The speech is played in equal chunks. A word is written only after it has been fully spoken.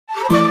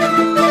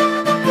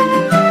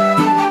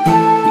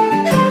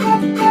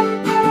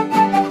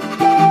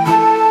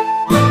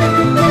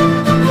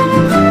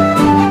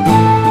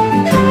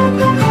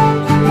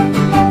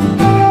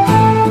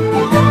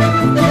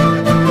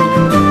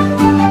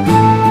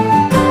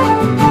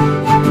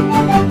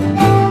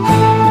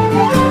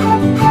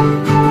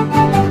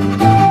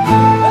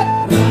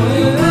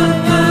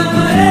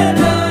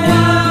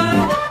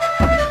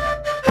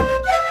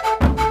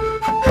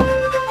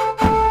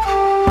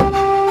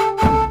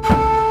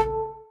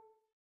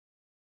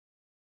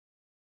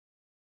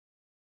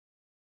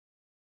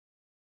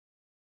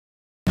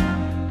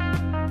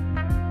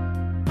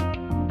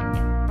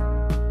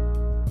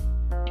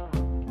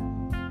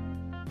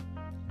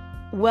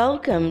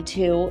Welcome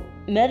to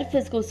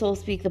Metaphysical Soul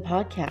Speak, the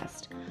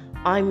podcast.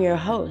 I'm your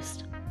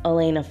host,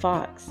 Elena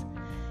Fox.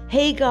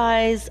 Hey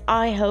guys,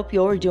 I hope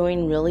you're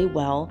doing really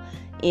well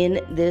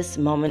in this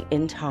moment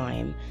in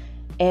time,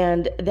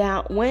 and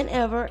that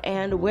whenever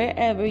and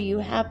wherever you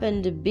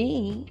happen to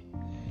be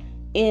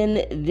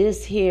in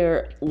this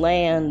here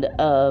land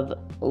of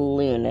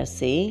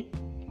lunacy,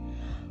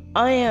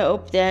 I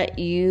hope that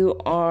you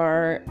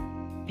are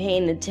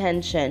paying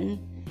attention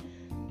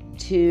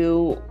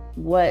to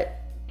what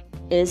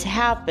is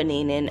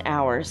happening in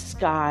our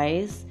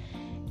skies,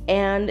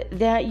 and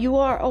that you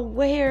are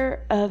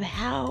aware of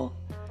how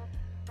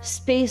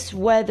space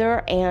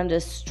weather and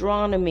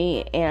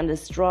astronomy and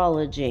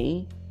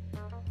astrology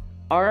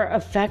are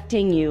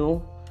affecting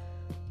you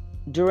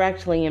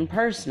directly and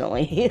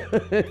personally.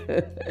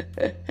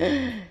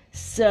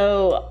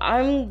 So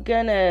I'm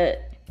gonna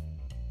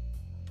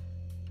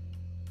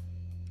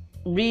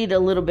read a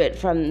little bit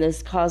from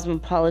this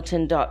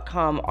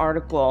cosmopolitan.com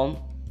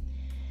article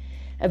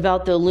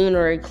about the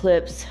lunar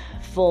eclipse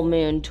full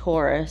moon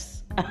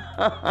Taurus.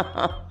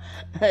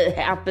 It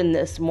happened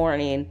this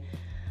morning.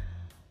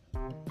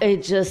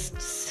 It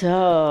just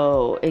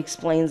so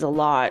explains a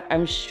lot.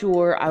 I'm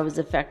sure I was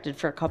affected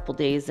for a couple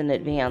days in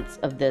advance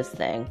of this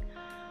thing.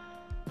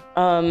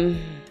 All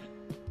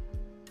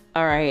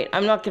right,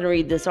 I'm not going to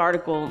read this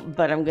article,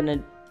 but I'm going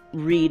to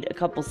read a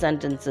couple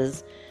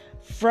sentences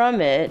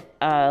from it.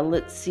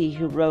 Let's see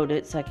who wrote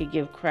it so I could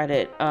give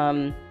credit.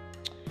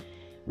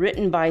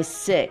 Written by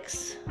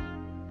Six.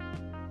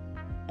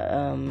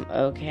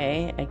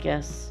 Okay, I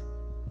guess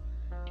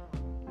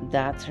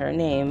that's her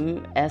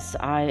name.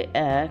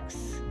 S-I-X.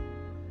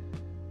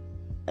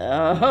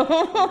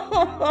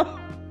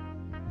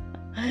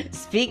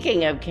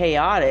 Speaking of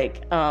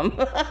chaotic, oh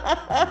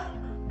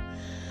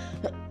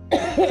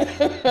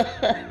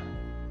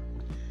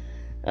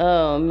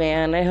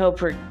man, I hope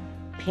her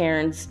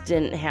parents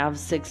didn't have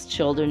 6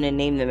 children and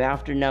name them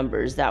after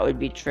numbers. That would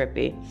be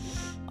trippy.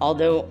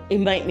 Although it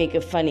might make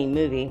a funny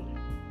movie.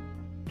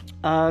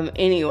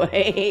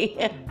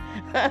 Anyway.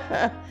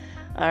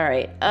 All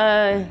right.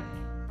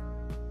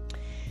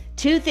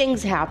 2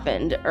 things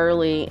happened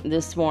early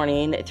this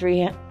morning at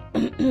 3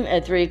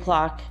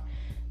 o'clock,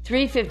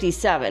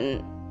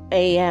 3:57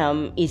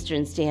 a.m.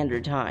 Eastern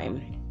Standard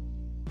Time.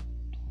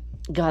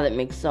 God, that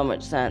makes so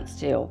much sense,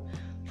 too,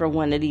 for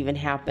when it even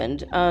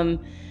happened. All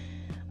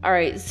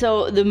right,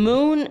 so the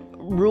moon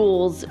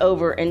rules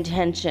over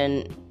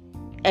intuition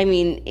and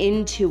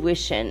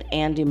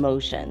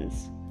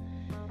emotions.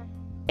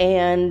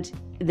 And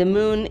the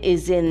moon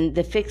is in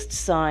the fixed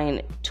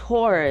sign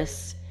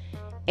Taurus,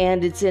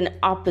 and it's in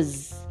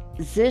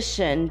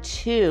opposition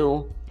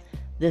to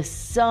the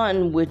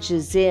sun, which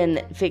is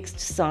in fixed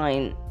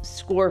sign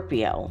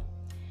Scorpio.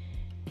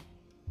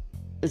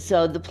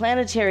 So the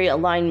planetary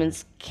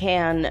alignments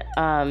can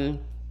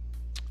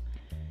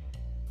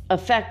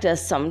affect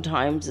us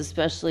sometimes,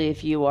 especially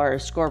if you are a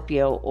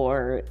Scorpio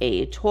or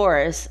a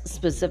Taurus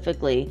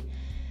specifically.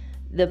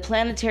 The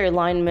planetary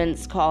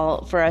alignments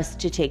call for us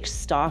to take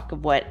stock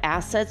of what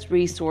assets,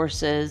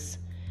 resources,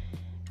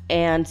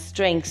 and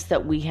strengths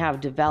that we have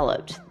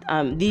developed.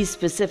 These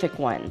specific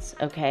ones,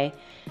 okay?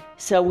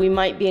 So we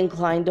might be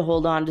inclined to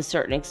hold on to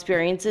certain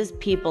experiences,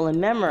 people,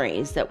 and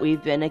memories that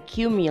we've been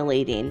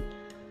accumulating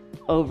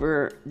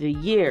over the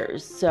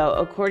years. So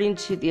according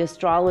to the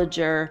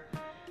astrologer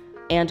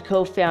and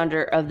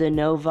co-founder of the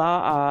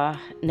Nova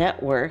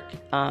Network,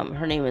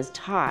 her name is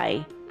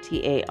Tai,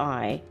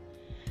 T-A-I.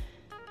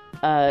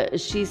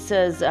 She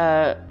says,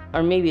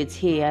 or maybe it's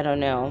he, I don't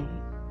know.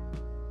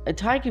 A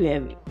Tai can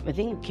be, I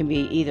think it can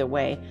be either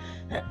way.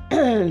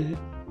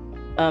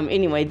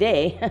 Anyway,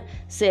 they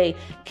say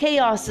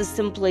chaos is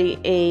simply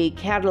a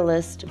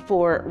catalyst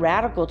for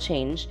radical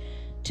change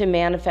to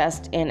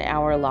manifest in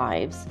our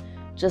lives.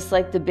 Just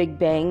like the Big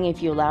Bang,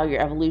 if you allow your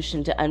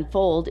evolution to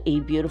unfold, a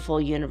beautiful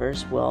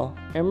universe will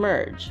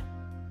emerge.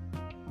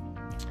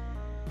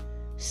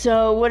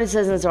 So what it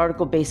says in this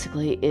article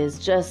basically is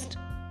just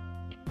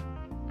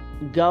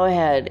go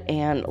ahead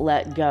and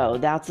let go.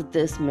 That's what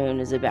this moon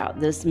is about.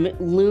 This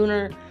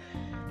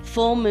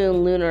full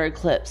moon lunar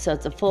eclipse. So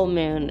it's a full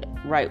moon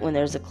right when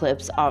there's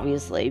eclipse,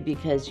 obviously,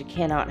 because you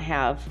cannot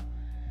have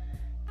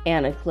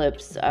an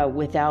eclipse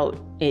without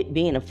it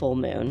being a full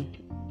moon.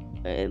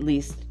 At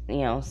least,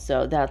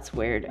 so that's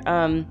weird.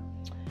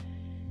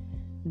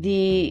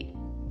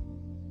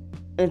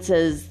 It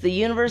says the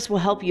universe will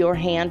help your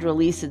hand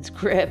release its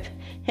grip,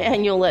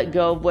 and you'll let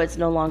go of what's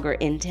no longer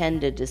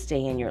intended to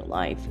stay in your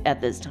life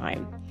at this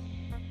time.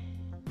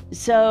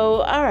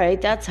 So, all right,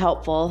 that's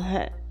helpful,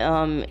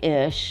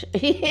 ish.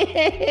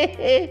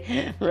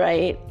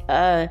 Right.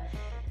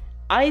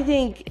 I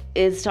think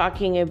it's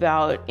talking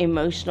about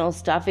emotional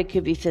stuff. It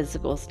could be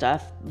physical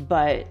stuff,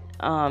 but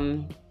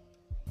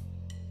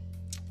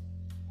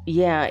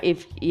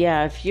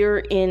if you're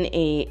in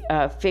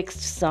a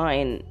fixed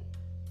sign,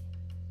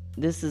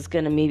 this is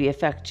going to maybe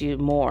affect you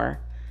more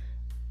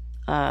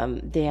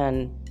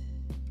than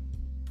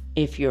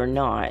if you're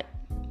not.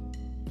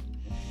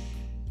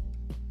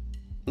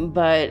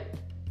 But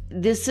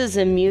this is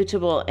a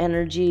mutable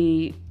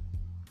energy.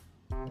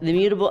 The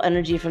mutable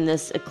energy from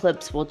this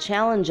eclipse will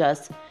challenge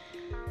us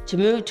to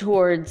move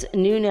towards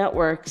new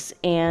networks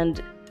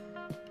and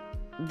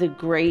the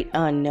great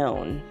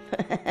unknown.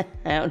 I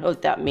don't know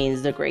what that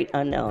means, the great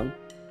unknown.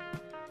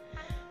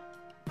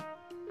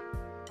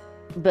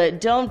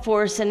 But don't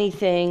force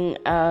anything,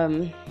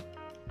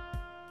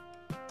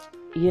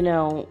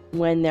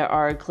 when there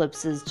are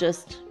eclipses.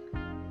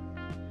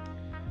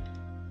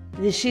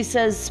 She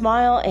says,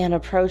 smile and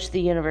approach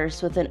the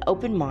universe with an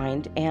open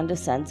mind and a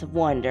sense of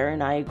wonder,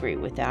 and I agree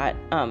with that.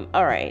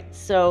 All right,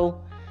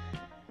 so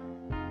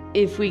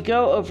if we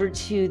go over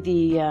to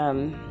the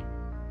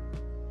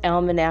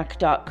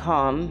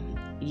almanac.com,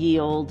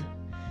 Yield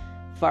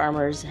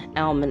Farmer's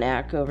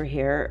Almanac over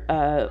here,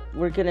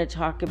 we're going to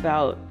talk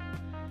about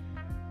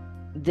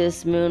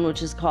this moon,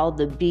 which is called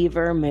the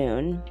Beaver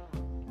Moon,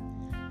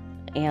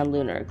 and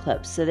lunar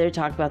eclipse. So they're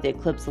talking about the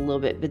eclipse a little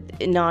bit,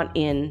 but not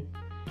in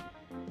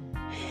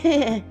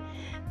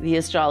the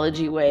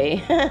astrology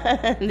way.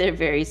 They're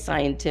very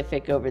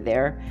scientific over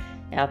there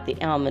at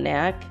the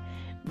Almanac,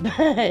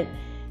 but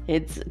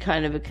it's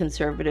kind of a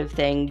conservative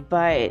thing.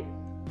 But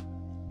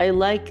I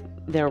like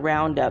their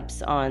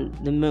roundups on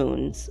the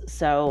moons.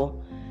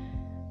 So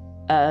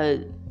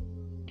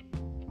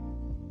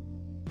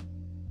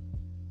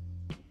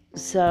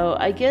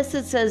I guess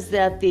it says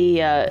that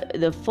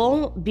the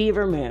full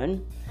Beaver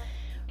Moon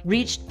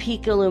reached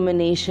peak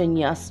illumination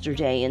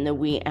yesterday in the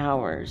wee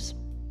hours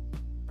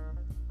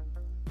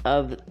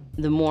of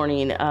the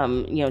morning,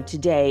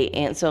 today.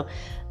 And so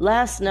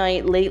last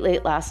night,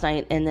 late last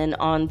night, and then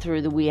on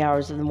through the wee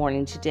hours of the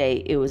morning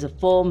today, it was a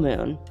full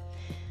moon.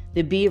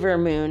 The Beaver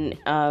Moon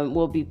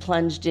will be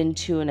plunged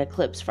into an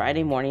eclipse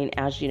Friday morning.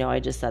 As you know, I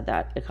just said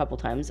that a couple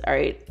times. All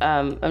right.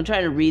 I'm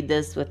trying to read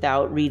this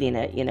without reading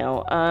it,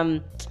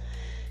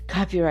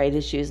 copyright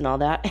issues and all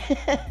that.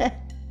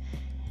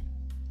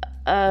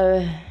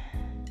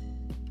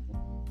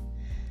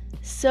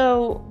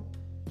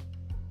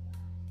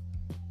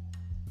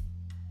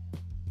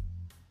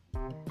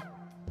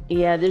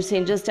 Yeah, they're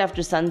saying just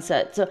after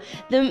sunset. So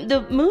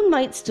the moon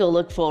might still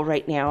look full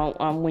right now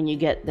when you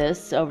get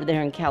this over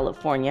there in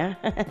California.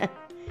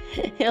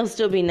 It'll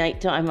still be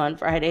nighttime on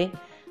Friday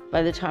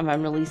by the time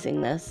I'm releasing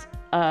this.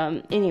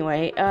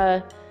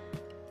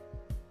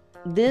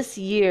 This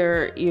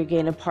year you're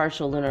getting a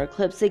partial lunar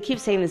eclipse. They keep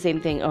saying the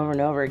same thing over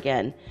and over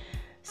again.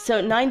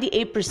 So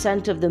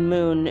 98% of the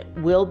moon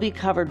will be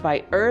covered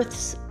by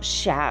Earth's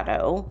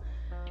shadow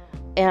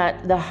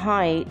at the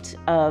height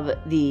of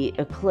the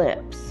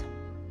eclipse.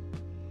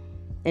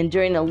 And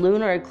during a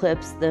lunar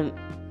eclipse, the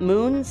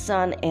moon,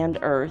 sun, and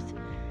earth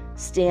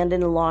stand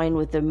in a line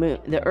with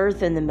the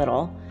earth in the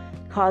middle,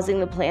 causing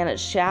the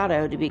planet's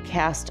shadow to be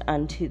cast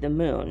onto the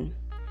moon.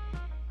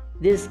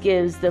 This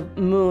gives the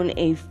moon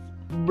a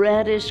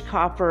reddish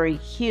coppery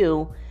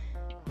hue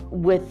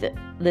with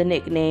the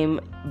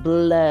nickname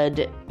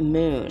Blood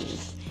Moon.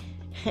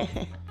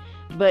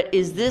 But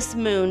is this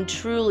moon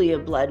truly a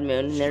blood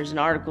moon? And there's an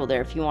article there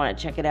if you want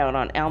to check it out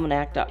on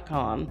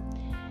almanac.com.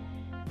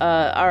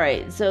 All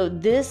right, so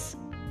this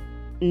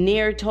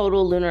near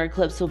total lunar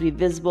eclipse will be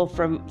visible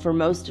for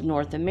most of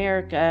North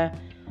America.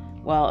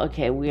 Well,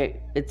 okay,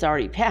 it's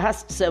already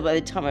passed, so by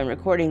the time I'm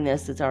recording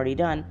this, it's already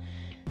done.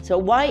 So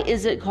why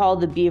is it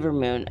called the Beaver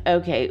Moon?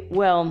 Okay,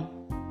 well,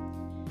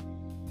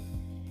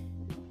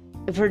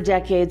 for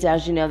decades,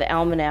 as you know, the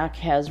Almanac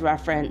has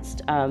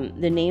referenced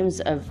the names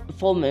of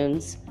full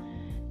moons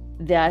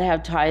that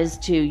have ties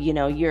to,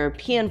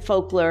 European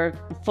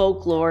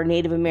folklore,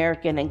 Native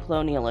American, and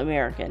colonial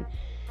American.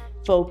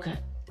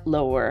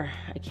 Folklore.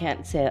 I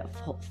can't say it.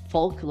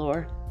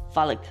 Folklore.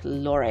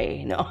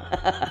 No.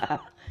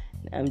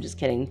 I'm just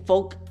kidding.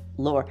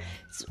 Folklore.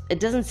 It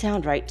doesn't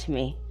sound right to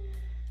me.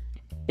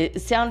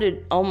 It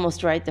sounded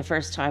almost right the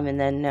first time, and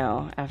then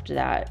no after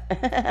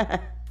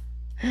that.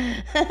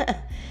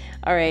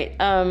 All right.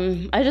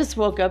 I just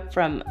woke up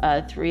from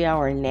a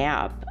 3-hour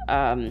nap.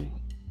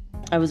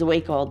 I was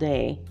awake all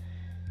day,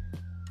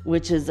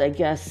 which is, I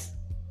guess,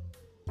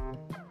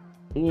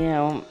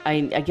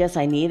 I guess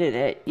I needed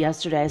it.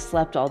 Yesterday I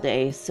slept all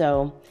day,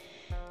 so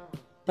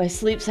my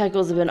sleep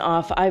cycles have been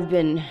off. I've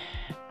been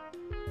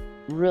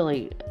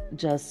really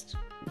just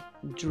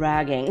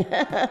dragging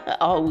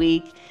all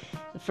week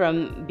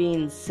from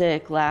being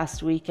sick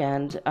last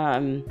weekend.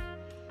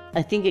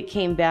 I think it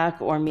came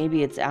back, or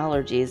maybe it's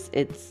allergies.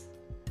 It's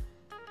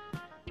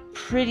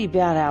pretty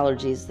bad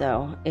allergies,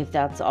 though, if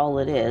that's all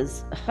it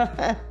is.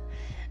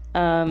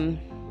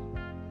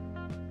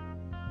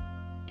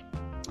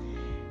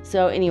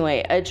 So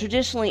anyway,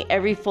 traditionally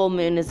every full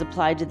moon is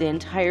applied to the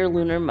entire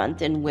lunar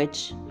month in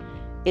which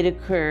it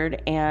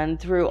occurred and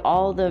through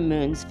all the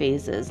moon's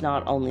phases,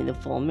 not only the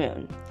full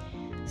moon.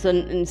 So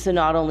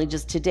not only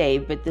just today,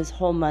 but this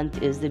whole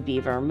month is the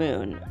Beaver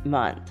Moon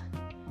month.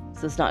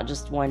 So it's not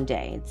just one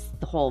day, it's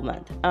the whole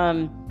month.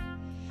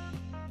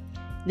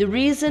 The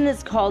reason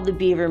it's called the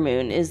Beaver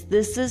Moon is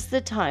this is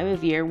the time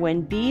of year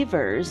when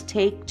beavers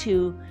take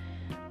to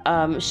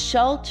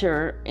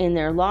shelter in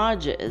their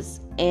lodges,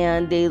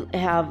 and they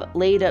have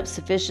laid up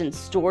sufficient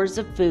stores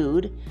of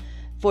food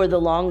for the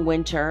long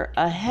winter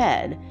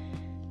ahead.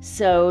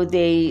 So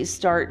they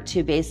start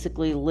to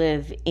basically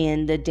live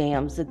in the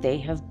dams that they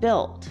have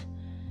built.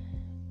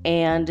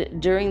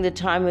 And during the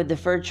time of the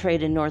fur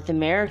trade in North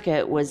America,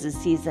 it was a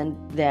season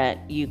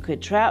that you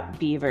could trap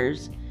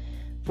beavers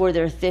for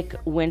their thick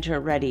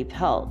winter-ready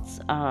pelts.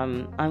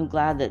 I'm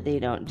glad that they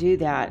don't do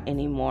that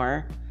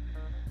anymore.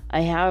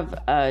 I have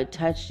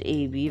touched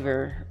a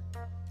beaver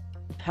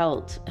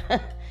pelt,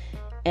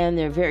 and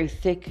they're very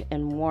thick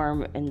and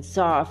warm and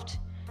soft,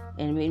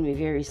 and it made me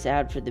very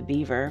sad for the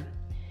beaver.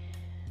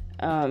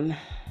 I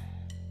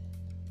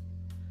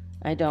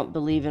don't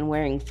believe in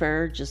wearing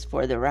fur, just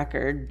for the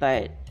record,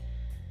 but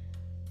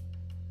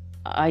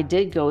I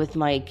did go with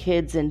my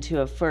kids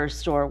into a fur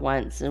store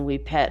once, and we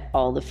pet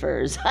all the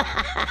furs.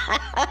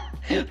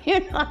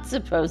 You're not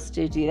supposed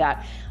to do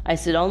that. I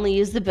said, only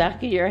use the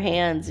back of your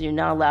hands. You're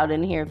not allowed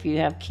in here if you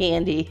have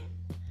candy.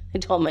 I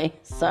told my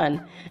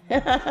son,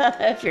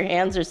 if your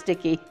hands are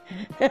sticky,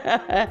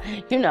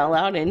 you're not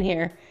allowed in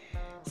here.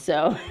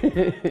 So,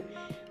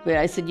 but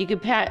I said, you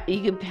could pat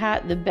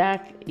the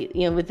back,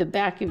 with the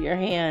back of your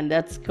hand.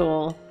 That's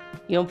cool.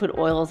 You don't put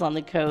oils on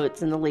the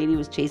coats. And the lady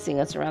was chasing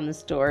us around the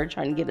store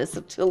trying to get us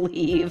to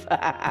leave.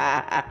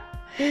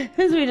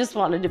 Because we just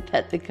wanted to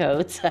pet the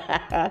coats.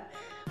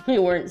 We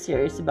weren't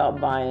serious about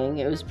buying.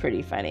 It was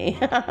pretty funny.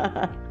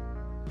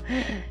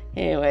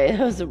 Anyway, that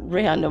was a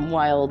random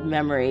wild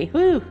memory.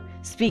 Whew.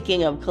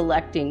 Speaking of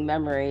collecting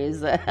memories,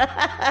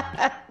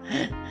 that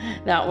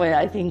one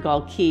I think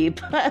I'll keep.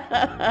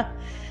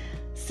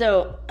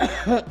 So,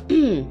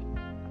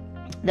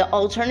 the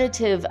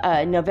alternative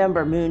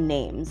November moon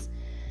names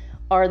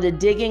are the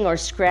digging or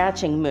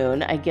scratching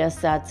moon. I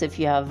guess that's if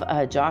you have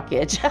a jock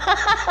itch.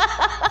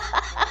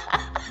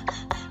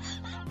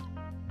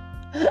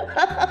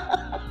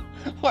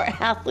 Or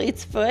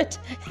athlete's foot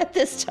at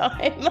this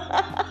time.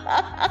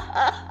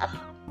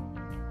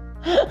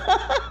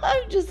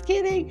 I'm just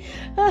kidding.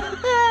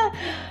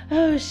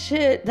 Oh,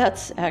 shit.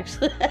 That's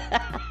actually...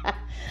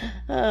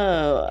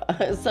 Oh,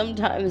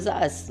 sometimes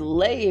I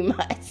slay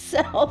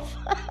myself.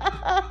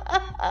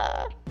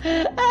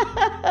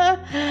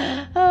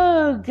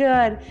 Oh,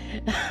 God.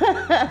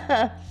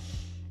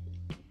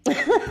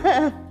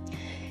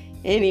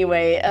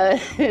 Anyway,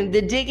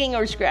 the digging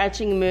or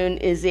scratching moon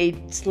is a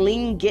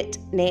Tlingit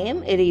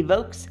name. It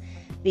evokes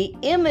the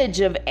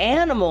image of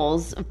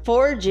animals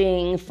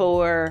foraging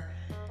for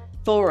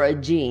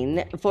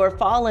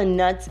fallen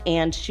nuts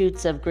and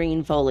shoots of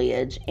green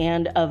foliage,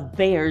 and of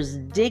bears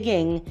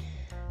digging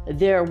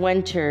their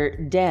winter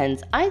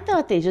dens. I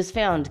thought they just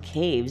found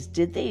caves.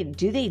 Do they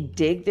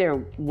dig their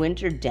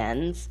winter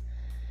dens?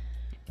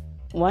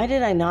 Why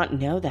did I not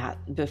know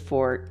that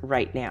before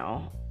right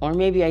now? Or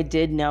maybe I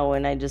did know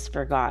and I just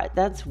forgot.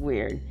 That's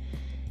weird.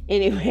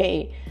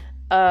 Anyway,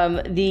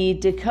 the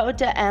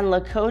Dakota and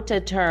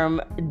Lakota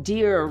term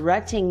deer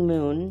rutting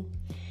moon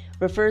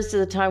refers to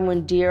the time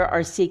when deer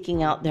are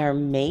seeking out their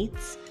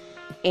mates,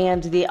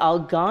 and the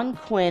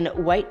Algonquin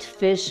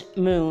whitefish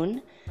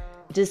moon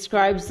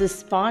describes the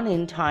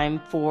spawning time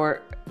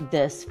for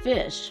this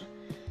fish.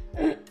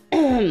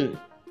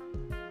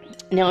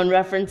 Now, in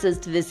references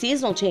to the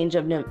seasonal change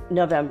of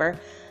November,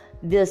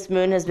 this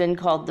moon has been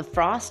called the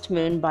frost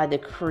moon by the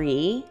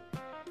Cree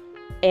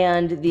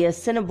and the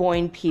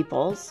Assiniboine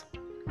peoples.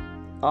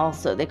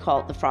 Also, they call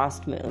it the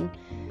frost moon.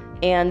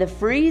 And the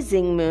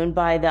freezing moon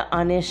by the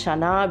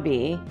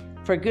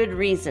Anishinaabe, for good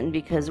reason,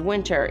 because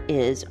winter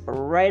is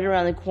right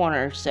around the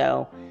corner.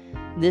 So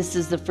this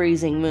is the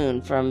freezing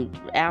moon. From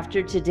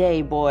after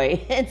today,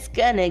 boy, it's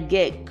gonna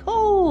get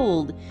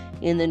cold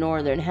in the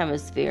northern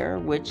hemisphere,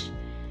 which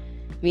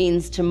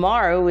means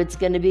tomorrow it's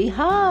gonna be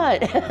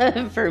hot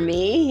for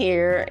me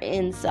here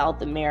in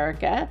South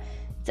America.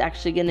 It's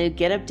actually gonna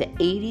get up to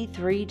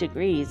 83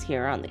 degrees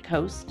here on the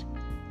coast.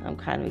 I'm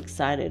kind of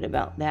excited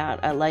about that.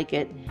 I like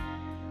it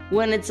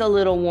when it's a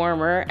little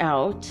warmer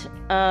out.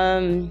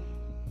 All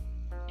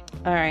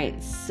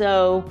right,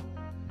 so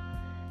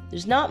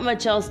there's not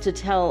much else to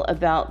tell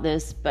about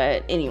this,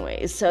 but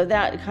anyway, so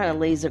that kind of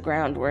lays the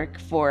groundwork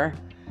for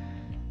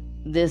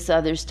this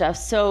other stuff.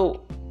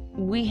 So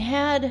we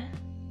had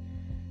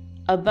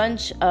a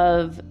bunch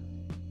of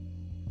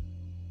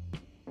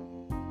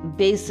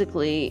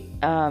basically,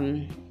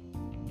 oh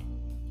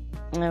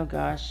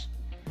gosh,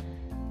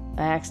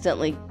 I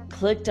accidentally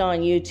clicked on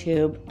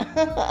YouTube.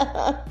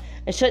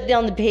 I shut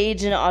down the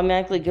page and it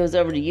automatically goes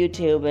over to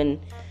YouTube, and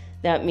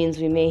that means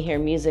we may hear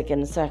music in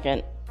a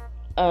second.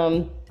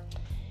 And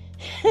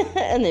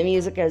the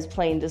music I was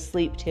playing to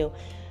sleep to.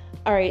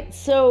 All right,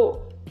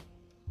 so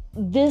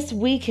this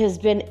week has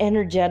been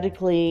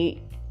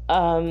energetically,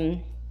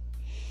 at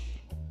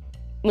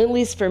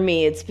least for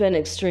me, it's been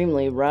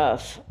extremely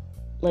rough.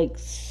 Like,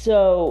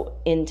 so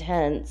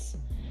intense.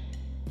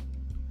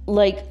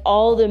 Like,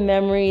 all the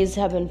memories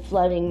have been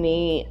flooding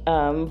me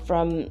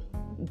from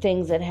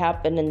things that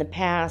happened in the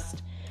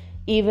past.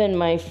 Even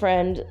my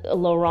friend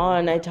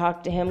Laurent, I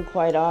talk to him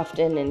quite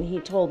often, and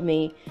he told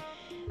me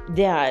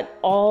that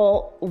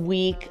all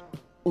week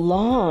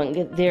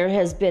long there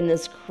has been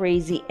this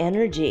crazy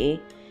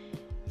energy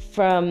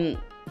from,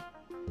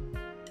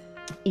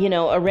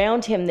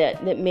 around him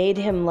that made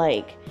him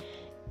like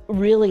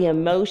really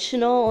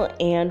emotional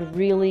and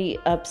really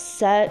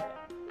upset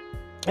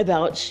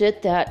about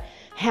shit that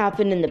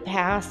happened in the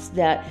past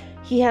that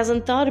he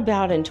hasn't thought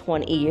about in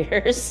 20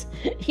 years.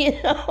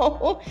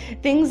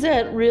 Things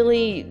that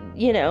really,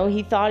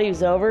 he thought he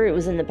was over, it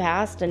was in the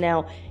past, and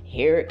now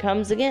here it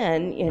comes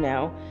again,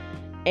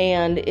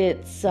 and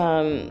it's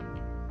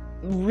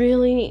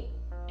really,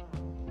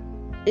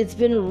 it's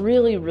been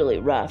really, really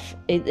rough.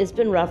 It's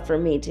been rough for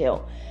me too.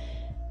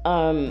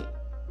 I've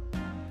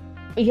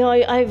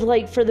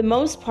like, for the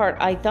most part,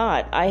 I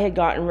thought I had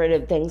gotten rid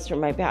of things from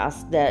my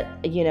past that,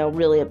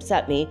 really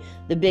upset me.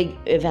 The big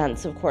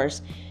events, of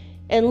course,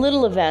 and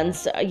little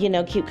events,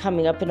 keep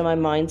coming up into my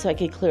mind so I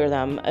could clear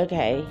them.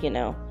 Okay,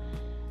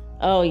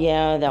 oh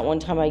yeah, that one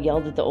time I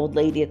yelled at the old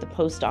lady at the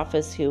post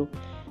office who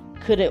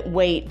couldn't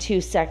wait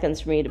 2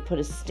 seconds for me to put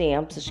a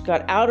stamp. So she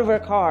got out of her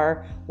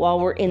car while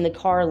we're in the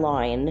car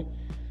line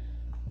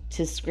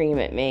to scream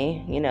at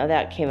me.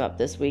 That came up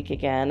this week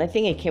again. I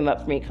think it came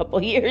up for me a couple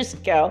of years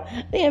ago.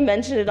 I think I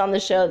mentioned it on the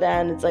show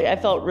then. It's like I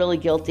felt really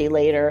guilty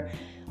later.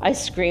 I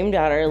screamed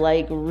at her,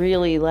 like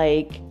really,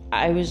 like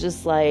I was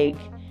just like,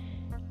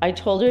 I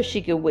told her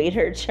she could wait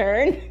her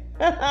turn.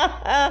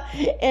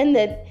 And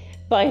that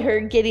by her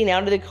getting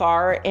out of the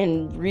car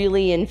and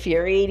really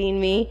infuriating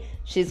me,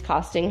 she's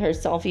costing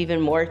herself even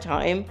more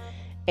time.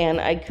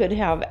 And I could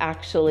have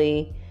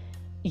actually,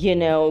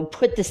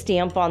 put the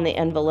stamp on the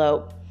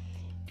envelope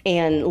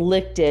and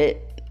licked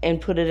it and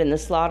put it in the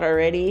slot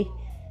already.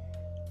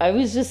 I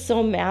was just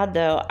so mad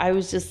though. I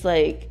was just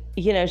like,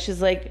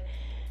 she's like,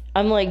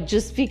 I'm like,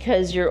 just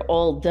because you're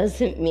old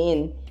doesn't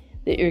mean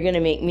that you're going to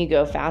make me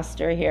go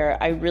faster here.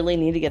 I really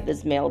need to get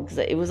this mailed because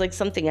it was like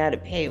something I had to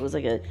pay. It was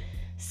like a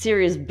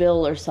serious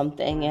bill or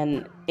something.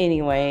 And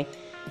anyway,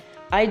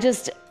 I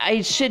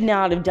should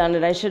not have done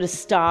it. I should have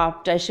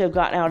stopped. I should have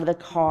gotten out of the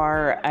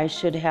car. I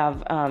should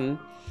have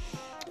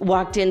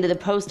walked into the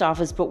post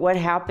office. But what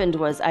happened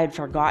was I had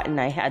forgotten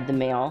I had the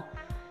mail.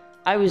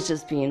 I was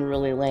just being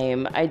really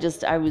lame. I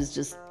was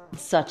just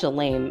such a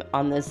lame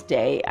on this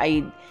day.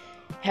 I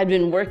had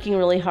been working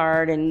really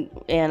hard and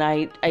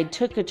I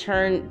took a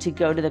turn to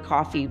go to the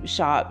coffee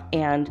shop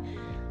and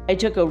I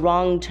took a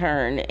wrong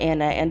turn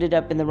and I ended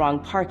up in the wrong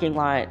parking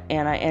lot,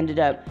 and I ended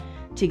up,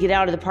 to get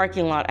out of the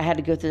parking lot, I had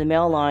to go through the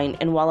mail line,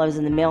 and while I was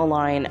in the mail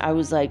line, I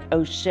was like,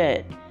 oh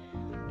shit,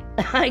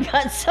 I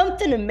got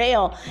something to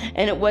mail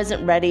and it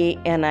wasn't ready,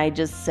 and I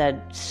just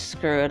said,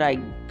 screw it, I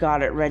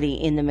got it ready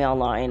in the mail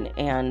line,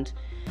 and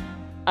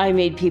I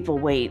made people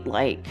wait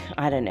like,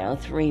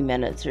 3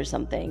 minutes or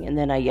something, and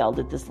then I yelled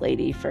at this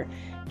lady for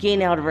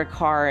getting out of her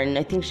car, and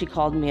I think she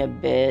called me a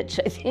bitch.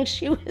 I think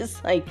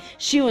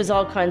she was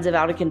all kinds of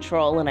out of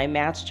control, and I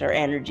matched her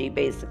energy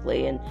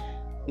basically, and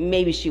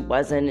maybe she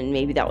wasn't, and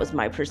maybe that was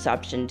my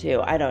perception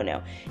too. I don't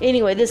know.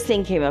 Anyway, this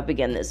thing came up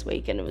again this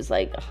week, and it was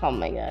like, oh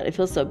my God, I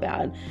feel so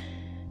bad.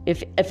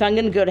 If I'm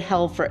going to go to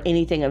hell for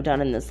anything I've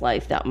done in this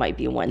life, that might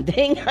be one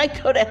thing I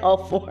go to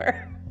hell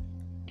for.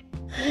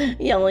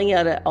 Yelling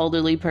at an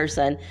elderly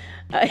person.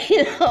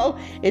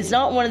 It's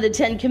not one of the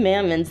 10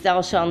 commandments,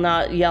 thou shalt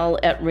not yell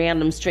at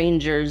random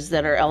strangers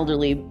that are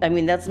elderly. I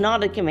mean, that's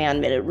not a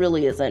commandment. It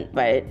really isn't,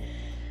 but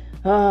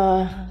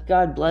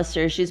God bless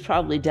her. She's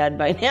probably dead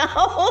by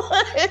now.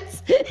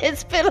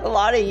 It's been a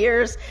lot of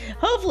years.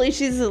 Hopefully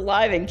she's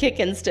alive and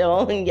kicking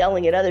still and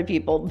yelling at other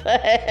people, but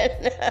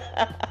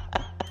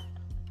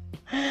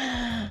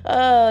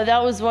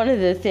that was one of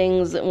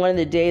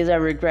the days I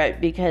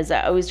regret, because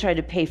I always tried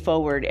to pay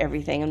forward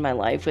everything in my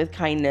life with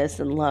kindness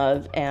and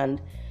love,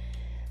 and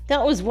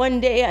that was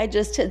one day I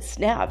just had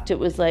snapped. It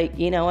was like,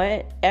 you know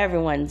what?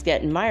 Everyone's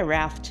getting my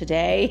wrath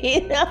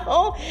today,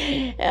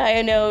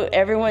 I know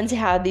everyone's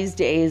had these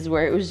days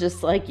where it was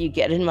just like, you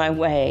get in my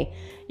way,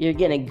 you're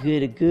gonna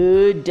get a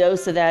good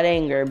dose of that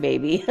anger,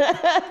 baby.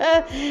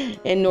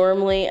 And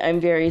normally I'm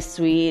very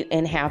sweet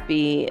and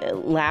happy,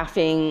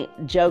 laughing,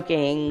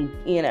 joking,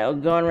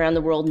 going around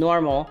the world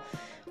normal.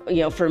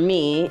 For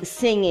me,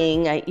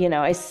 singing,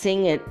 I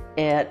sing it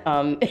at,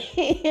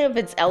 if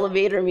it's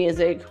elevator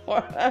music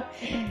or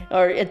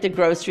at the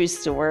grocery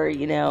store,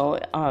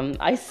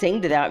 I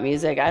sing to that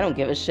music. I don't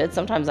give a shit.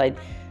 Sometimes I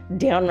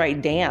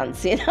downright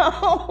dance,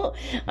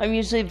 I'm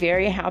usually a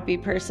very happy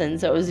person,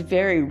 so it was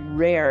very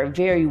rare,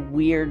 very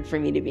weird for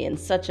me to be in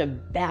such a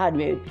bad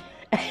mood.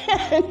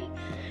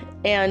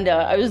 And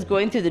I was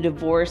going through the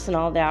divorce and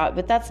all that,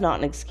 but that's not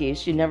an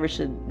excuse. You never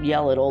should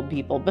yell at old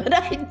people, but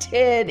I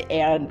did,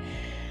 and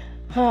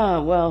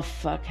well,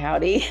 fuck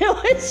howdy.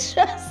 It was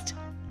just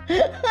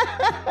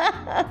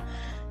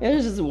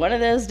one of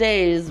those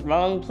days,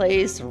 wrong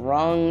place,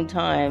 wrong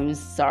time.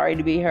 Sorry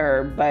to be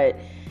her, but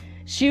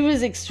she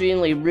was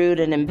extremely rude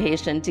and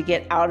impatient to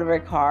get out of her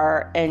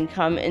car and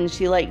come, and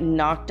she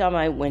knocked on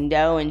my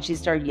window and she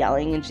started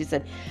yelling and she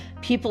said,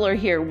 people are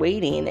here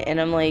waiting. And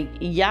I'm like,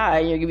 yeah,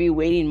 you're gonna be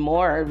waiting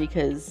more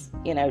because,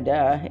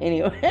 duh.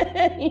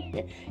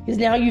 Anyway, because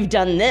now you've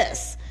done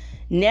this.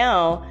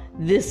 Now,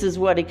 this is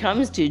what it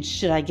comes to.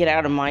 Should I get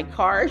out of my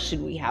car?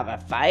 Should we have a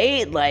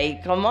fight?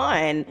 Like, come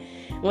on.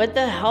 What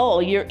the hell?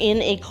 You're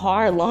in a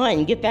car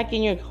line. Get back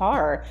in your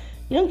car.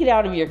 You don't get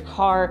out of your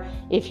car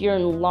if you're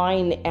in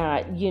line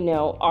at,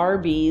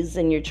 Arby's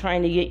and you're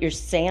trying to get your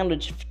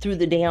sandwich through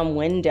the damn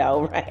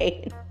window,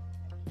 right?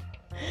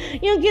 You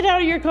don't get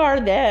out of your car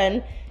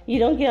then. You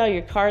don't get out of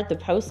your car at the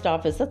post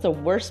office. That's the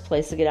worst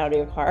place to get out of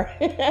your car.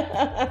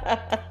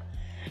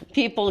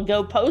 People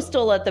go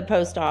postal at the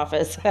post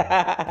office.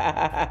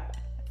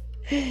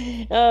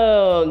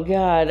 Oh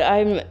God,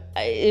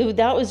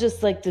 that was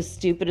just like the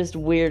stupidest,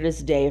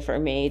 weirdest day for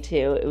me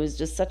too. It was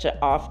just such an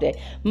off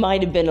day.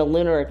 Might have been a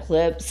lunar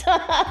eclipse.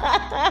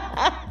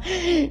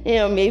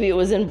 Maybe it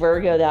was in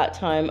Virgo that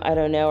time. I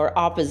don't know, or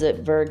opposite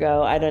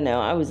Virgo. I don't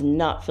know. I was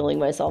not feeling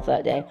myself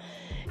that day.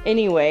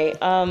 Anyway,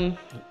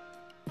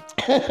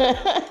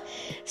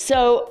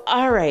 so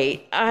all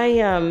right, I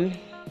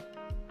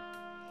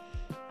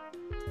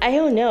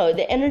don't know.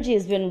 The energy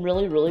has been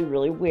really, really,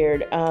 really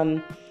weird.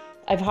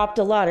 I've hopped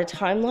a lot of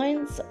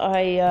timelines.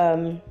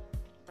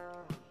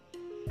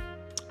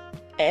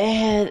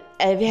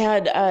 I've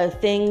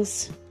had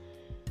things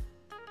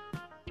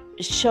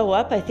show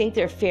up. I think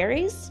they're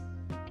fairies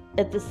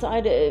at the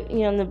side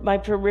of, my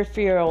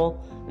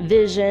peripheral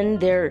vision.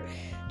 They're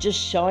just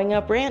showing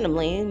up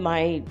randomly.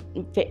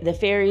 The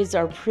fairies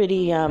are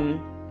pretty, I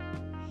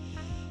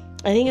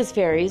think it's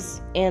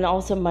fairies. And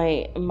also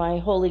my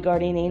holy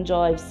guardian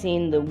angel, I've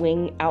seen the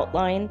wing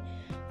outline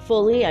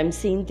fully. I'm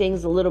seeing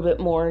things a little bit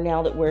more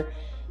now that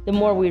the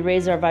more we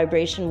raise our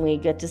vibration, we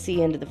get to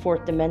see into the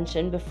fourth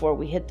dimension before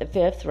we hit the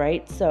fifth,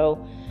 right?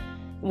 So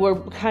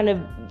we're kind of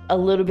a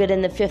little bit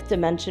in the fifth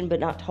dimension, but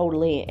not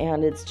totally.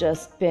 And it's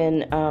just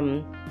been,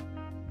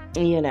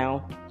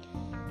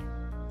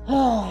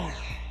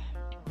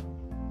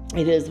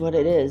 it is what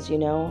it is, I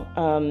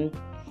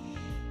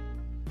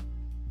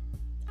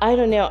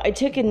don't know. I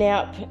took a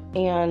nap,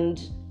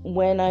 and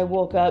when I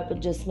woke up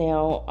just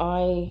now,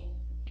 I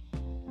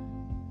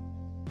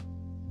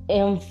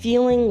am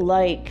feeling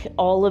like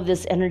all of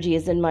this energy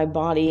is in my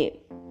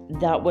body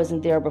that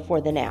wasn't there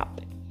before the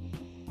nap,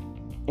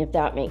 if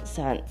that makes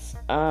sense.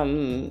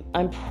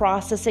 I'm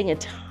processing a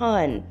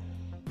ton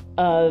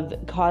of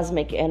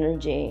cosmic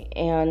energy,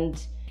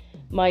 and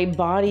my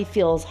body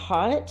feels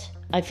hot.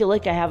 I feel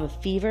like I have a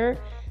fever.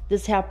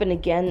 This happened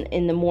again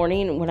in the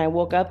morning when I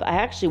woke up. I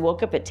actually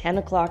woke up at 10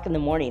 o'clock in the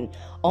morning.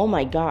 Oh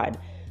my God.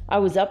 I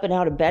was up and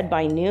out of bed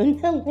by noon.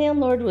 The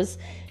landlord was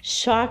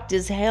shocked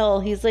as hell.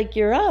 He's like,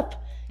 "You're up.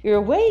 You're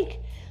awake."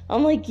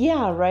 I'm like,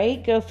 "Yeah,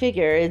 right. Go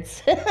figure."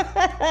 It's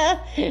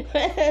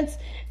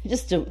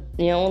just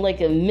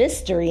like a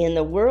mystery in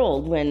the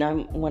world when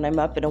I'm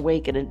up and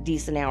awake at a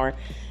decent hour.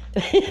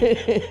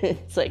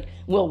 It's like,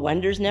 well,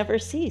 wonders never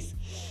cease.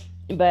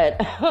 But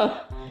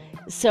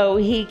so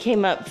he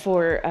came up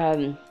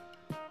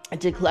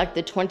to collect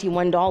the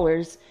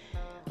 $21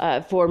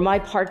 for my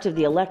part of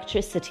the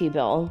electricity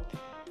bill.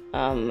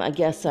 I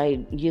guess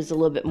I used a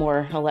little bit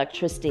more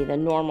electricity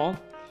than normal.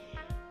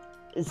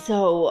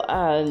 So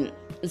I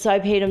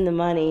paid him the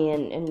money,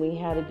 and we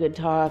had a good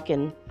talk.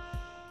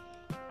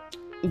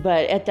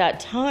 But at that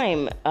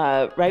time,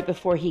 right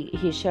before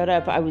he showed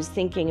up, I was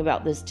thinking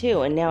about this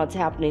too, and now it's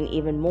happening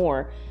even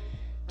more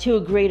to a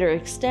greater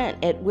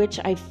extent, at which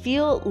I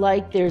feel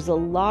like there's a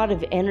lot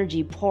of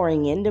energy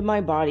pouring into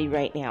my body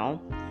right now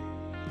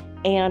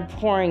and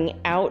pouring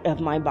out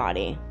of my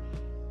body.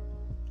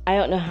 I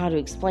don't know how to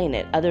explain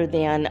it other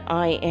than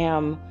I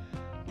am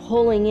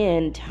pulling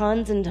in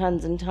tons and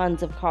tons and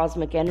tons of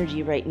cosmic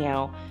energy right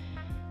now,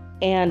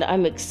 and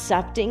I'm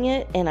accepting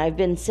it. And I've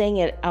been saying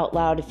it out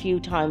loud a few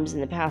times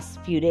in the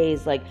past few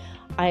days, like,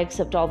 I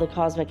accept all the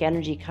cosmic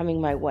energy coming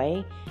my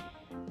way.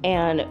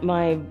 And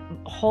my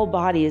whole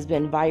body has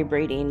been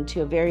vibrating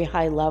to a very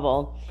high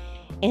level,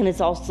 and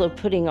it's also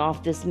putting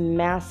off this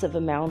massive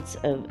amounts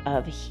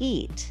of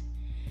heat.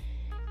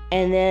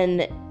 And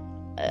then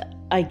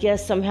I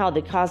guess somehow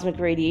the cosmic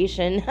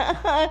radiation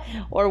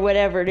or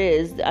whatever it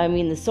is,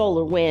 the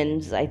solar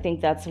winds, I think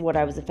that's what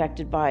I was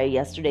affected by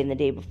yesterday and the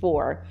day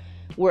before.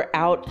 We're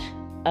out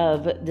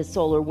of the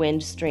solar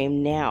wind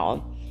stream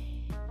now.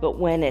 But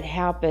when it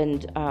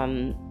happened,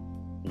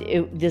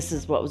 this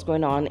is what was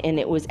going on, and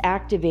it was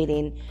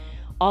activating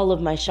all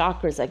of my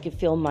chakras. I could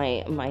feel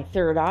my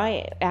third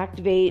eye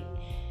activate,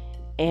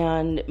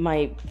 and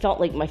felt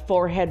like my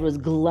forehead was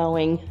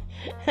glowing.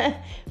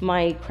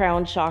 My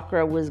crown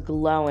chakra was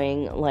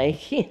glowing,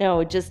 like,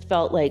 it just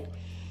felt like,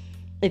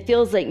 it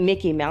feels like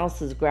Mickey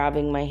Mouse is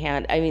grabbing my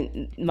hand.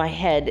 My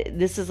head.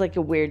 This is like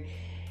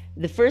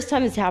the first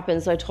time this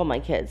happened, so I told my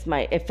kids,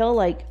 it felt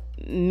like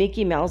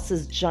Mickey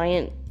Mouse's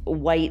giant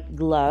white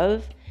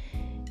glove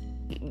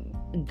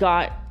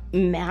got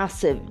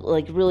massive,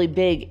 like really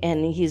big,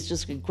 and he's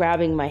just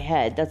grabbing my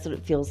head. That's what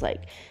it feels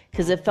like,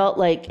 because it felt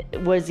like,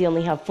 what does he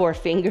only have 4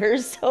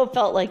 fingers? So it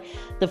felt like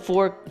the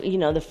 4,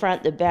 the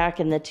front, the back,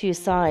 and the 2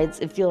 sides.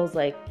 It feels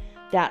like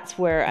that's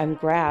where I'm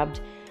grabbed.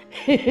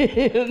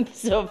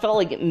 So it felt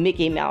like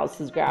Mickey Mouse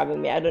was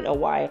grabbing me. I don't know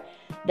why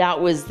that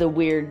was the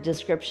weird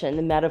description,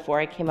 the metaphor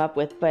I came up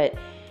with. But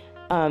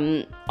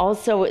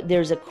also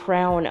there's a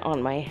crown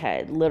on my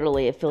head.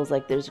 Literally, it feels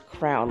like there's a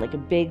crown, like a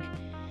big,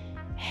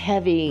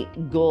 heavy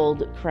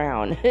gold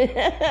crown.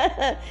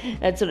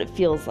 That's what it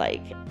feels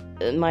like.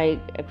 My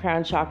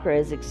crown chakra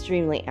is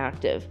extremely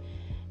active.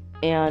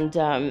 And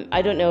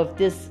I don't know if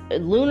this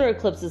lunar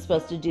eclipse is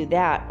supposed to do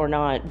that or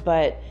not,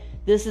 but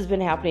this has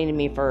been happening to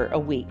me for a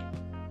week.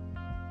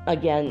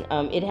 Again,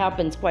 it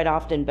happens quite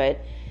often, but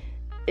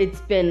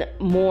it's been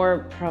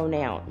more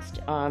pronounced.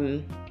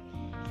 And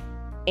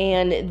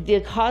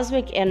the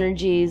cosmic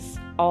energies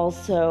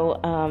also,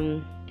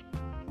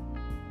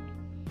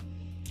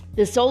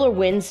 the solar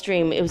wind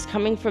stream, it was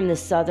coming from the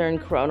southern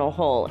coronal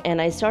hole.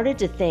 And I started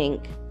to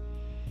think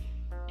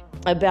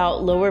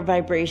about lower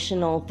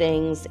vibrational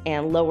things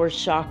and lower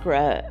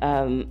chakra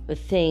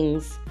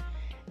things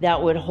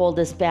that would hold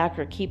us back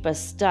or keep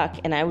us stuck.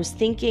 And I was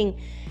thinking,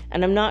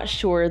 and I'm not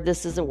sure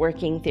this is a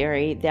working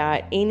theory,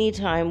 that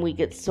anytime we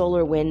get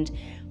solar wind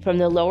from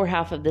the lower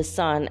half of the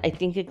sun, I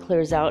think it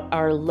clears out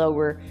our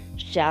lower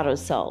shadow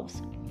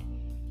selves.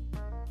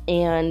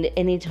 And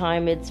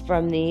anytime it's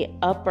from the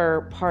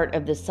upper part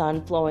of the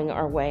sun flowing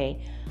our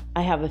way,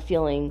 I have a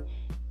feeling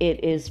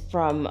it is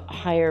from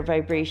higher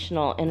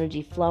vibrational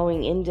energy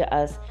flowing into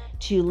us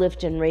to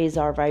lift and raise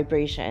our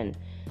vibration,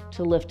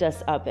 to lift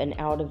us up and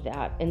out of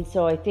that. And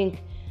so I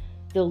think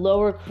the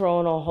lower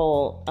coronal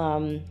hole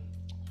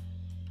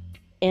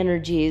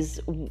energies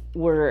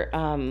were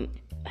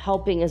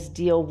helping us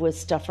deal with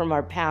stuff from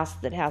our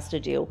past that has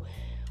to do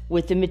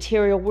with the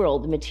material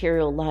world, the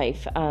material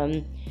life,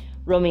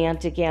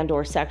 romantic and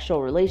or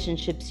sexual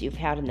relationships you've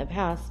had in the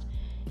past,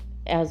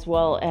 as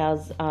well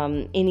as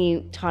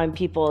any time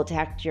people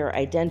attacked your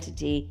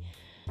identity,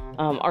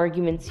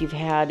 arguments you've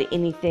had,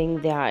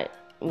 anything that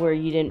where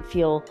you didn't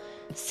feel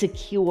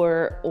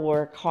secure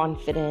or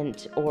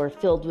confident or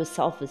filled with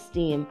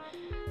self-esteem.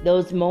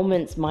 Those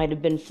moments might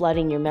have been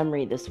flooding your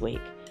memory this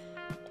week.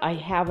 I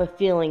have a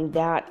feeling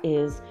that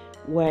is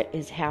what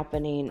is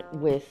happening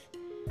with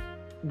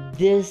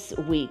this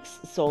week's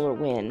solar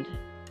wind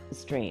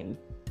stream,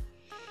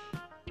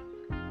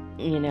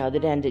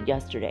 that ended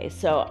yesterday.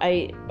 So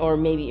or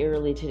maybe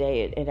early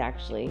today, it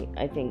actually,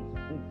 I think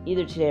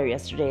either today or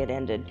yesterday it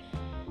ended.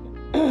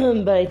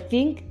 But I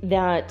think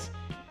that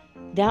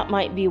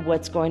might be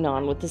what's going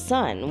on with the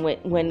sun.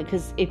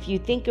 Because if you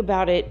think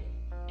about it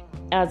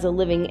as a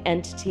living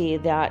entity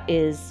that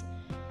is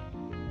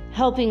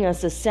helping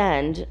us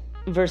ascend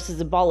versus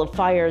a ball of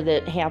fire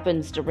that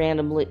happens to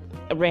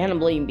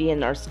randomly be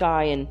in our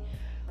sky and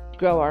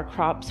grow our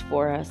crops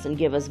for us and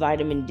give us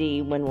vitamin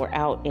D when we're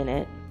out in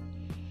it.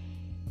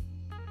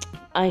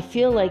 I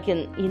feel like,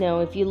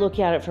 if you look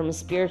at it from a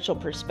spiritual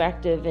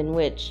perspective in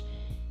which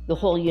the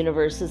whole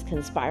universe is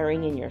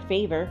conspiring in your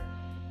favor,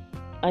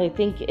 I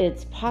think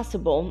it's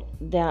possible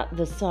that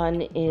the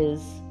sun is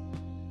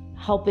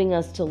helping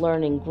us to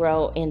learn and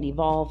grow and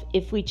evolve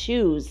if we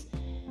choose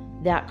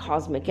that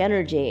cosmic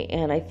energy.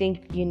 And I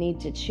think you need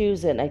to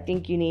choose it. I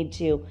think you need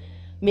to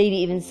maybe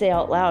even say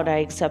out loud, I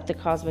accept the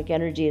cosmic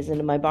energies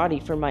into my body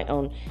for my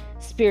own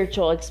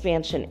spiritual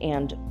expansion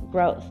and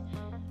growth.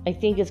 I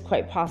think it's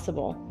quite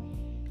possible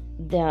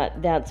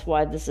that's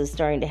why this is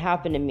starting to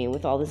happen to me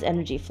with all this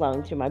energy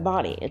flowing through my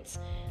body. It's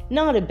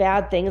not a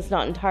bad thing. It's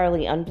not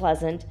entirely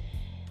unpleasant.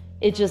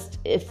 It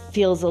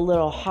feels a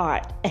little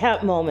hot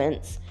at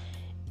moments.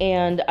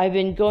 And I've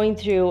been going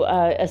through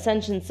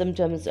ascension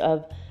symptoms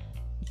of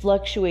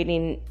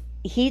fluctuating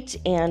heat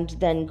and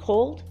then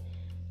cold,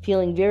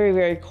 feeling very,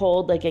 very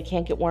cold, like I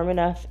can't get warm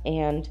enough.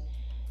 And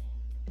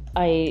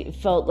I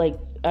felt like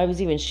I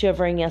was even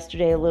shivering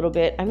yesterday a little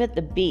bit. I'm at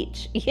the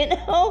beach,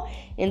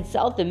 in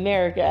South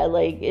America.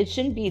 Like, it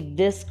shouldn't be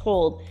this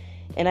cold.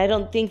 And I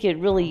don't think it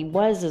really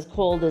was as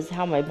cold as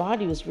how my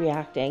body was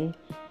reacting.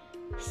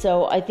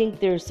 So I think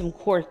there's some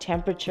core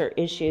temperature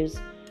issues.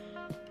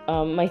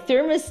 My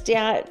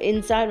thermostat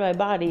inside my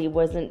body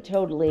wasn't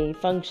totally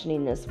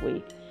functioning this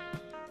week.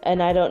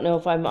 And I don't know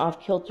if I'm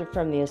off kilter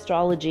from the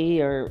astrology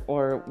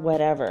or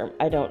whatever.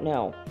 I don't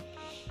know.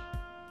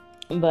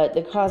 But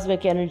the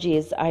cosmic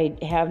energies, I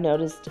have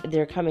noticed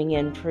they're coming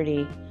in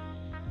pretty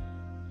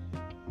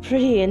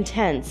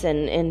intense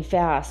and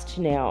fast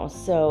now.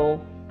 So,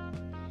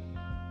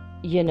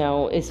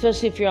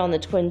 especially if you're on the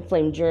twin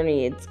flame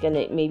journey, it's going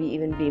to maybe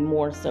even be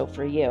more so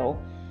for you.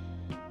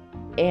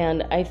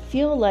 And I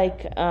feel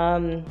like,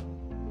 I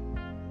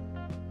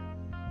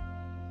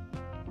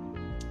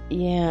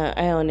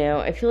don't know.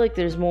 I feel like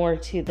there's more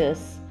to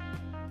this.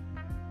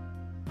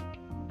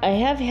 I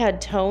have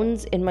had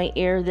tones in my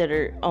ear that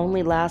are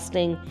only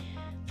lasting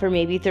for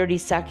maybe 30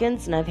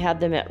 seconds, and I've had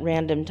them at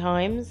random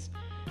times.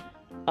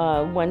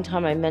 One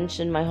time I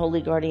mentioned my holy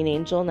guardian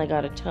angel, and I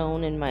got a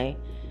tone in my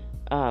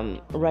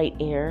right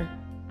ear.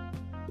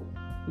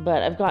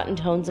 But I've gotten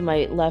tones in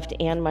my left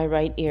and my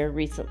right ear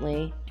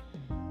recently.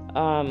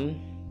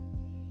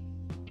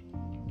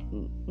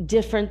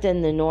 Different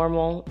than the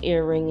normal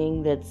ear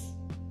ringing that's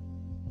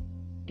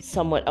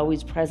somewhat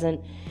always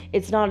present.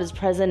 It's not as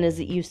present as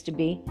it used to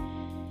be.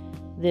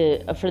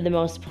 For the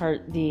most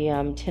part, the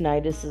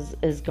tinnitus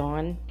is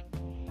gone.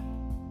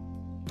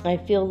 I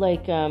feel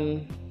like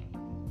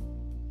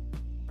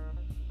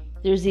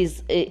there's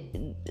these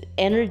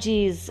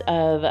energies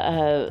of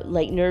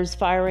like nerves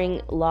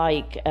firing,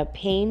 like a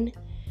pain.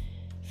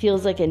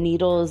 Feels like a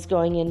needle is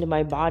going into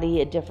my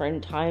body at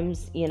different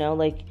times,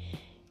 like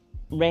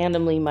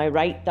randomly my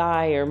right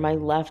thigh or my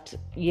left,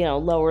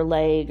 lower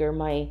leg or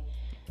my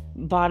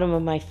bottom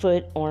of my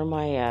foot or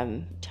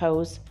my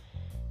toes.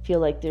 Feel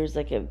like there's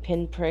like a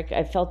pinprick.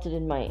 I felt it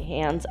in my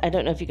hands. I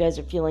don't know if you guys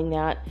are feeling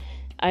that.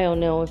 I don't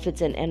know if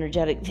it's an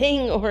energetic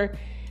thing or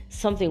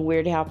something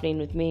weird happening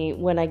with me.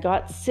 When I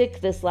got sick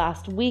this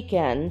last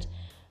weekend,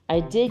 I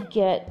did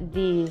get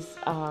these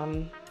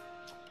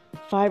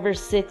 5 or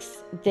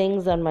 6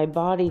 things on my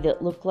body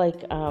that look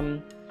like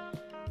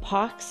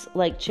pox,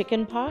 like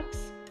chicken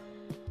pox.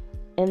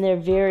 And they're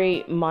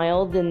very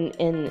mild,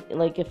 and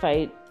like if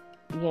I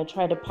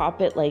try to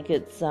pop it like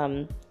it's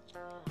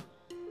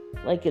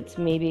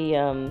maybe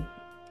a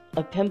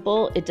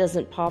pimple, it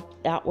doesn't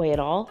pop that way at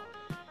all.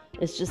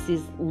 It's just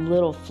these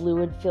little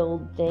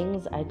fluid-filled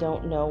things. I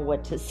don't know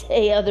what to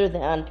say other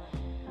than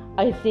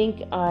I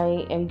think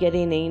I am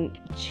getting a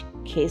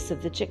case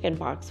of the chicken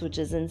pox, which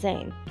is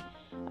insane.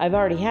 I've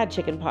already had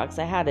chicken pox.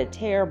 I had a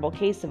terrible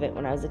case of it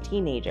when I was a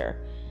teenager.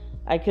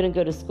 I couldn't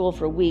go to school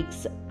for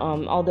weeks,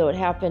 although it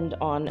happened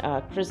on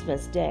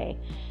Christmas Day.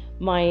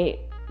 My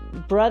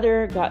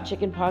brother got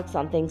chicken pox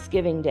on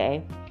Thanksgiving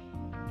Day,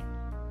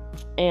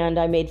 and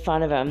I made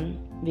fun of him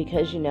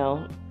because,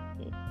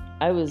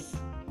 I was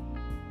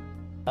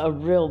a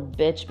real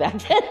bitch back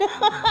then.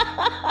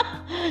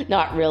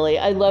 Not really.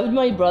 I loved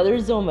my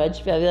brother so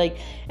much. I'd be like,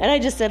 and I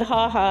just said,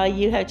 ha ha,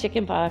 you have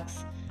chicken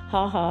pox.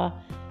 Ha ha.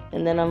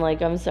 And then I'm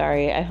like, I'm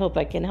sorry. I hope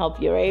I can help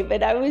you, right?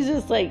 But I was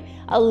just like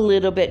a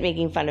little bit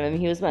making fun of him.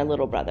 He was my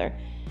little brother.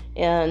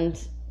 And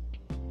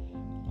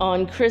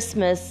on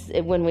Christmas,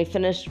 when we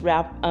finished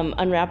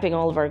unwrapping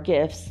all of our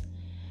gifts,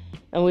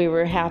 and we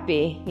were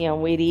happy,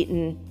 we'd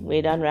eaten,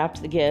 we'd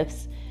unwrapped the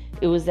gifts.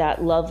 It was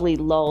that lovely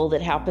lull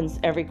that happens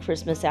every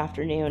Christmas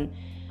afternoon.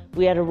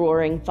 We had a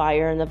roaring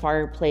fire in the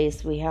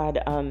fireplace. We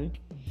had,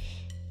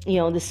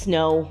 the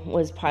snow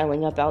was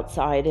piling up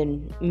outside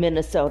in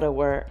Minnesota,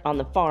 on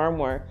the farm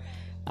where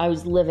I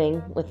was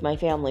living with my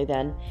family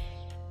then.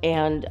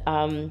 And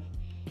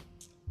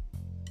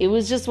it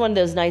was just one of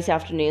those nice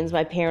afternoons.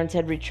 My parents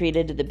had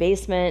retreated to the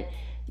basement.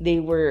 They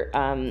were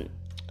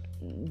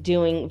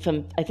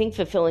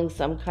fulfilling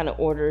some kind of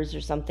orders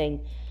or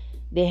something.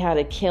 They had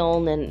a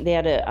kiln, and they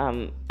had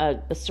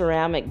a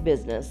ceramic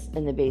business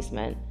in the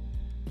basement.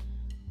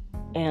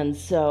 And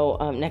so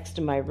next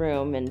to my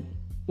room, and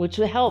which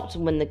helped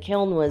when the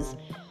kiln was,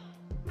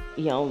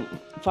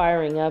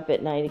 firing up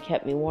at night. It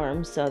kept me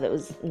warm, so that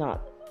was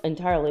not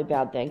entirely a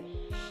bad thing.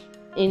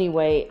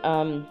 Anyway,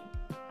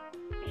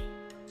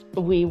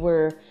 we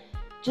were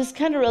just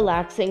kind of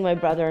relaxing, my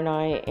brother and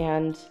I,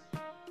 and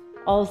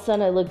all of a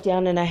sudden I looked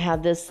down and I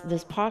had this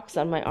pox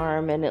on my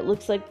arm, and it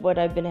looks like what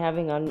I've been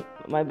having on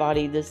my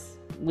body this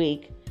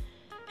week.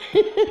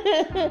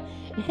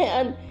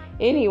 And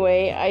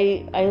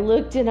anyway, I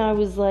looked and I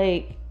was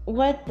like,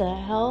 what the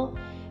hell?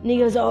 And he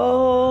goes,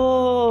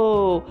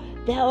 oh,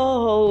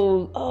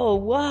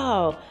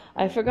 wow.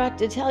 I forgot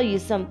to tell you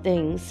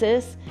something,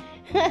 sis.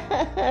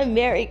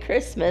 Merry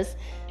Christmas.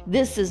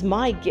 This is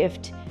my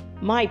gift,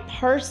 my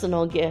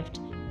personal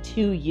gift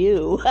to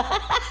you.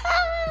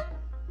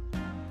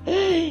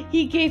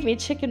 He gave me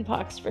chicken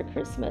pox for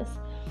Christmas.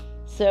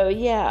 So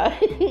yeah.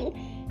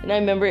 And I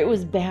remember it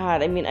was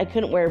bad. I mean, I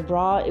couldn't wear a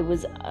bra. It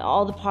was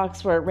all the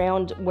pox were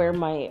around where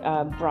my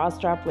bra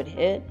strap would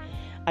hit.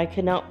 I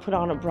could not put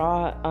on a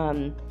bra.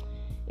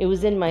 They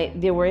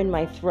were in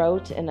my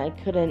throat, and I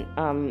couldn't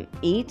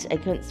eat. I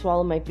couldn't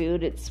swallow my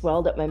food. It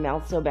swelled up my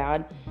mouth so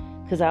bad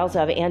because I also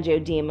have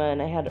angioedema,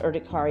 and I had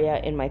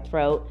urticaria in my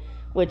throat,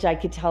 which I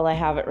could tell I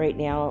have it right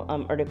now,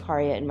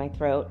 urticaria in my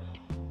throat.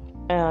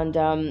 And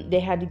they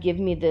had to give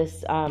me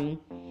this gel,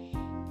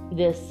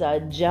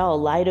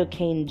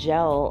 lidocaine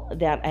gel,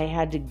 that I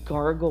had to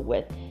gargle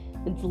with.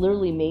 It's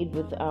literally made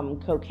with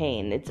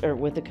cocaine. Or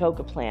with a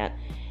coca plant.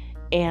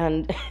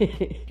 And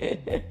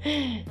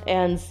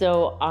and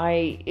so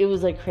it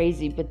was like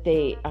crazy, but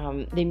they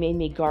made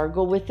me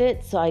gargle with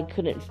it, so I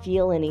couldn't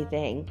feel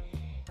anything,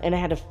 and I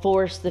had to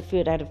force the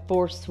food. I had to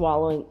force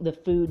swallowing the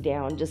food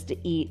down just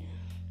to eat.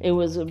 It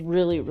was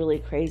really, really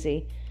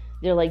crazy.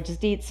 They're like,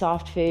 just eat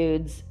soft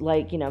foods,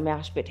 like,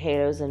 mashed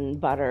potatoes and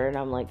butter, and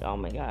I'm like, oh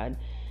my God,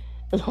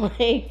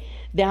 like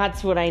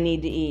that's what I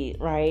need to eat,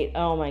 right?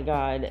 Oh my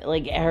God,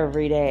 like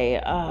every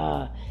day.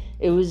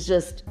 It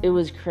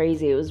was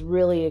crazy. It was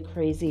really a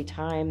crazy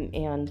time,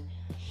 and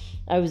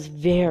I was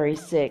very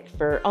sick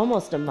for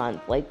almost a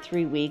month, like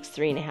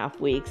 3.5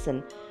 weeks,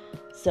 and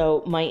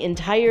so my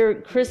entire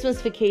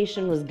Christmas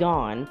vacation was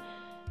gone.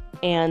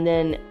 And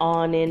then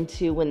on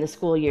into when the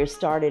school year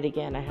started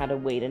again, I had to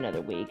wait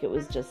another week. It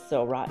was just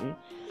so rotten.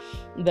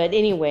 But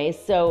anyway,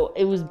 so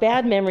it was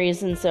bad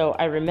memories, and so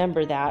I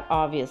remember that,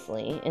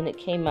 obviously, and it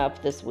came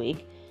up this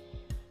week.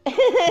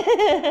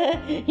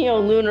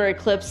 Lunar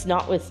eclipse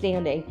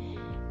notwithstanding.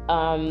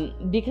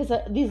 Because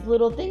these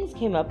little things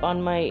came up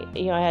on my,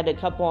 I had a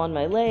couple on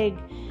my leg,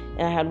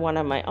 and I had one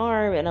on my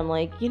arm, and I'm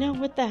like,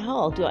 what the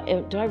hell? Do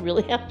I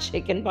really have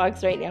chicken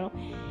pox right now?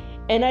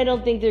 And I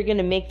don't think they're going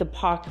to make the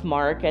pock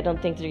mark. I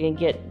don't think they're going to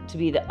get to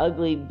be the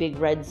ugly big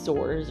red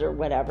sores or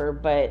whatever,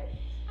 but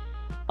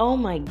oh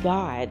my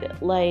God,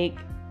 like,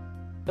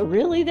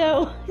 really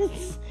though?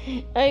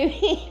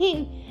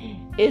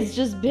 It's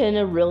just been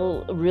a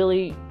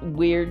really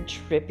weird,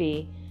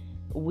 trippy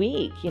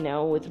week,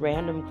 with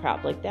random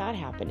crap like that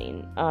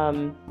happening.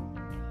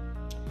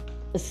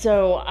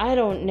 So I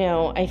don't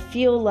know. I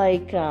feel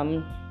like,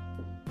 I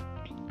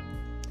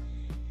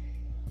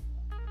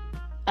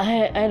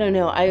don't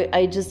know.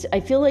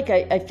 I feel like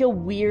I feel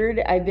weird.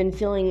 I've been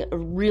feeling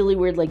really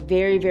weird, like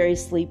very, very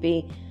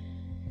sleepy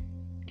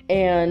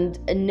and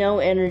no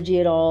energy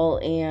at all,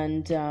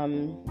 and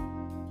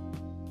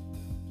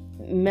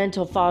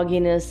mental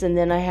fogginess. And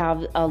then I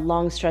have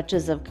long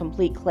stretches of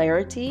complete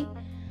clarity.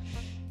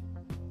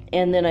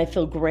 And then I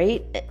feel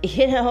great,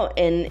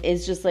 and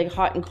it's just like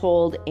hot and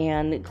cold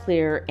and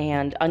clear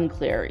and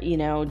unclear,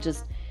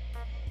 just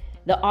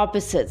the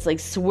opposites, like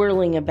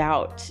swirling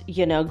about,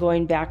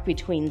 going back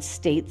between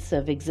states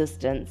of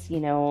existence.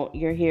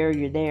 You're here,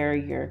 you're there,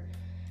 you're,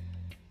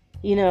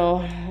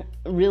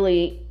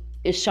 really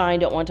shy,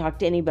 don't want to talk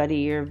to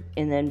anybody,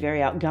 and then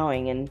very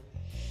outgoing, and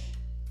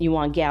you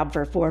want to gab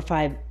for 4 or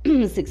 5,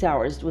 6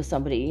 hours with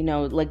somebody,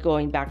 like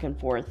going back and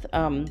forth.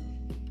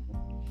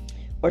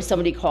 Or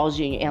somebody calls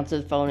you and you answer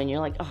the phone and you're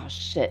like, oh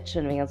shit,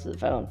 shouldn't have answered the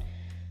phone.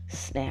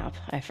 Snap,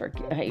 I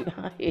forget. I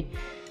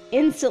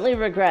instantly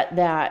regret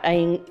that.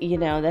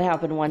 That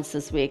happened once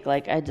this week.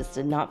 Like, I just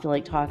did not feel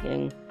like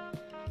talking,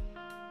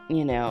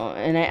 and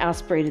I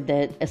aspirated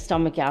the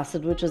stomach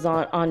acid, which was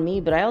on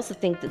me. But I also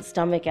think that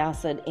stomach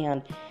acid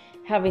and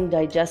having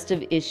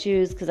digestive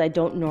issues, because I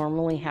don't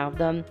normally have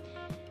them,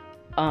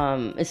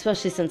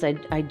 especially since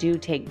I do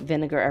take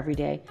vinegar every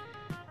day,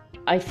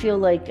 I feel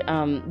like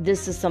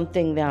this is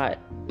something that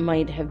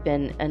might have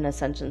been an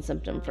ascension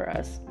symptom for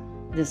us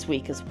this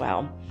week as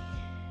well.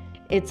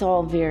 It's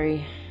all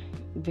very,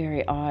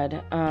 very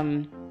odd.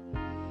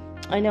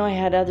 I know I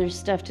had other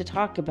stuff to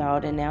talk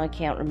about, and now I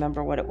can't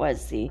remember what it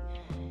was. See,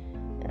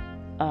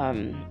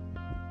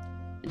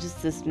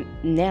 just this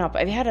nap.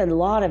 I've had a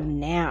lot of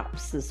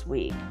naps this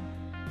week.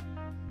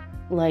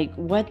 Like,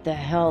 what the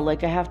hell?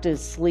 Like, I have to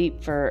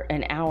sleep for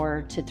an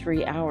hour to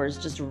 3 hours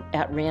just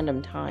at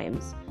random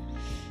times.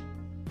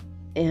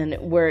 And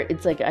where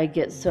it's like I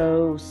get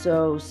so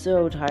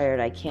tired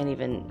I can't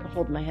even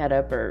hold my head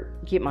up or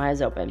keep my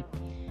eyes open.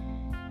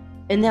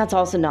 And that's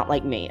also not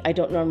like me. I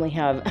don't normally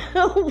have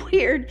a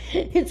weird,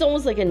 it's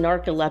almost like a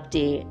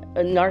narcolepsy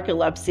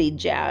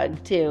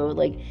jag too.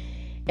 Like,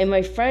 and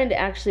my friend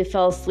actually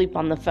fell asleep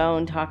on the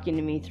phone talking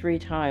to me 3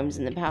 times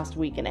in the past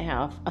week and a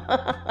half.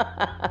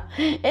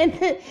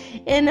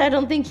 and I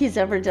don't think he's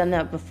ever done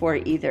that before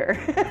either.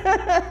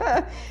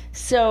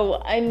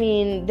 So,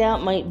 that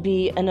might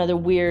be another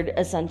weird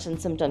ascension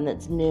symptom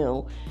that's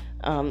new.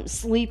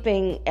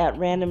 Sleeping at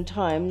random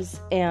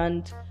times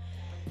and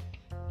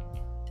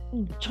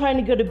trying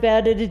to go to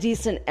bed at a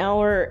decent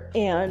hour,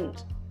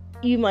 and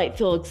you might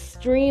feel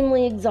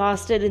extremely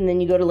exhausted, and then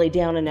you go to lay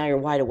down and now you're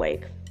wide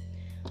awake.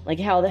 Like,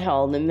 how the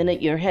hell? The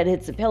minute your head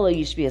hits the pillow,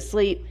 you should be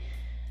asleep.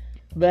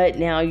 But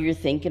now you're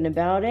thinking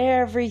about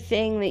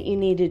everything that you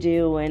need to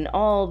do and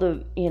all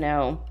the,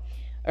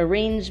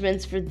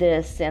 arrangements for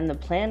this and the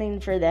planning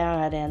for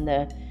that and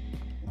the,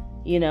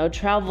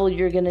 travel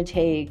you're going to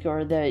take,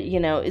 or the,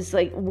 it's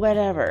like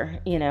whatever,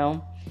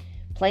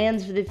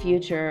 plans for the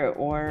future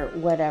or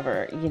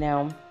whatever,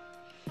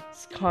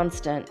 it's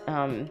constant.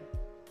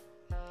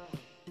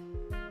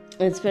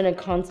 It's been a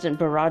constant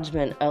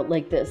barragement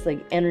like this. Like,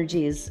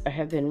 energies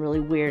have been really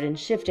weird and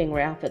shifting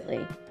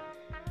rapidly.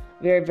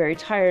 Very, very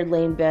tired,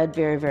 lay in bed,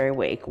 very, very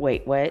awake.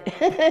 Wait, what?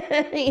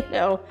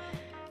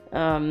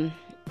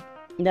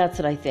 That's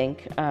what I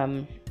think.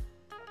 I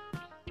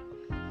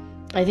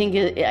think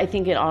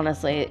it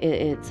honestly,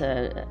 it's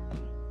a,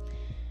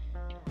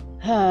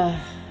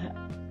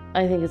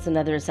 I think it's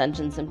another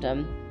ascension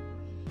symptom.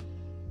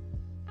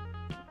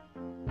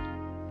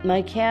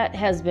 My cat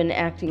has been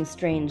acting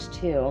strange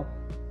too.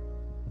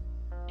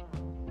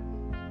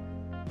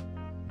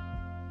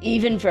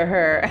 Even for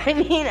her.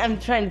 I'm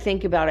trying to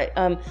think about it.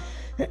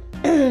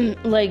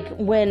 Like,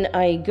 when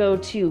I go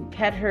to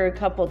pet her a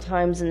couple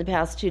times in the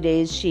past 2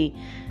 days, she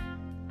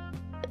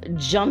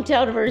jumped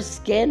out of her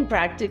skin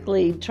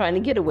practically, trying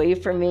to get away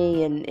from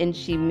me, and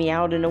she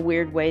meowed in a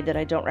weird way that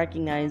I don't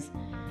recognize.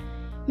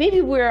 Maybe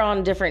we're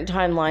on different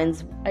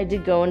timelines. I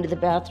did go into the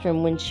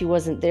bathroom when she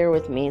wasn't there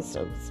with me,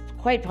 so it's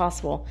quite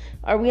possible.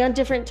 Are we on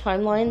different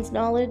timelines,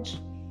 Knowledge?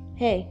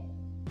 Hey,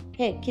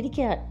 kitty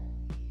cat.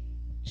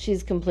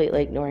 She's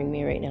completely ignoring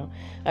me right now.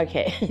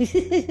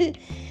 Okay.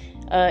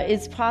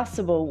 It's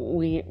possible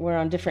we're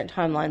on different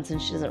timelines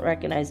and she doesn't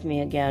recognize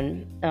me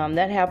again.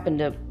 That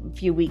happened a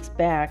few weeks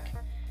back,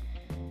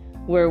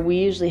 where we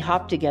usually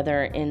hop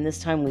together, and this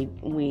time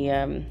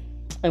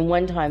and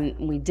one time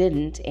we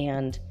didn't,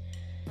 and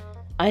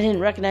I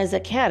didn't recognize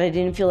that cat. I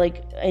didn't feel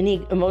like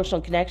any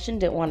emotional connection,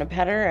 didn't want to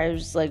pet her. I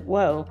was just like,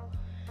 whoa.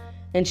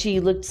 And she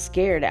looked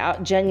scared,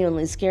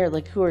 genuinely scared,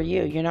 like, who are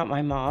you? You're not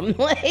my mom.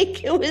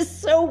 Like, it was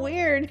so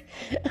weird.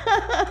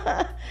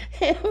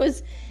 It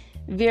was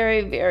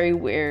very, very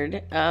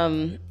weird.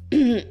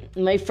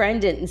 My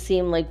friend didn't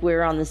seem like we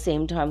were on the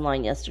same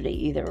timeline yesterday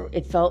either.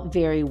 It felt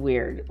very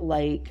weird.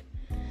 Like,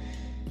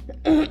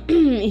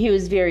 he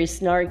was very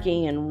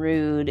snarky and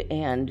rude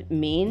and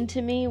mean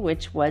to me,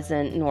 which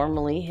wasn't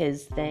normally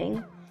his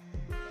thing.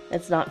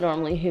 It's not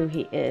normally who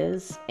he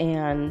is.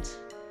 And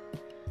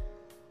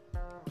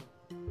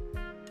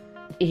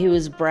he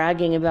was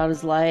bragging about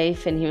his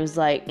life, and he was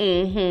like,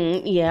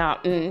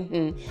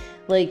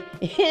 like,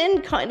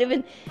 in kind of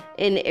an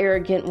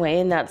arrogant way,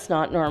 and that's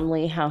not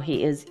normally how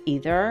he is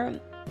either.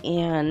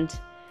 And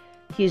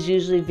he's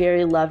usually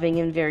very loving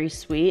and very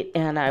sweet,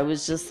 and I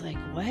was just like,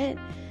 what?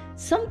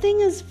 Something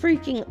is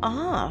freaking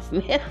off,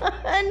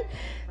 man.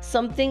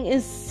 Something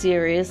is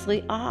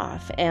seriously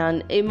off.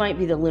 And it might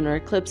be the lunar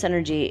eclipse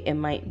energy. It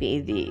might be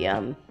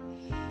the,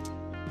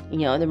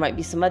 there might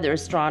be some other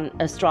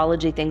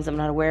astrology things I'm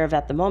not aware of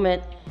at the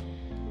moment.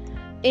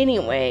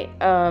 Anyway,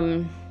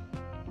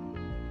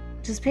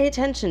 just pay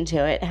attention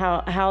to it,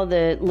 how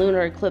the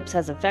lunar eclipse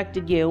has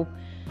affected you,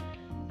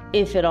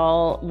 if at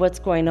all, what's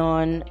going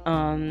on.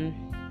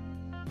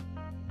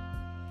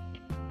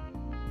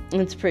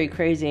 It's pretty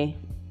crazy.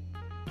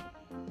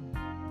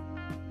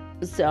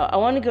 So I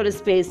want to go to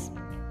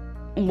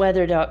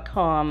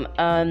spaceweather.com.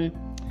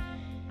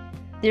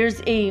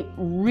 There's a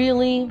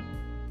really,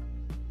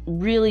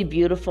 really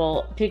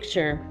beautiful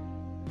picture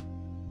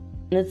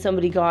that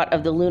somebody got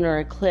of the lunar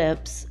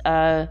eclipse.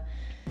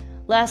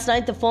 Last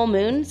night, the full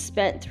moon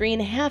spent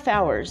 3.5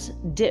 hours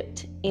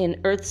dipped in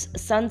Earth's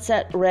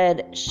sunset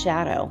red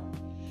shadow.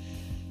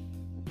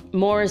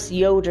 Morris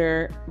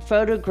Yoder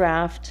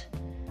photographed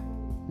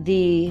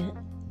the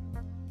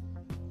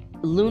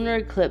lunar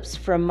eclipse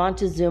from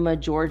Montezuma,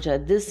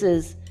 Georgia. This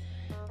is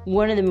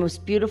one of the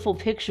most beautiful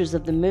pictures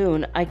of the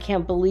moon. I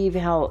can't believe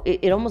how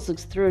it almost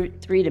looks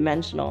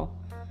three-dimensional.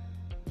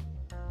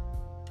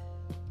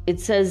 It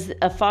says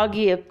a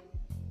foggy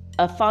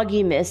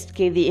mist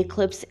gave the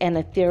eclipse an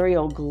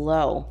ethereal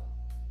glow.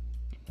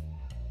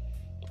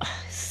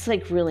 It's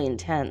like really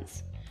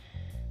intense.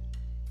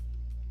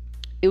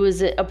 It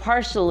was a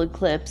partial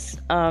eclipse.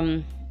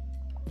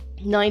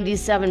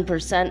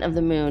 97% of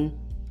the moon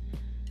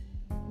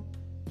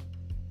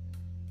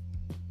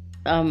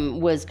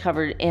was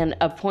covered, and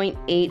a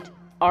 0.8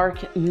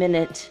 arc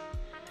minute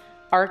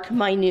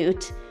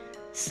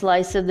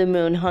slice of the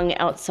moon hung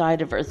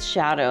outside of Earth's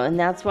shadow, and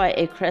that's why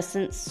a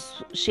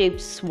crescent-shaped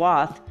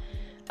swath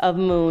of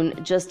moon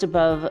just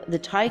above the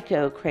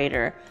Tycho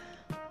crater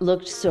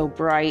looked so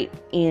bright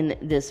in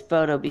this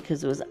photo,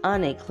 because it was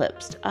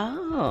uneclipsed.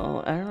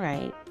 Oh, all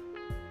right.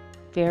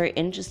 Very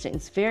interesting.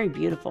 It's very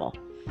beautiful.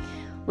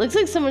 Looks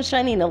like someone's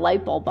shining a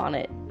light bulb on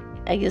it.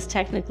 I guess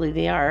technically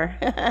they are.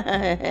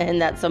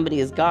 And that somebody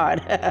is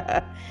God.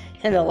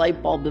 And the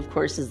light bulb, of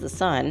course, is the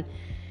sun.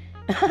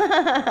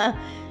 But,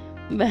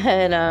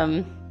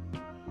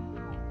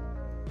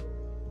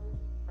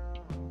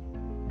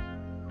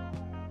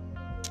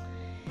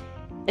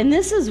 and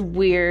this is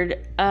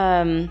weird.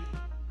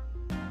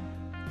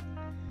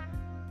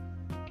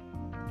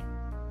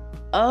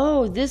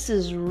 Oh, this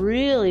is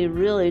really,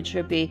 really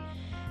trippy.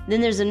 Then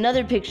there's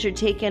another picture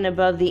taken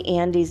above the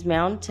Andes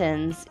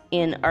Mountains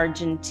in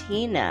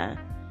Argentina.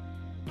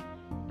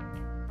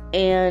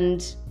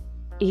 And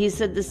he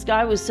said the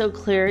sky was so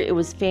clear it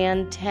was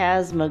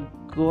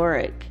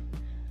phantasmagoric.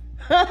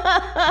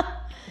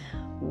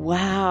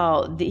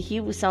 Wow.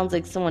 He sounds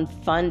like someone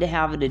fun to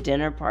have at a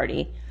dinner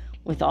party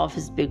with all of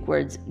his big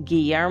words.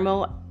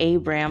 Guillermo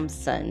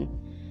Abramson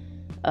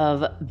of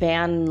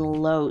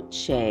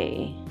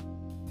Bariloche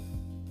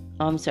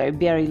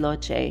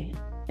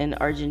in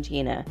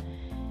Argentina.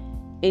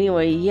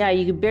 Anyway, yeah,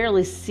 you could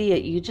barely see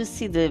it. You could just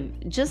see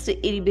just an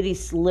itty bitty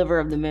sliver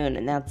of the moon,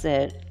 and that's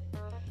it.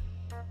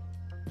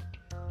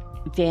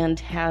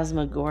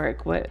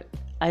 Phantasmagoric. What?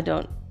 I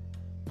don't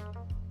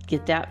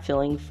get that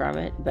feeling from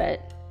it,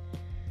 but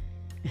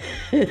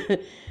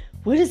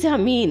what does that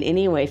mean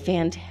anyway?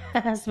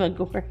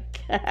 Phantasmagoric.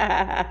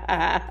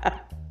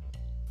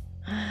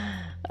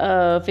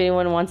 If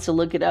anyone wants to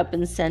look it up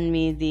and send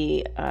me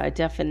the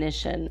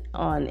definition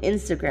on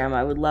Instagram,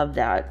 I would love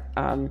that.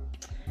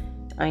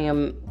 I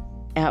am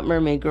at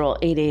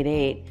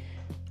mermaidgirl888.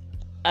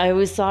 I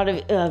always thought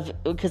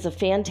of because a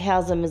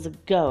phantasm is a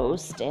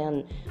ghost,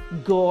 and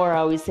gore, I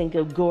always think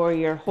of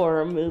gorier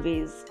horror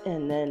movies,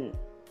 and then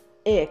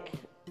ick,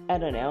 I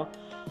don't know,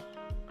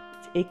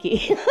 it's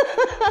icky.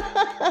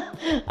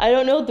 I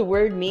don't know what the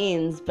word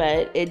means,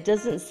 but it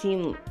doesn't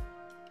seem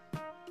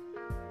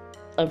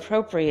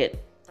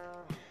appropriate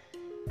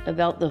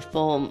about the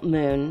full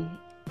moon.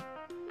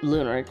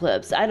 lunar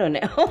eclipse. I don't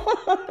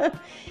know.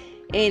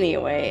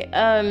 Anyway,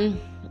 all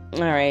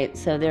right,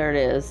 so there it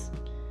is.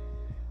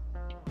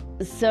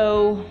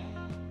 So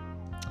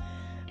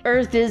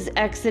Earth is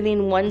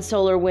exiting one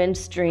solar wind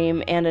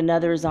stream and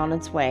another is on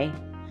its way.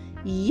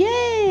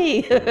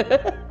 Yay!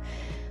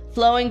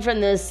 Flowing from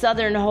the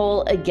southern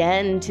hole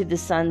again to the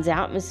sun's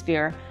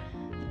atmosphere.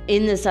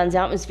 In the sun's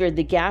atmosphere,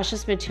 the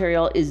gaseous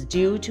material is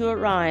due to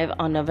arrive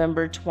on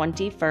November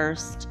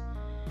 21st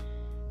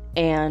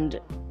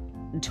and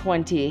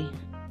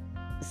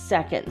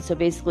 22nd. So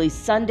basically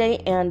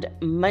Sunday and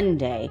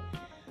Monday,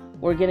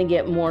 we're going to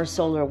get more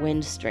solar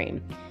wind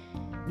stream.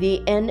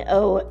 The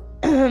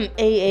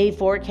NOAA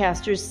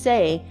forecasters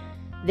say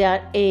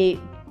that a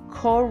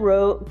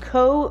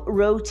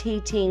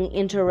co-rotating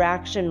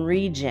interaction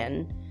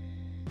region,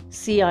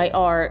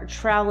 CIR,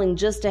 traveling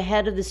just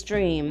ahead of the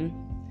stream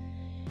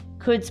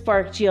could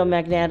spark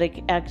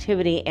geomagnetic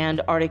activity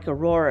and Arctic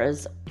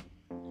auroras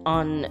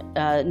on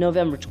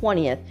November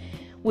 20th,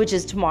 which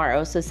is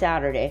tomorrow, so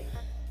Saturday.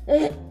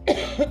 The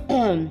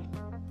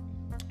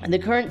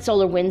current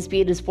solar wind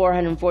speed is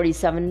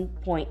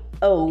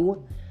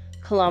 447.0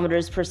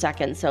 kilometers per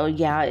second. So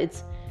yeah,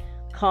 it's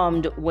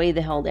calmed way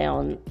the hell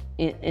down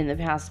in the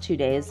past 2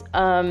 days.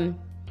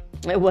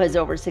 It was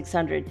over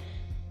 600.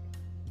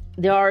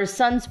 There are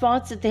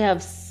sunspots that they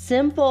have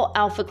simple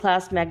alpha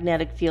class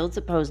magnetic fields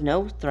that pose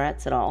no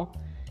threats at all.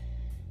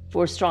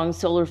 For strong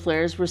solar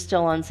flares, we're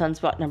still on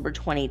sunspot number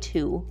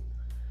 22.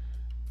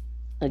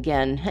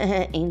 Again,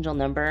 angel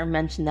number,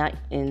 mentioned that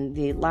in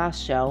the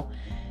last show.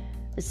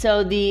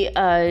 So the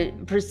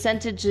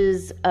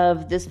percentages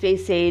of the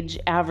space age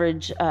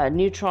average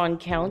neutron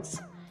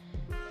counts,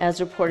 as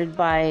reported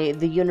by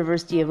the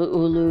University of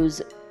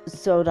Oulu's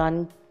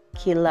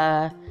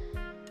Sodankylä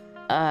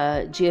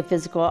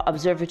Geophysical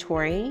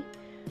Observatory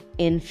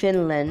in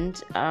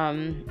Finland.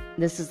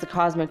 This is the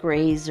cosmic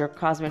rays or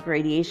cosmic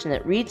radiation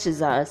that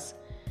reaches us.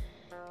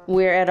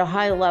 We're at a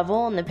high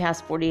level. In the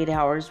past 48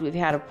 hours, we've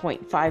had a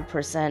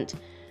 0.5%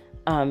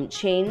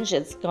 change.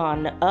 It's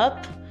gone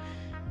up.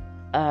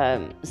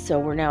 So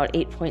we're now at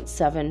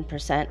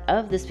 8.7%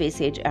 of the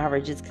space age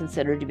average. Is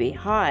considered to be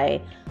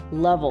high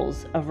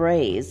levels of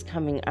rays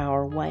coming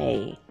our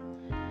way.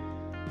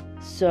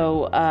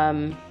 So,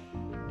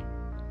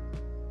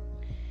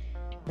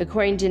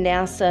 according to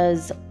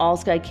NASA's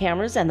All-Sky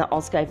cameras and the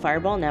All-Sky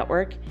Fireball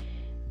Network,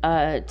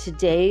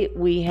 today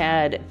we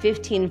had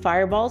 15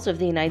 fireballs over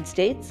the United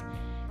States.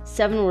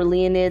 7 were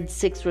Leonid,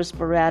 6 were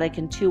sporadic,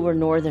 and 2 were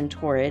northern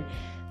torrid.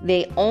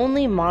 They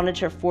only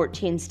monitor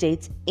 14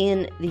 states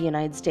in the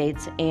United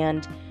States,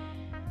 and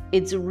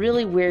it's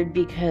really weird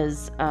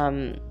because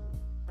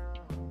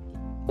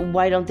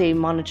why don't they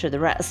monitor the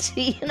rest?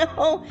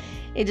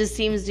 It just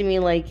seems to me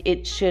like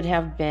it should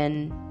have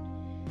been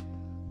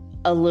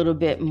a little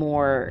bit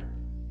more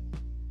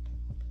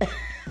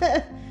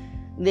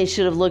they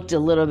should have looked a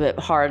little bit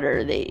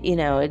harder.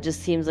 It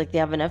just seems like they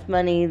have enough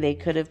money. They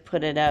could have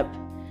put it up,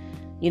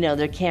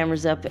 their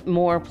cameras up at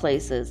more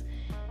places.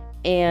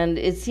 And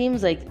it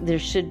seems like there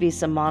should be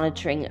some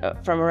monitoring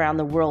from around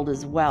the world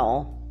as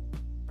well.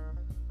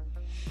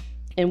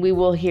 And we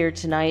will hear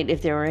tonight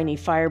if there were any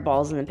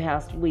fireballs in the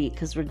past week,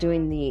 because we're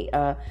doing the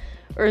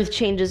Earth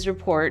Changes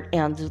Report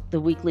and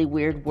the weekly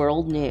Weird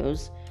World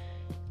News.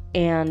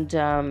 And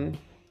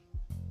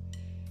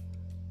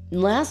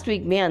last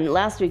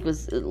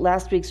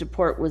week's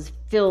report was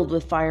filled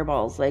with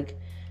fireballs, like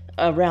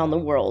around the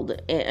world.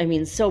 I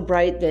mean, so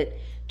bright that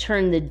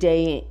turned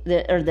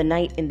the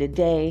night into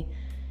day.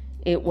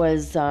 It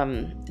was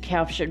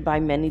captured by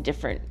many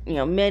different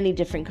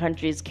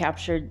countries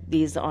captured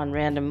these on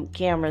random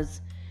cameras.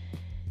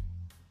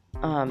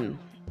 So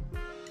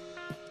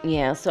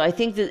I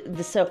think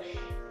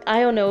I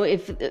don't know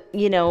if, the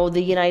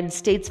United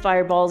States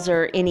fireballs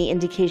are any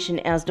indication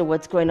as to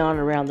what's going on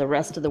around the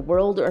rest of the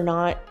world or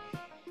not.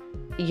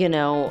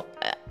 Do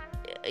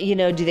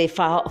they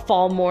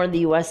fall more in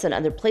the U.S. than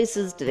other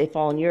places? Do they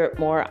fall in Europe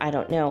more? I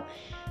don't know.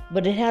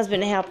 But it has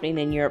been happening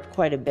in Europe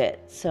quite a bit.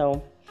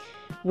 So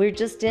we're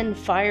just in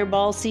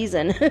fireball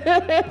season.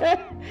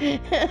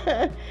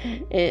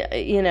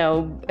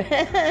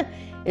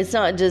 It's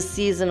not just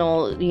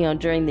seasonal,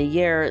 during the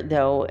year,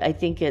 though. I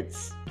think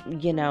it's,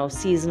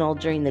 seasonal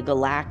during the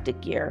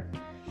galactic year.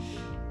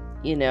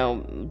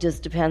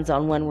 Just depends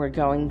on when we're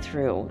going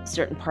through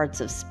certain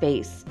parts of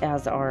space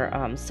as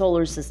our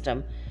solar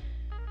system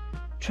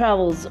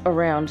travels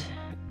around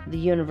the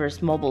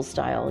universe mobile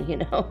style,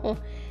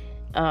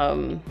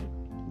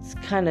 It's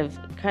kind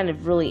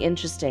of really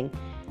interesting.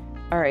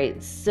 All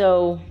right,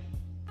 so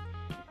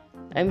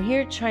I'm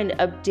here trying to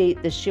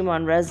update the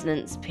Schumann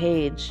resonance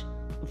page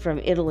from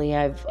Italy.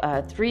 I've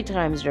 3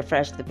 times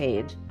refreshed the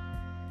page.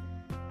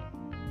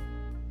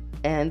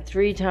 And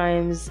 3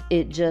 times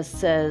it just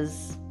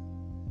says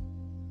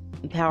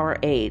power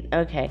 8.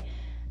 Okay.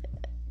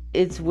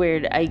 It's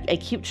weird. I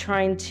keep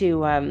trying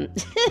to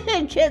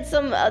get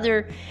some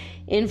other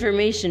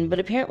information, but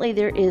apparently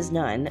there is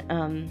none.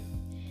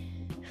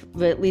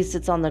 But at least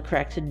it's on the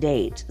correct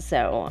date.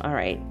 So, all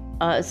right.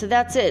 So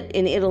that's it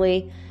in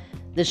Italy.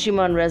 The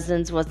Schumann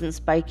resonance wasn't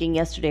spiking.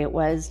 Yesterday it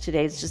was.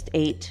 Today it's just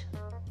 8.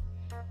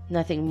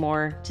 Nothing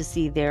more to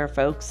see there,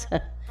 folks.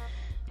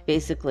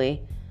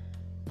 Basically.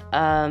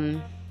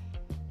 As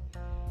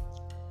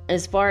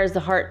far as the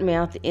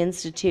HeartMath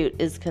Institute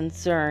is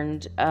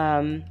concerned,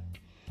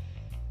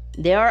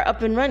 they are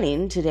up and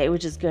running today,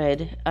 which is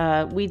good.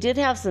 We did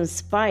have some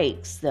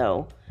spikes,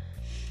 though,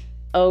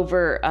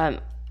 over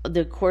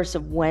the course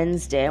of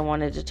Wednesday. I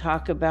wanted to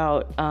talk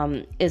about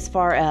as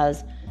far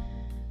as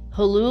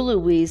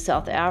Hululu,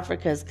 South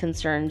Africa is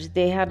concerned.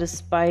 They had a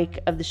spike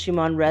of the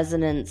Schumann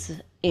resonance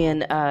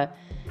at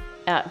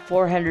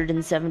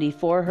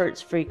 474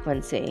 hertz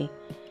frequency,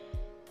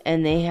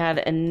 and they had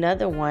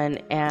another one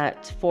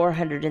at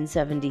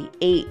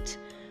 478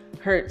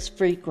 hertz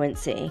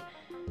frequency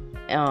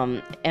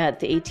at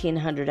the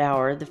 1800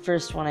 hour. The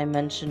first one I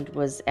mentioned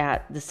was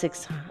at the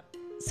 6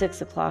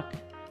 o'clock.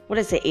 What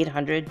did I say?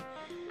 800?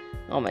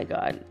 Oh my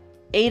God.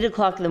 8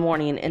 o'clock in the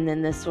morning, and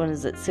then this one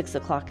is at 6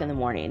 o'clock in the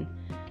morning.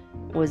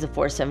 It was a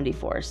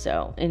 474.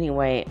 So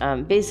anyway,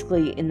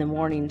 basically in the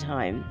morning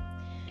time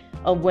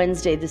of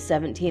Wednesday the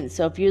 17th.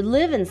 So if you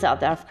live in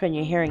South Africa and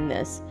you're hearing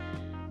this,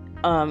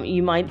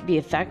 you might be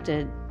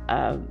affected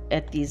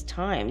at these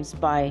times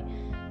by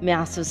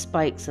massive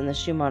spikes in the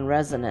Schumann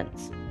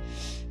resonance.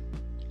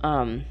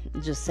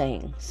 Just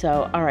saying.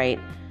 So, all right.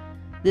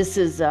 This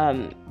is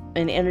an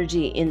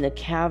energy in the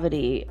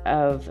cavity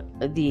of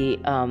the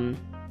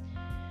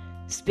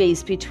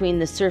space between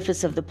the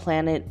surface of the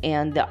planet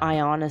and the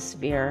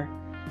ionosphere.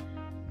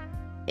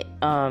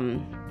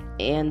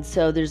 And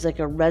so there's like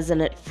a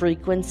resonant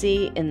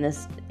frequency in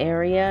this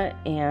area,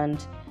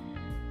 and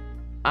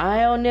I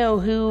don't know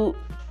who,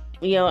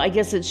 I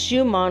guess it's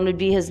Schumann would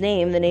be his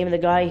name, the name of the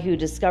guy who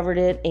discovered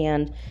it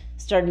and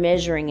started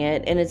measuring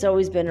it, and it's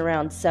always been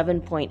around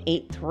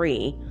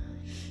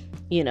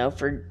 7.83,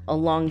 for a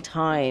long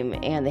time,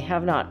 and they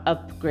have not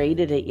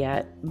upgraded it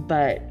yet,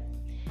 but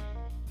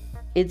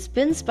it's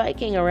been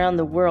spiking around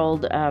the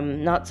world,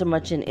 not so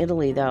much in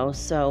Italy though,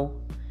 so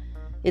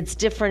it's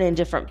different in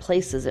different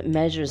places. It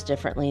measures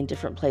differently in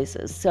different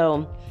places,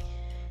 so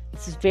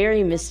it's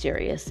very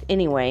mysterious.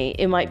 Anyway,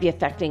 it might be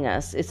affecting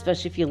us,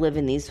 especially if you live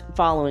in these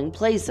following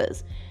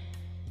places.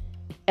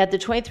 At the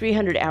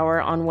 2300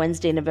 hour on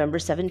Wednesday, November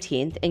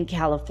 17th, in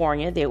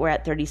California, they were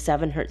at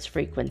 37 hertz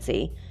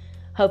frequency.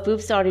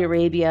 Hafuf, Saudi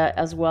Arabia,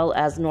 as well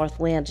as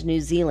Northland,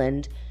 New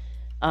Zealand,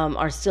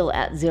 are still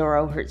at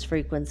 0 hertz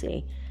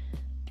frequency.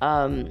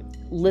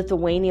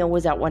 Lithuania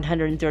was at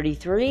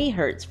 133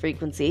 hertz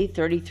frequency.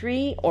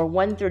 33 or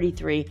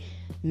 133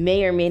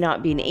 may or may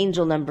not be an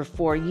angel number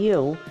for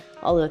you,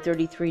 although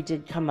 33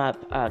 did come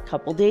up a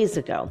couple days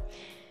ago.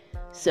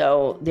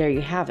 So there you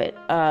have it.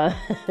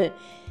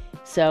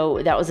 So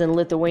that was in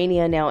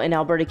Lithuania. Now in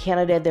Alberta,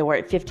 Canada, they were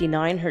at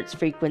 59 hertz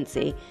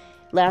frequency.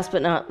 Last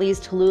but not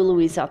least,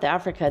 Hululu, South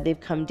Africa, they've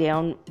come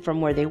down from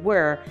where they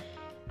were,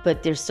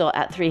 but they're still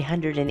at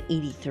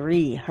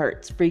 383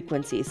 hertz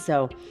frequency.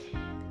 So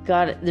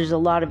God, there's a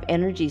lot of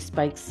energy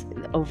spikes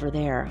over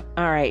there.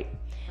 All right.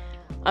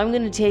 I'm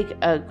going to take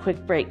a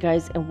quick break,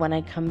 guys, and when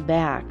I come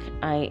back,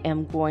 I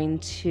am going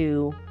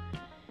to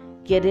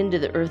get into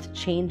the Earth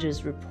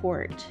Changes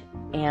report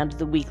and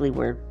the weekly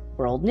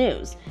world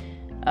news.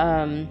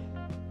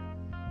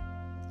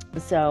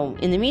 So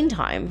in the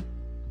meantime,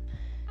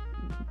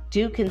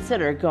 do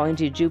consider going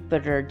to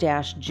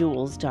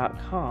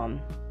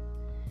jupiter-jewels.com.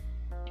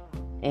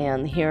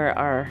 And here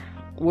are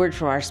word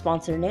from our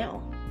sponsor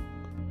now.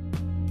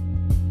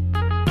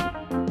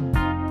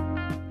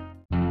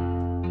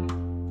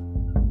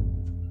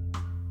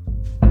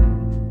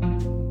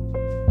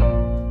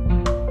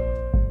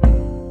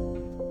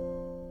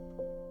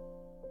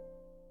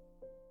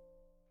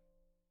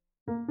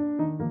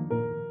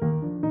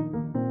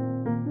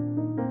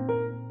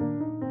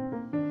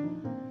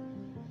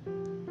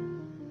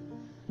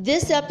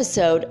 This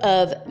episode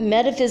of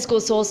Metaphysical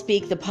Soul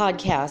Speak, the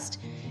podcast,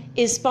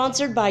 is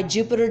sponsored by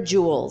Jupiter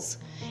Jewels,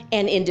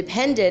 an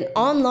independent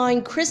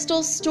online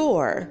crystal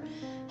store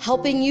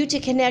helping you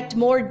to connect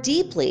more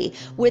deeply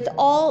with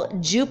all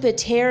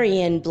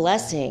Jupiterian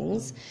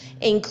blessings,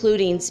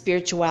 including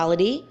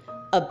spirituality,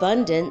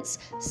 abundance,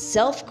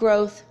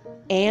 self-growth,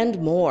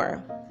 and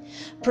more.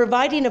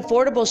 Providing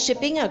affordable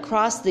shipping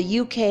across the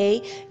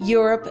UK,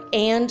 Europe,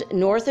 and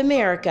North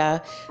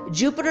America,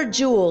 Jupiter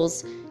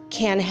Jewels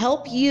can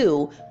help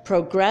you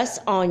progress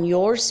on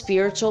your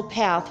spiritual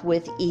path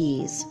with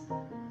ease.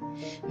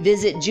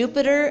 Visit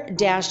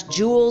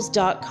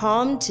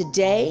jupiter-jewels.com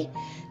today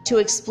to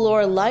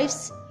explore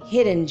life's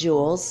hidden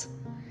jewels.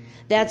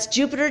 That's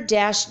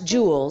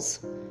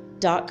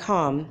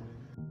jupiter-jewels.com.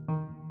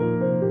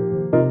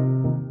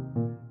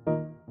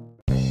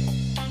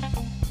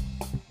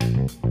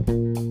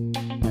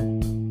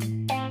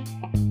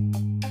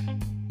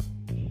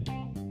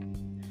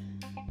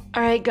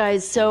 All right,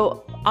 guys,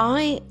 so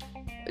I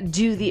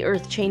do the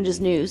Earth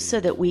Changes news so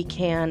that we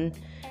can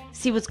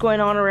see what's going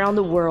on around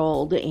the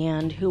world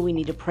and who we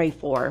need to pray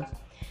for,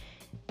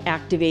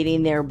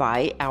 activating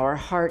thereby our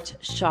heart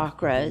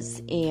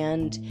chakras.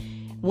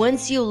 And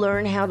Once you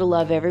learn how to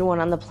love everyone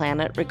on the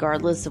planet,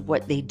 regardless of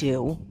what they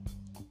do,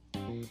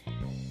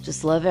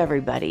 just love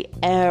everybody,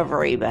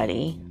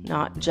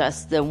 not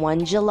just the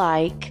ones you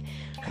like.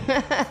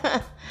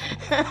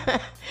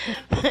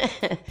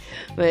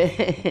 But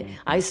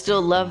I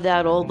still love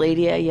that old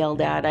lady I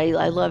yelled at.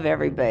 I love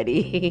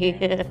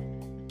everybody.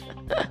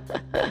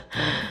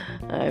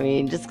 I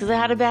mean, just because I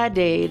had a bad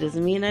day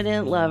doesn't mean I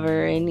didn't love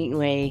her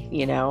anyway,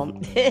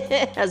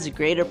 as a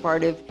greater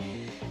part of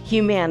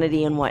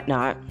humanity and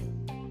whatnot.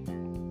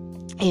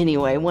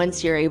 Anyway,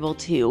 once you're able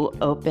to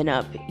open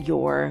up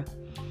your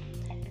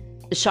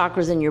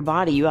chakras in your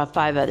body, you have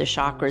 5 other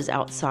chakras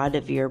outside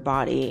of your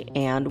body,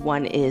 and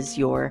one is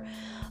your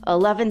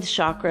 11th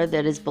chakra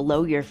that is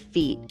below your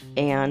feet.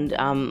 And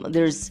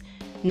there's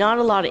not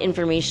a lot of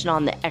information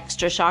on the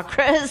extra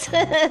chakras.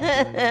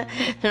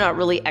 They're not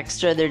really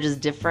extra, they're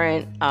just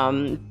different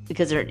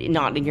because they're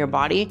not in your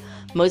body.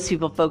 Most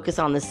people focus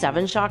on the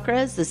 7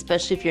 chakras,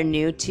 especially if you're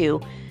new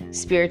to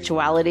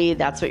spirituality.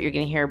 That's what you're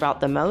going to hear about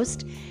the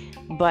most.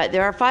 But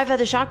there are 5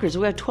 other chakras.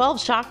 We have 12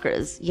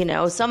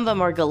 chakras, some of them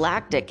are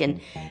galactic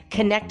and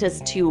connect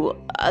us to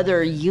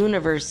other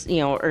universe,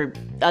 or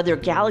other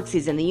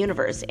galaxies in the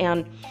universe.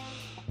 And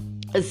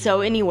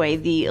so anyway,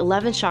 the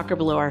 11th chakra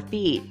below our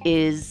feet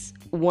is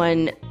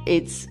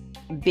it's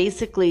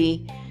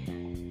basically,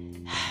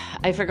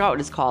 I forgot what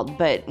it's called,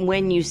 but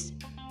when you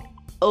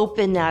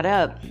open that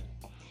up,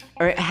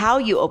 or how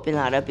you open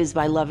that up, is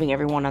by loving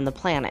everyone on the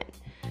planet,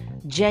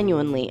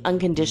 genuinely,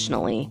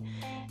 unconditionally.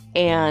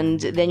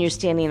 And then you're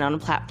standing on a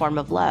platform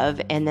of love,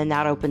 and then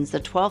that opens the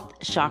 12th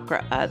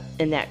chakra up,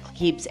 and that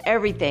keeps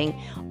everything,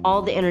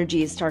 all the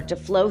energies start to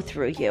flow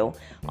through you.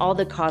 All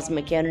the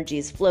cosmic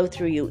energies flow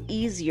through you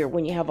easier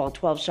when you have all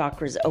 12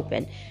 chakras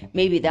open.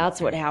 Maybe that's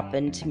what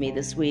happened to me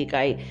this week.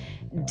 I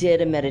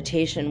did a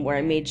meditation where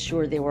I made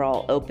sure they were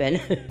all open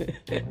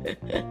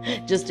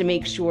just to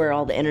make sure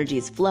all the energy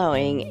is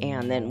flowing.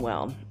 And then,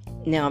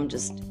 now I'm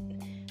just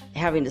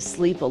having to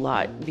sleep a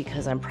lot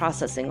because I'm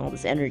processing all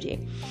this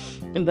energy.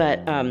 But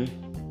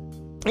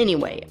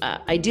anyway,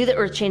 I do the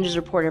Earth Changes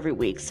Report every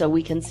week so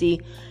we can see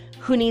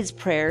who needs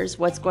prayers,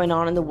 what's going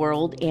on in the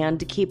world, and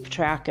to keep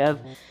track of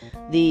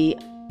the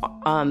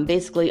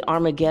basically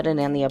Armageddon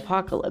and the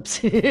apocalypse.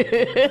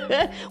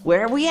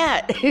 Where are we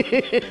at?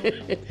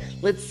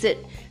 Let's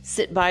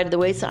sit by to the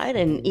wayside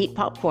and eat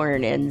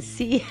popcorn and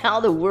see how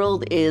the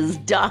world is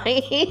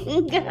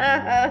dying.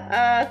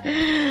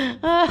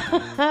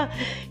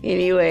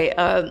 Anyway,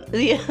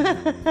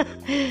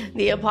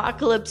 the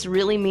apocalypse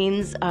really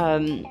means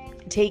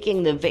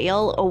taking the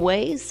veil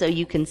away so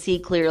you can see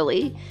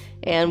clearly,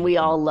 and we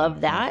all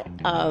love that.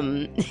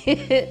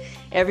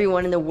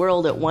 Everyone in the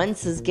world at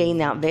once has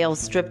gained that veil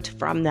stripped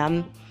from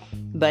them,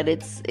 but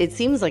it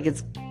seems like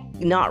it's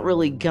not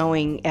really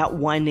going at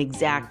one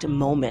exact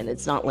moment.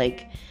 It's not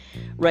like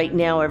right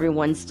now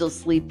everyone's still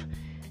asleep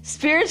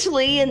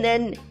spiritually and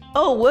then,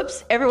 oh,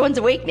 whoops, everyone's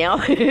awake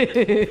now.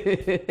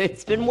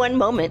 It's been one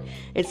moment.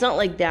 It's not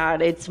like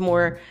that. It's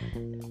more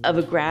of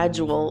a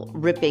gradual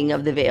ripping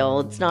of the veil.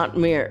 It's not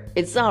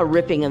a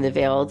ripping of the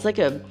veil. It's like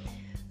a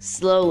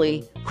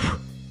slowly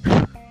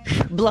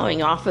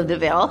blowing off of the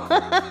veil.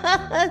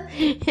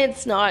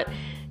 It's not,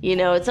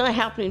 it's not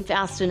happening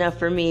fast enough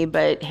for me,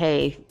 but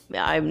hey,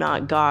 I'm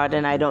not God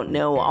and I don't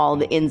know all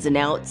the ins and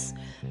outs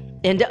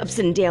and ups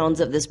and downs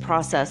of this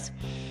process.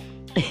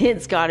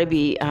 It's got to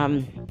be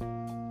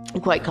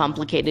quite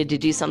complicated to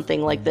do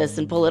something like this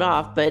and pull it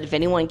off, but if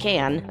anyone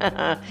can,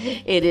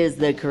 it is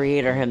the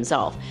Creator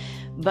himself.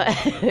 But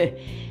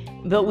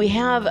we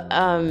have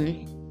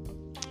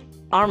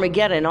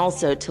Armageddon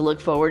also to look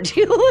forward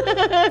to.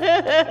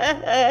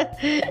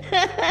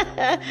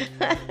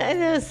 I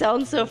know it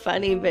sounds so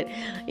funny, but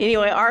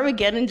anyway,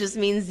 Armageddon just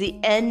means the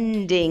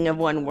ending of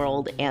one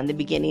world and the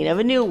beginning of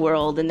a new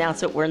world, and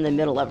that's what we're in the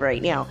middle of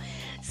right now.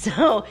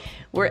 So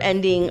we're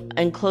ending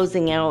and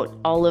closing out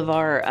all of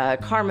our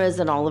karmas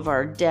and all of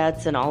our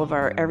debts and all of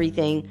our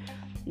everything.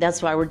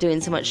 That's why we're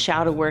doing so much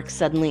shadow work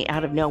suddenly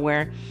out of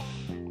nowhere,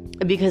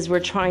 because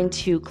we're trying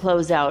to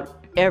close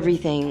out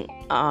everything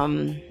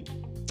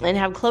and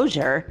have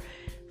closure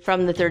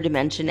from the 3rd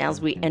dimension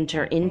as we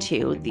enter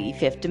into the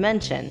 5th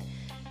dimension.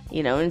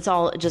 And it's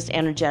all just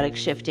energetic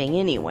shifting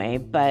anyway,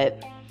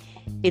 but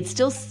it's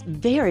still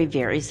very,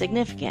 very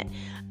significant.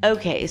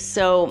 Okay,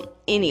 so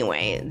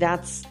anyway,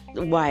 that's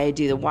why I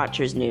do the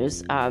Watchers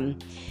News.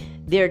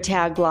 Their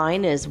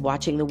tagline is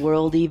watching the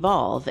world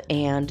evolve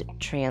and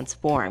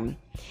transform.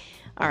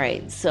 All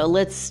right, so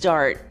let's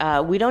start.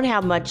 We don't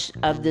have much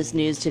of this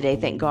news today,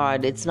 thank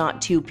God. It's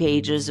not 2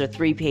 pages or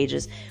 3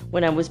 pages.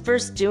 When I was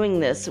first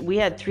doing this, we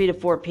had 3 to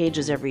 4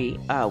 pages every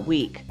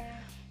week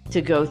to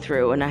go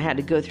through, and I had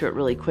to go through it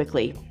really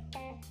quickly.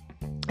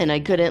 And I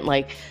couldn't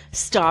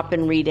stop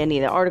and read any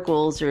of the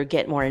articles or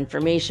get more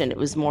information. It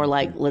was more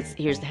like,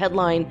 here's the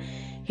headline,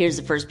 here's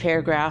the first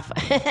paragraph,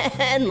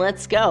 and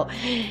let's go.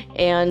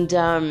 And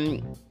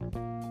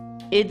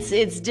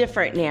it's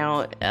different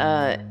now.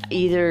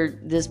 Either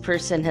this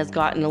person has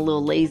gotten a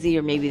little lazy,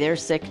 or maybe they're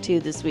sick too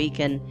this week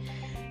and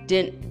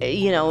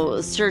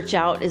didn't, search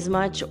out as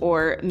much,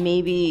 or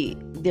maybe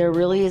there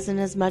really isn't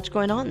as much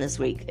going on this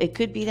week. It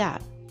could be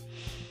that.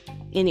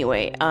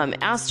 Anyway,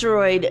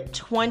 asteroid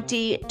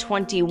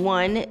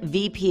 2021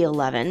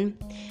 VP11.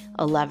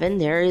 11,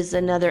 there is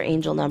another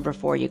angel number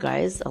for you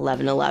guys.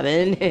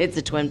 1111. It's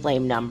a twin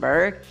flame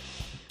number.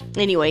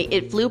 Anyway,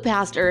 it flew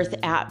past Earth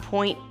at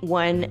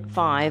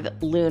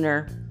 0.15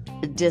 lunar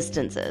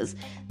distances.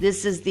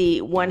 This is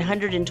the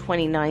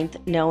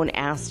 129th known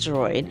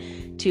asteroid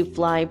to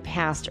fly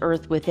past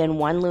Earth within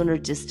one lunar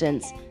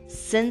distance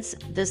since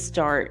the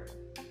start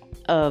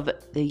of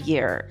the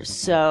year.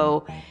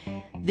 So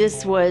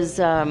this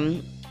was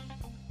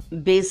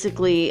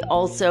basically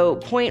also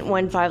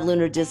 0.15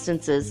 lunar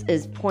distances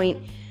is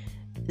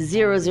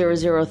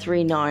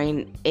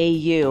 0.00039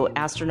 AU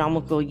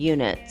astronomical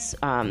units.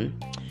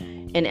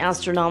 An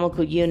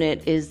astronomical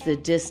unit is the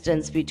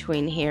distance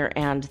between here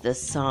and the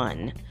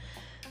sun.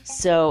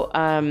 So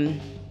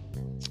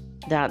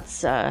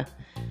that's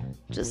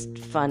just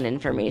fun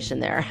information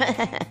there.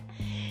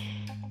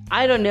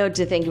 I don't know what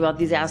to think about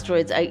these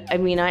asteroids. I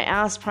mean, I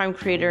asked Prime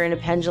Creator in a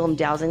pendulum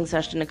dowsing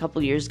session a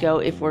couple years ago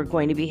if we're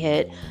going to be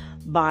hit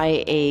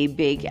by a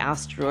big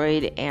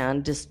asteroid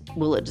and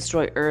will it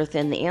destroy Earth?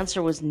 And the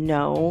answer was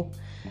no.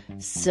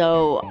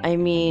 So, I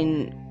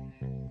mean,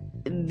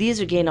 these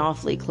are getting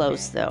awfully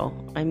close, though.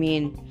 I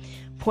mean,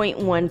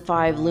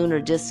 0.15 lunar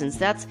distance.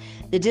 That's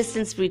the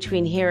distance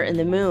between here and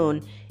the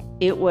moon.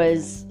 It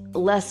was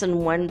less than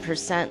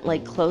 1%,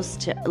 like close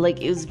to,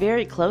 like it was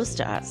very close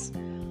to us.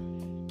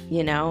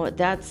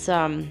 That's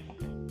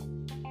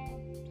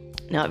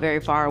not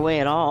very far away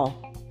at all.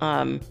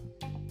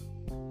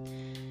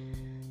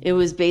 It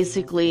was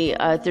basically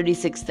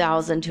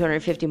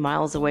 36,250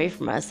 miles away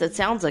from us. That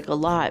sounds like a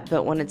lot,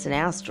 but when it's an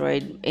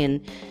asteroid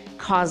in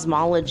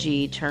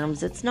cosmology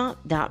terms, it's not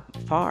that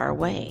far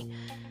away.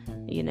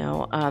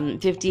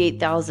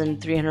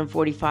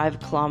 58,345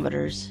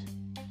 kilometers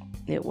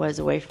it was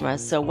away from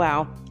us. So,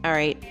 wow. All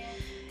right.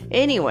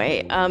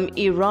 Anyway,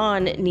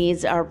 Iran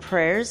needs our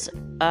prayers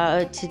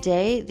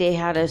today. They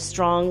had a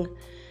strong,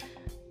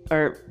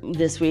 or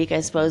this week,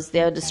 I suppose, they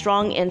had a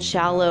strong and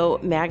shallow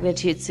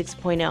magnitude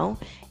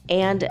 6.0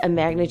 and a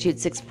magnitude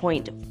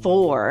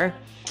 6.4.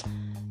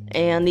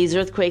 And these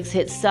earthquakes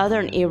hit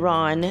southern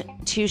Iran.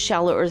 2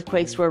 shallow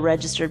earthquakes were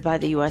registered by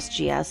the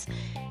USGS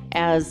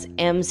as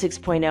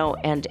M6.0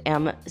 and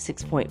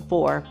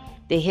M6.4.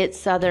 They hit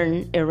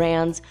southern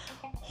Iran's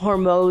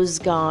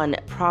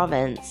Hormozgan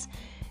province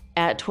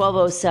at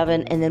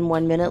 12:07, and then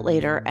 1 minute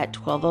later at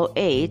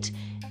 12:08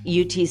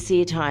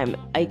 UTC time.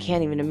 I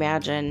can't even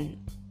imagine.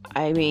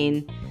 I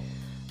mean,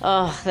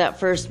 that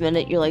first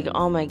minute you're like,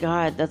 oh my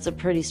God, that's a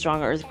pretty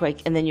strong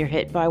earthquake, and then you're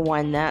hit by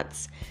one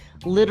that's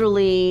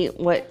literally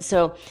what?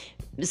 So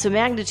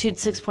magnitude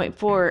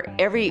 6.4,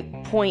 every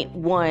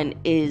 0.1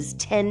 is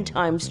 10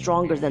 times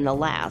stronger than the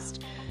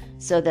last.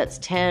 So that's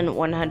 10,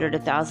 100,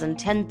 1,000,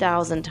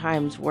 10,000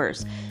 times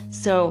worse.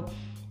 So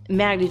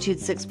magnitude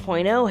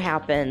 6.0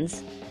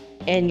 happens,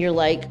 and you're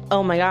like,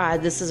 oh my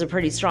God, this is a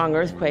pretty strong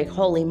earthquake.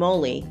 Holy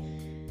moly.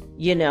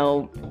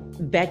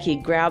 Becky,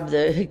 grab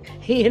the,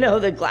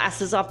 the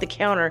glasses off the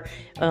counter,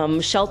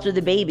 shelter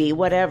the baby,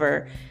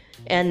 whatever.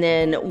 And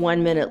then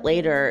 1 minute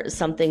later,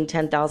 something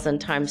 10,000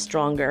 times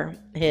stronger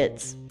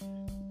hits.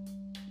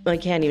 I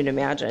can't even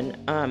imagine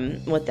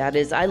what that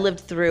is. I lived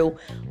through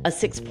a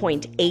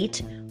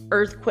 6.8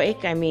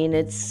 earthquake. I mean,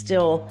 it's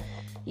still,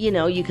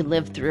 you can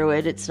live through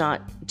it. It's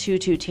not too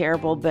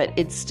terrible, but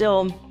it's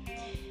still,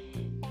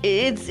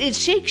 it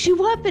shakes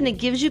you up and it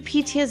gives you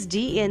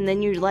PTSD. And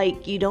then you're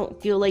like, you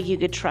don't feel like you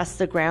could trust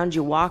the ground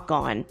you walk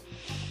on.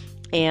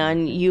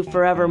 And you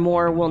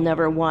forevermore will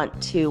never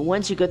want to,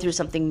 once you go through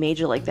something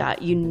major like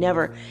that, you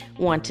never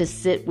want to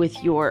sit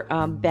with your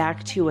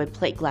back to a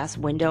plate glass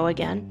window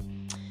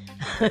again.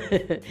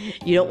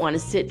 You don't want to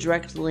sit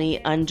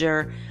directly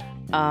under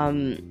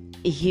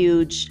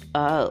huge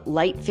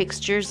light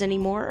fixtures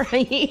anymore.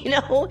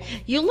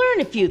 You learn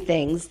a few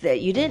things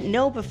that you didn't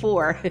know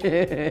before.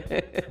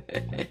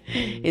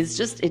 It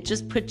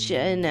just puts you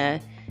in a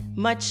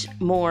much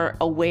more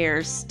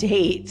aware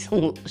state,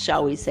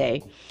 shall we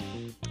say.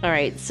 All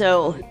right,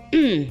 so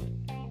the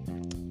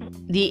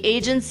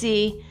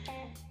agency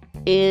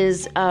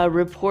is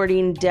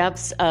reporting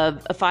depths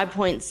of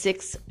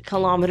 5.6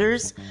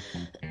 kilometers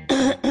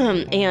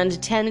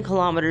and 10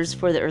 kilometers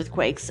for the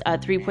earthquakes,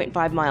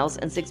 3.5 miles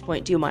and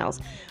 6.2 miles,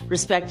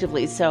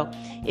 respectively. So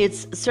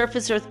it's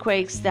surface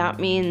earthquakes.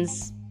 That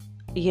means,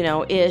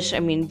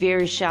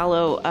 very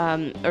shallow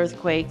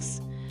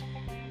earthquakes.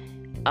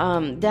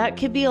 That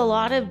could be a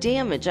lot of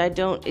damage. They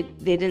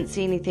didn't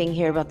say anything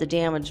here about the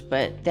damage,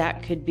 but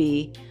that could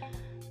be,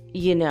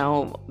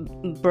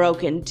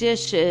 broken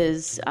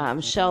dishes,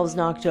 shelves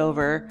knocked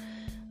over,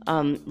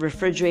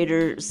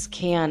 refrigerators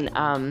can,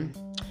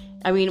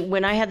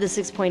 when I had the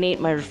 6.8,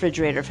 my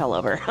refrigerator fell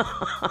over.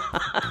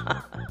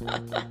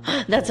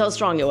 That's how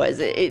strong it was.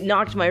 It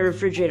knocked my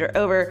refrigerator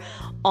over.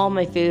 All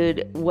my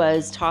food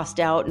was tossed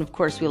out. And of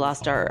course we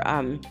lost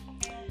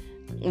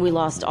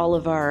all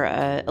of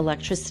our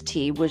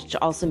electricity, which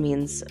also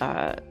means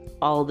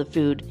all the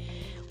food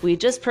we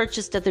just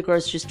purchased at the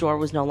grocery store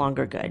was no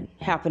longer good.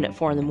 Happened at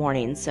 4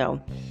 a.m. So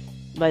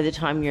by the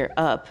time you're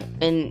up,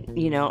 and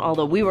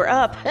although we were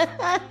up,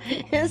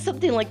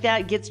 something like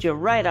that gets you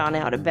right on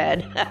out of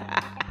bed.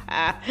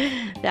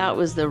 That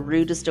was the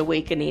rudest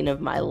awakening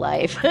of my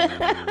life.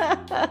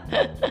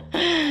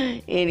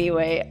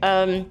 Anyway,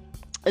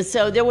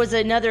 so there was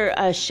another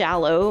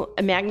shallow,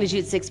 a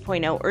magnitude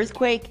 6.0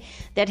 earthquake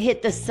that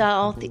hit the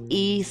South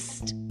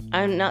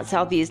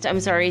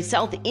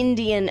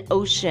Indian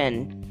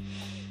Ocean.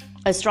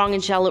 A strong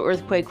and shallow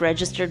earthquake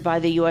registered by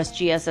the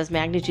USGS as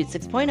magnitude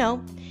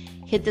 6.0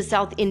 hit the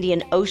South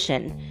Indian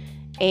Ocean,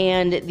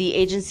 and the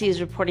agency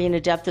is reporting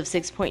a depth of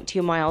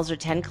 6.2 miles or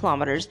 10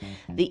 kilometers.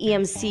 The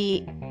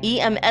EMSC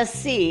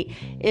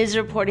is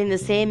reporting the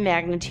same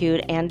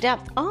magnitude and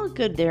depth. Oh,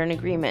 good, they're in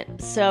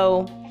agreement.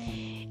 So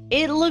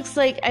it looks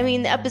like, the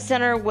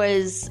epicenter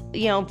was,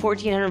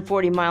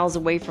 1,440 miles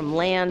away from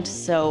land,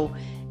 so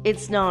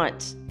it's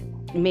not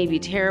maybe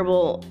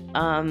terrible.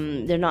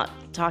 They're not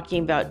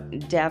talking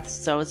about deaths,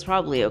 so it's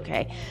probably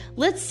okay.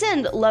 Let's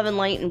send love and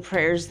light and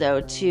prayers, though,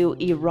 to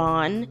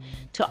Iran,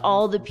 to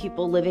all the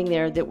people living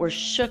there that were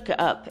shook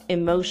up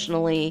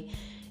emotionally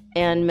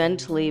and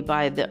mentally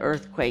by the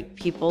earthquake.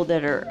 People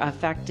that are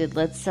affected,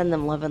 let's send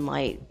them love and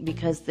light,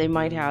 because they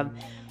might have,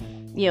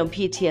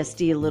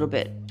 PTSD a little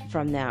bit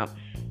from that.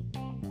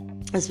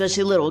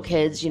 Especially little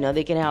kids,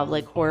 they can have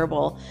like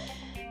horrible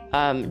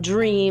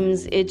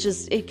dreams.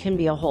 It can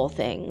be a whole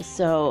thing.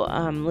 So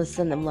let's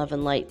send them love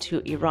and light to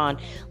Iran.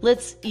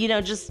 Let's,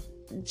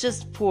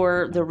 just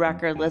for the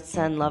record, let's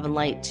send love and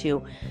light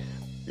to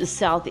the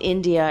South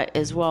India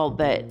as well.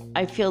 But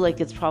I feel like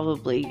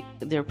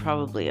they're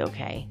probably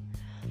okay.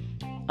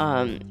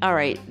 All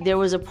right. There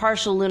was a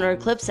partial lunar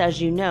eclipse,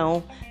 as you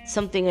know.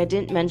 Something I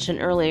didn't mention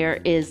earlier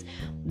is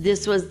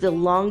this was the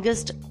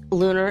longest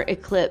lunar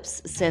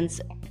eclipse since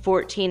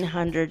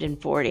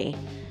 1440.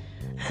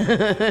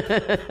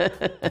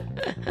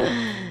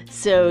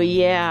 So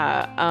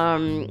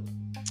yeah,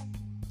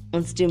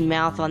 let's do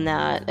math on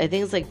that. I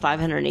think it's like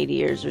 580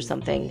 years or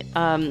something.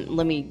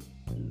 Let me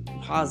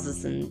pause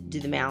this and do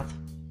the math.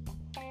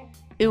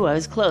 Ooh, I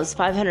was close.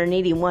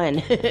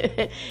 581.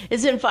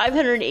 It's been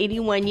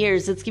 581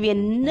 years. It's gonna be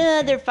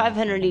another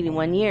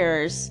 581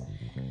 years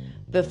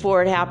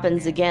before it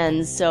happens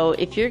again. So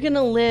if you're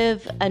gonna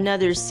live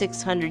another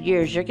 600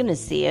 years, you're gonna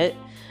see it.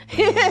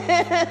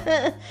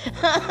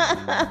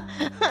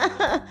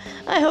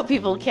 I hope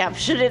people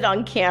captured it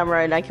on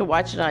camera and I can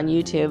watch it on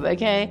YouTube,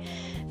 okay?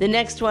 The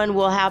next one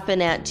will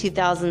happen at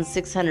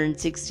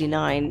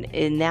 2669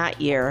 in that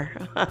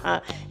year.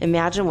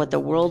 Imagine what the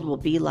world will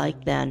be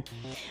like then.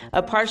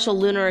 A partial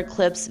lunar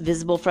eclipse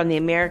visible from the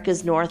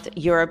Americas, North,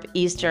 Europe,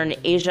 Eastern,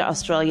 Asia,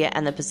 Australia,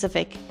 and the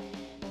Pacific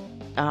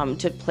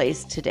took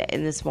place today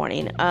and this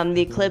morning.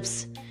 The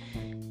eclipse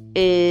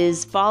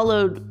is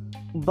followed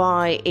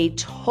by a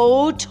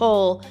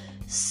total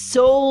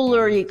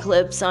solar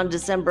eclipse on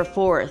December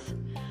 4th.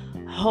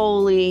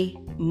 Holy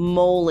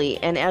moly.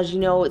 And as you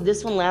know,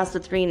 this one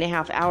lasted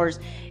 3.5 hours.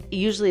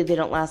 Usually they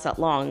don't last that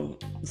long,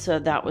 so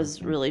that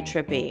was really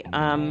trippy.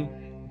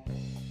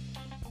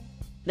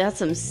 That's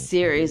some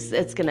serious,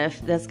 that's gonna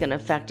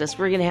affect us.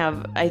 We're gonna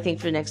have, I think,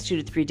 for the next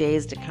 2 to 3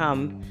 days to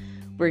come,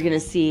 we're gonna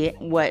see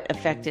what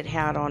effect it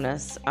had on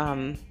us.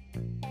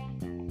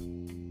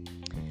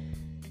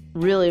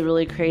 Really,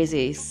 really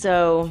crazy.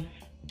 So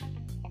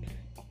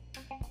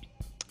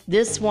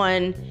this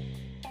one,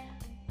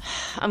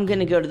 I'm going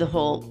to go to the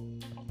whole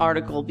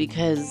article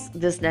because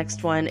this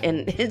next one,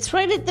 and it's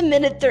right at the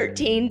minute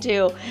 13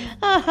 too.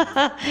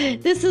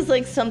 This is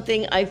like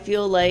something I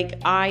feel like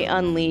I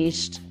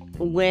unleashed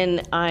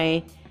when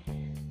I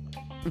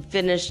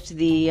finished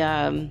the,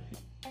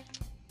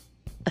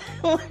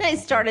 when I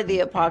started the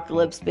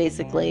apocalypse,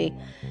 basically.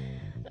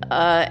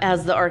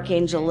 As the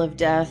Archangel of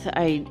Death,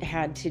 I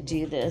had to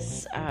do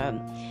this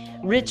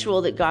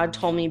ritual that God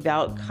told me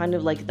about, kind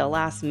of like the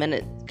last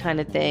minute kind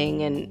of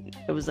thing, and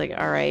it was like,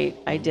 all right,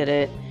 I did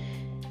it.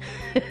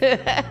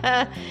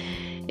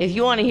 If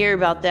you want to hear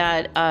about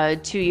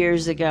that, 2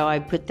 years ago, I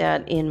put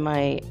that in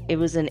it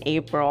was in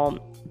April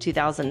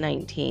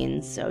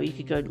 2019, so you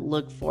could go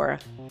look for,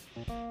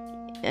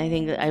 I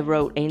think I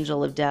wrote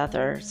Angel of Death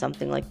or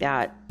something like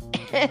that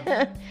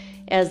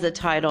as the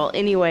title.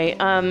 Anyway,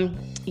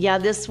 yeah,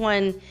 this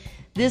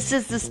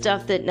is the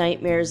stuff that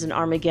Nightmares and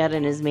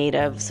Armageddon is made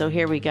of. So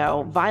here we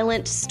go.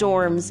 Violent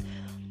storms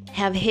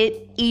have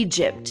hit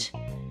Egypt,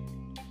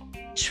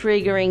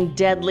 triggering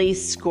deadly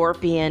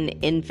scorpion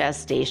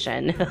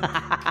infestation.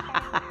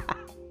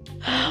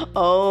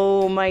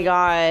 Oh my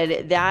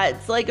God,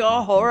 that's like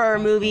a horror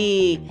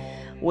movie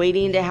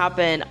waiting to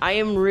happen. I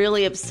am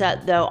really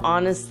upset, though,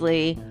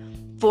 honestly,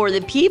 for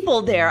the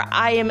people there.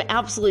 I am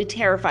absolutely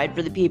terrified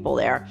for the people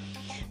there.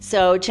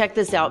 So check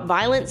this out.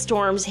 Violent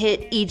storms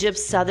hit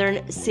Egypt's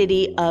southern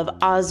city of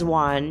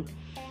Aswan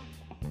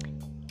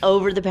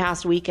over the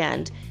past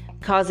weekend,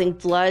 causing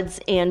floods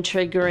and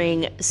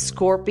triggering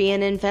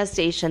scorpion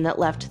infestation that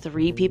left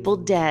 3 people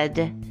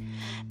dead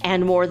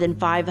and more than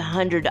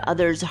 500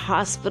 others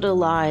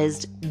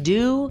hospitalized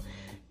due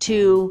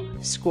 2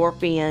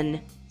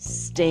 scorpion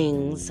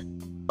stings.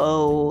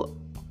 Oh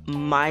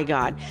my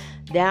God.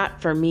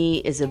 That for me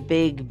is a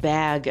big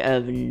bag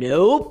of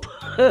nope.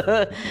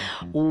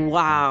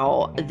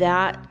 Wow,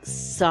 that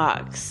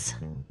sucks.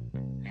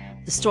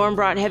 The storm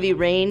brought heavy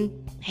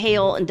rain,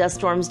 hail, and dust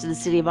storms to the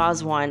city of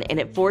Aswan, and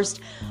it forced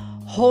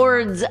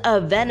hordes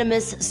of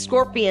venomous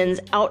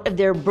scorpions out of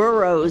their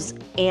burrows,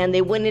 and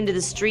they went into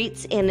the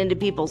streets and into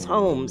people's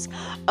homes.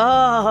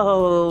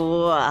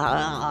 Oh,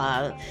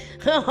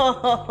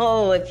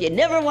 if you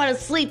never want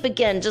to sleep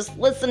again, just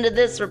listen to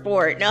this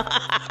report. No.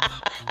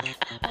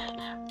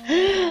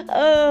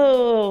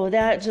 Oh,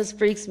 that just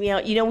freaks me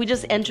out. We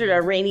just entered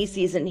our rainy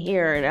season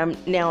here, and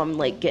I'm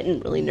like getting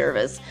really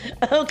nervous.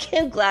 Okay,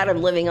 I'm glad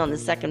I'm living on the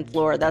second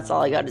floor. That's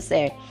all I got to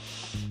say.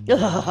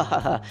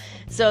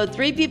 So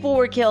 3 people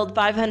were killed,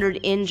 500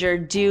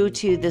 injured due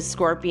to the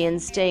scorpion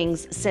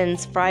stings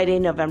since Friday,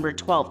 November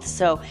 12th.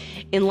 So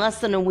in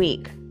less than a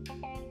week.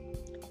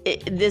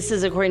 This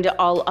is according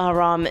to Al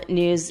Ahram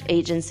news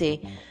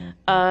agency.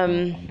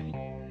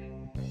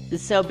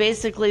 So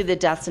basically the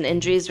deaths and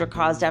injuries were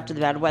caused after the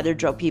bad weather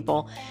drove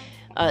people,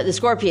 the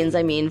scorpions,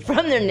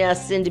 from their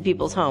nests into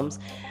people's homes.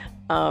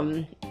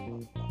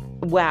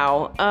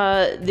 Wow.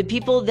 The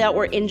people that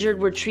were injured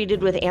were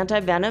treated with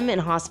anti-venom in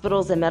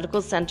hospitals and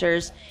medical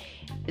centers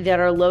that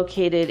are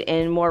located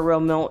in more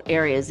remote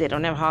areas. They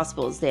don't have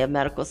hospitals, they have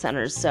medical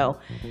centers. So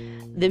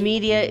the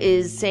media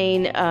is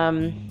saying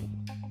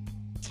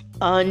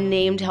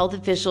unnamed health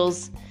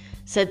officials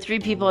said 3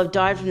 people have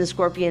died from the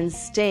scorpion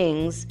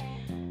stings.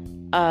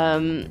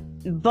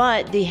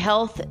 But the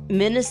health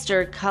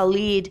minister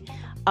Khalid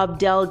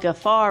Abdel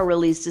Ghaffar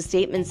released a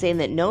statement saying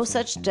that no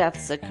such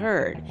deaths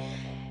occurred.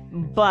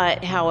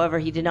 But, however,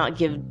 he did not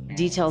give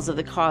details of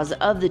the cause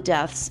of the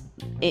deaths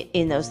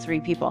in those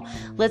 3 people.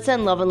 Let's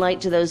send love and light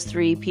to those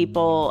 3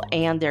 people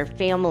and their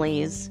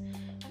families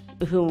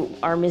who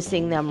are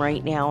missing them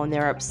right now, and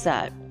they're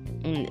upset.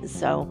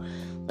 So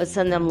let's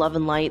send them love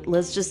and light.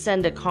 Let's just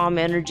send a calm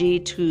energy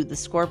to the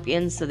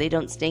scorpions so they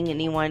don't sting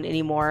anyone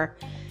anymore.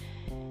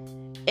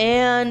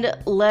 And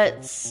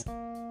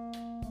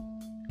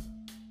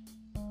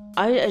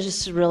I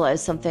just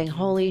realized something.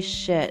 Holy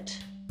shit.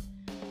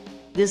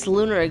 This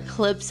lunar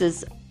eclipse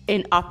is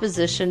in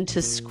opposition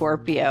to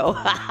Scorpio.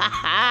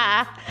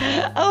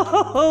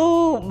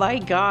 Oh my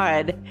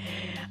God.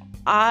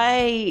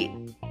 I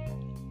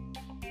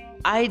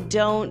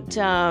don't,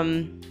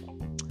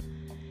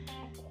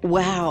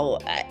 wow.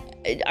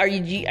 Are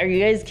you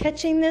guys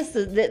catching this?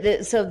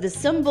 So the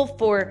symbol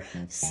for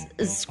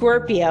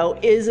Scorpio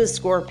is a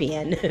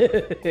scorpion.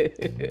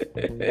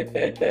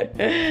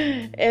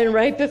 And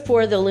right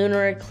before the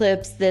lunar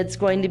eclipse that's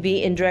going to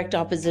be in direct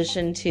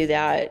opposition to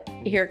that,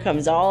 here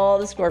comes all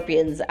the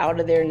scorpions out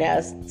of their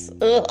nests.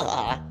 Ugh.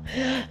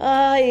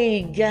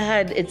 Oh,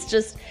 God. It's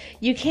just,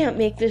 you can't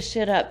make this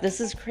shit up. This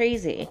is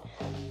crazy.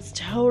 It's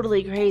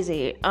totally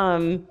crazy.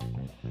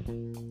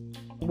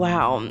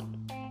 Wow.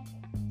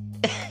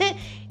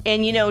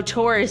 And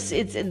Taurus,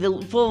 it's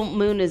the full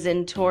moon is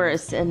in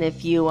Taurus, and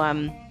if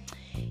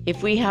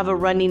we have a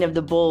running of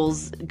the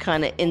bulls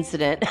kind of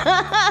incident,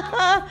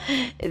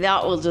 that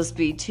will just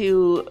be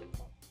too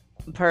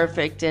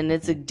perfect, and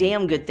it's a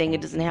damn good thing it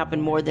doesn't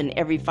happen more than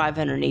every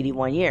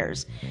 581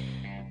 years.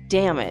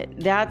 Damn it.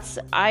 Let's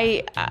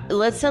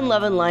send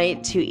love and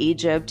light to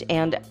Egypt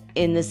and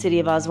in the city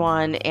of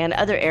Aswan and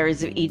other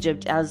areas of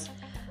Egypt, as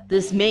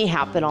this may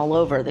happen all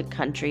over the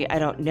country. I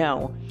don't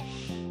know.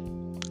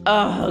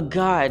 Oh,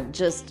 God,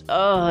 it's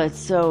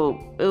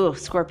so,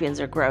 scorpions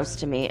are gross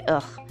to me.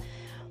 Ugh.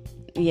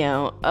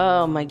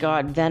 Oh my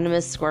God,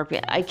 venomous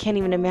scorpion. I can't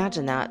even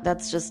imagine that.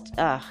 That's just,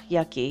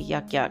 yucky,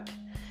 yuck.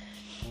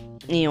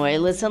 Anyway,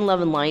 let's send love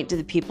and light to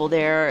the people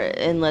there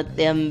and let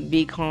them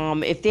be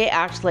calm. If they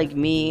act like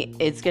me,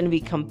 it's going to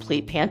be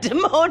complete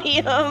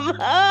pandemonium.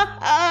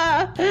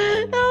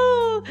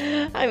 No.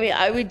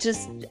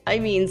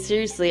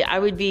 Seriously, I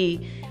would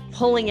be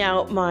pulling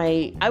out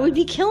I would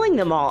be killing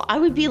them all. I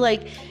would be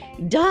like,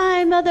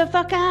 die,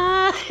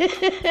 motherfucker.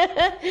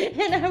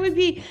 And I would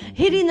be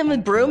hitting them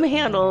with broom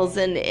handles,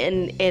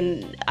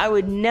 and I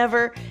would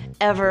never,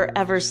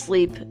 ever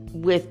sleep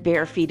with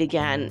bare feet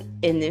again.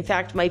 And in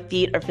fact, my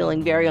feet are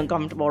feeling very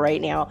uncomfortable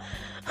right now.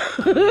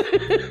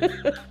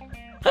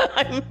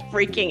 I'm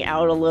freaking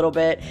out a little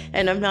bit,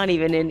 and I'm not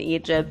even in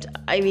Egypt.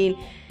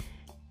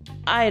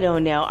 I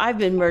don't know. I've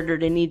been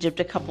murdered in Egypt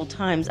a couple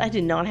times. I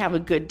did not have a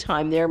good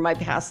time there in my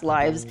past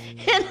lives.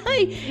 And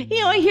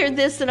I hear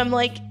this and I'm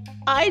like,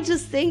 I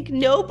just think,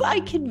 nope,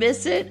 I could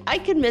miss it. I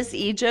could miss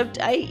Egypt.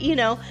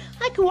 I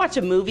could watch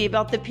a movie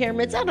about the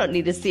pyramids. I don't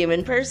need to see them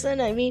in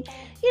person.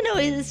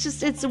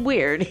 It's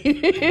weird.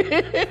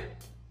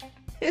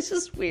 It's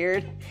just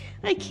weird.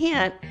 I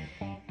can't.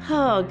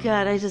 Oh,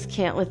 God, I just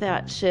can't with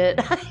that shit.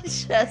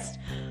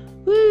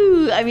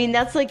 Woo!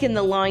 That's like in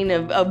the line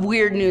of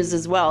weird news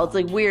as well. It's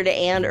like weird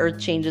and earth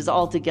changes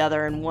all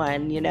together in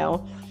one,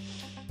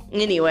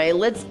 Anyway,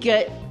 let's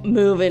get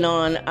moving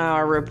on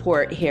our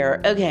report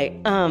here. Okay,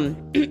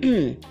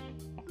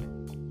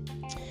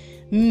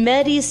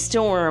 Medi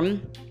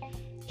Storm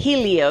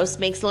Helios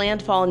makes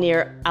landfall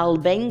near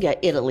Albenga,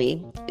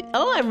 Italy.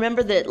 Oh, I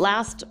remember that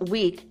last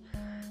week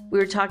we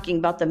were talking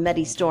about the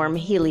Metastorm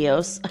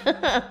Helios.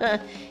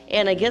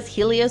 And I guess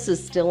Helios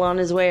is still on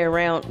his way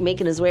around,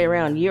 making his way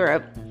around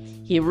Europe.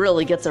 He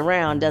really gets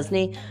around, doesn't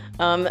he?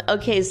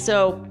 Okay,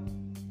 so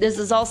this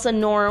is also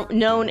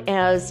known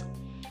as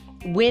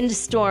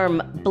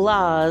Windstorm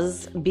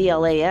Blas,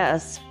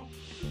 B-L-A-S.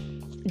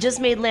 Just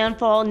made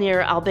landfall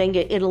near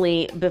Albenga,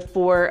 Italy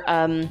before,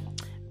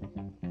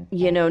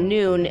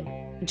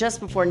 noon, just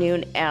before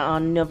noon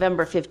on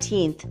November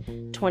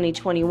 15th,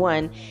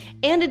 2021.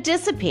 And it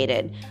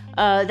dissipated.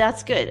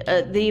 That's good.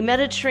 The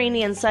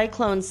Mediterranean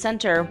Cyclone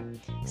Center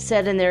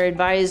said in their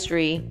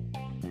advisory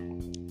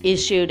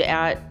issued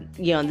at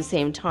the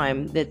same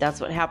time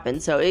that's what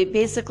happened. So it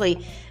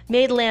basically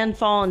made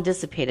landfall and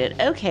dissipated.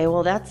 Okay,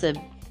 well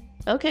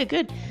okay,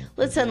 good.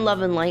 Let's send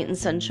love and light and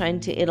sunshine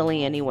to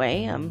Italy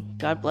anyway.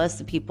 God bless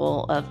the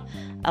people of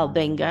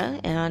Albenga,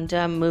 and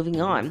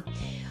moving on.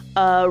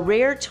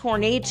 Rare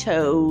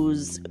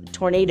tornadoes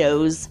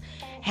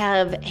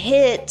have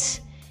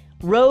hit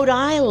Rhode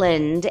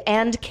Island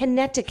and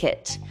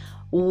Connecticut.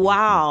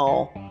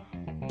 Wow,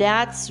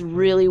 that's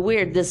really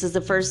weird. This is the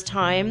first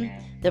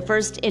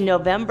in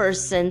November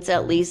since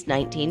at least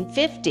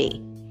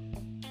 1950.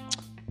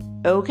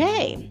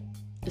 Okay,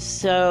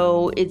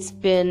 so it's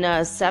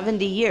been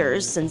 70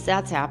 years since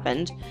that's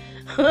happened.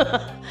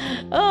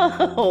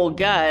 Oh,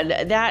 God,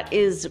 that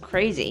is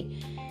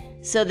crazy.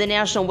 So the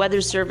National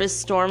Weather Service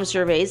storm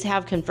surveys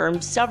have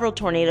confirmed several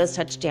tornadoes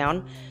touched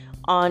down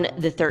on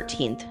the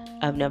 13th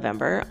of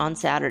November, on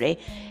Saturday,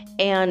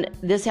 and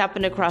this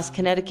happened across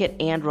Connecticut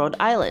and Rhode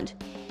Island.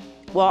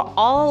 Well,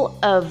 all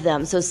of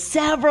them, so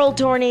several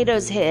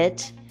tornadoes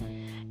hit,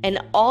 and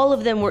all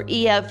of them were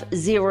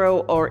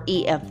EF0 or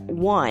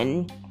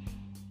EF1.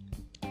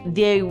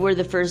 They were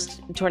the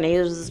first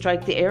tornadoes to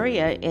strike the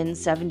area in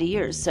 70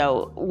 years.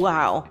 So,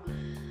 wow.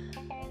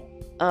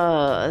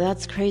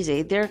 That's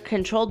crazy. They're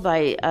controlled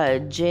by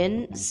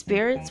jinn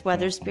spirits,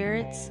 weather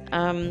spirits.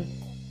 And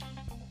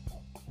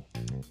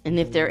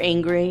if they're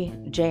angry,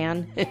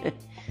 Jan.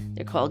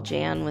 They're called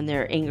Jan when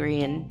they're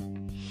angry,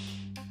 and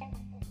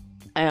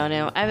I don't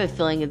know. I have a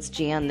feeling it's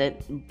Jan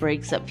that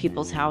breaks up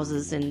people's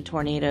houses in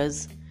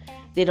tornadoes.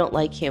 They don't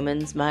like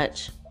humans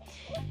much.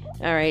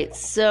 All right,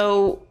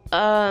 so,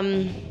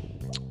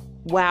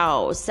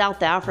 wow,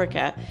 South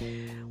Africa.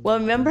 Well,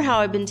 remember how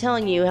I've been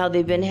telling you how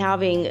they've been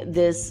having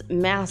this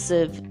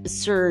massive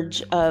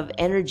surge of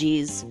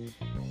energies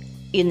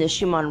in the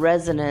Schumann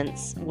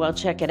resonance? Well,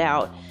 check it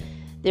out.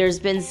 There's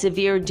been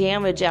severe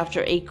damage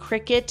after a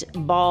cricket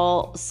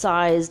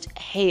ball-sized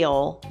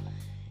hail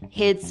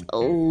hits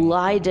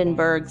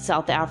Lydenburg,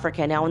 South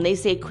Africa. Now, when they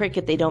say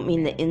cricket, they don't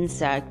mean the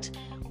insect,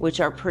 which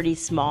are pretty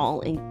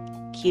small and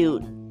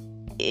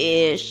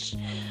cute-ish.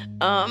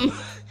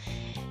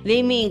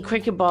 They mean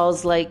cricket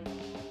balls like,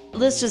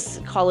 let's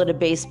just call it a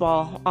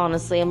baseball.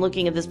 Honestly, I'm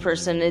looking at this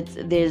person.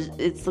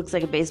 It looks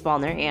like a baseball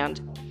in their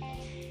hand.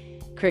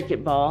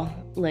 Cricket ball.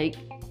 Like,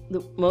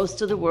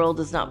 most of the world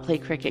does not play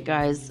cricket,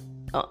 guys.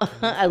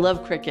 I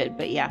love cricket,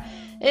 but yeah.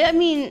 I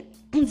mean,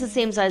 it's the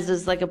same size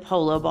as like a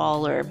polo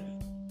ball or,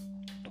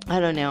 I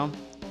don't know,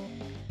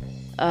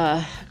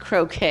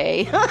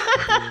 croquet.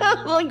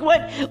 Like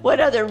what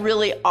other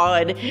really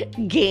odd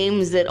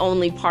games that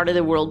only part of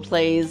the world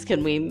plays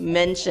can we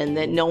mention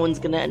that no one's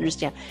going to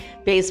understand?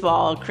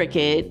 Baseball,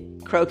 cricket,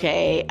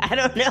 croquet, I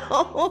don't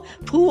know.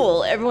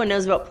 Pool, everyone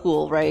knows about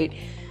pool, right?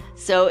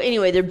 So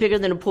anyway, they're bigger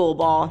than a pool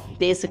ball.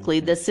 Basically,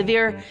 the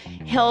severe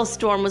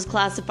hailstorm was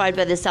classified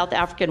by the South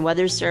African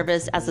Weather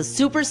Service as a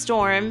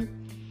superstorm.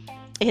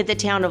 It hit the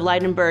town of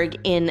Lydenburg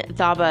in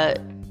Thaba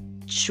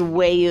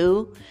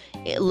Chweyu,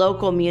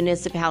 local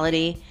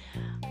municipality,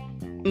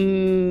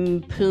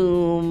 Mpumalanga,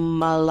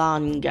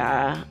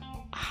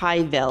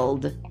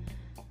 Highveld,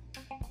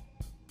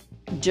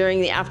 during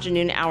the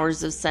afternoon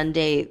hours of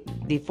Sunday,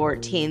 the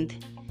 14th.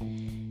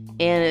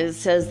 And it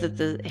says that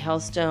the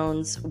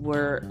hailstones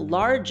were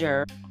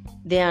larger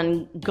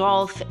than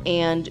golf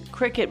and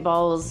cricket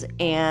balls,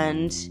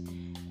 and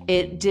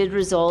it did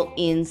result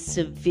in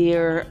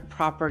severe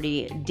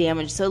property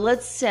damage. So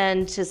let's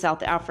send to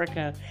South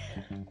Africa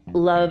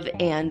love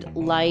and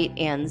light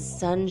and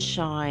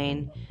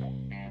sunshine.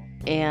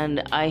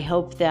 And I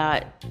hope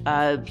that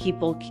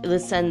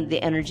let's send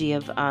the energy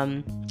of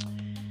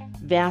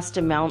vast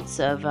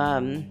amounts of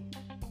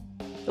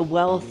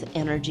wealth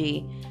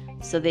energy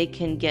so they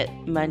can get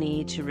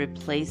money to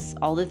replace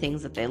all the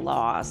things that they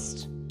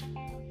lost.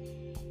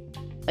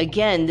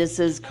 Again, this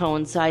is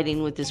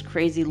coinciding with this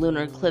crazy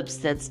lunar eclipse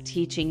that's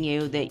teaching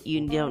you that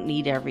you don't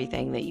need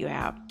everything that you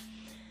have.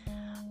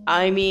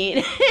 I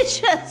mean, it's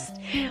just,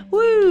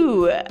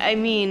 woo! I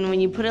mean, when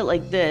you put it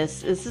like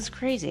this is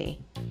crazy.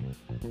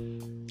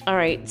 All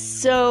right,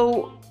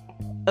 so,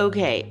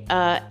 okay,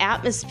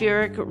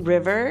 atmospheric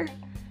river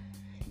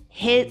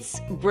hits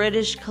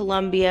British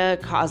Columbia,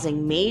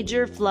 causing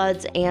major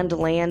floods and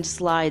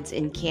landslides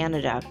in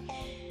Canada.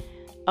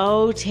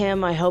 Oh,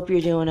 Tim, I hope you're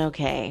doing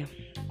okay.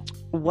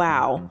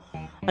 Wow.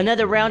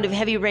 Another round of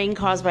heavy rain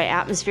caused by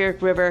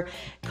atmospheric river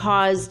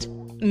caused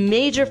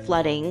major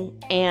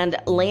flooding and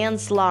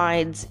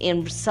landslides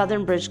in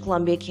southern British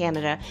Columbia,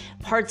 Canada,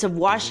 parts of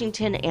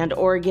Washington and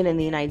Oregon in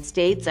the United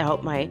States. I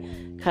hope my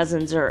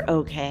cousins are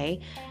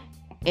okay.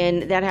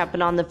 And that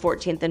happened on the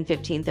 14th and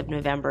 15th of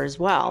November as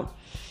well.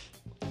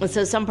 And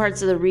so some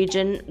parts of the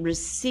region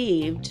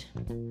received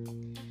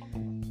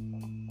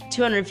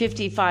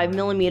 255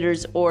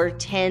 millimeters or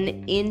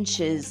 10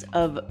 inches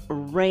of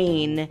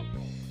rain.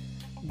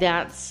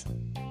 That's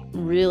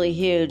really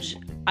huge.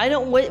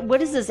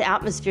 What is this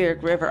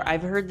atmospheric river?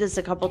 I've heard this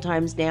a couple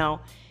times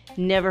now.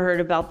 Never heard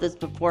about this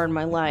before in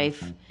my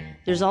life.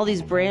 There's all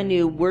these brand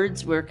new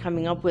words we're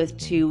coming up with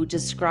to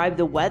describe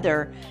the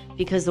weather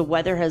because the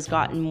weather has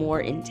gotten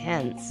more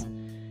intense.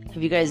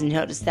 Have you guys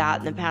noticed that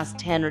in the past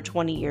 10 or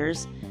 20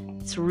 years?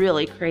 It's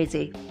really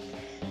crazy.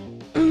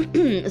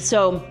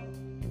 So,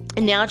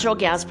 natural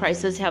gas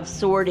prices have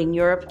soared in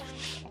Europe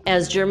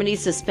as Germany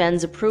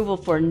suspends approval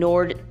for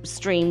Nord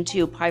Stream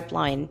 2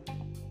 pipeline.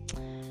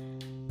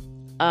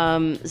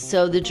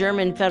 So the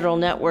German Federal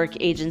Network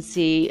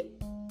Agency,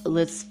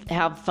 let's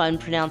have fun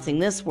pronouncing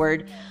this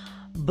word,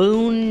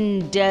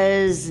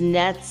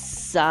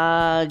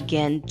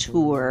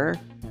 Bundesnetzagentur,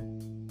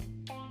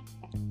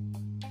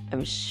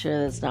 I'm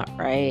sure that's not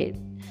right,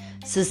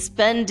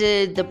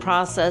 suspended the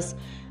process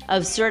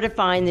of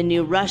certifying the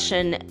new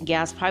Russian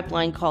gas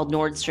pipeline called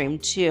Nord Stream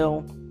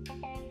 2.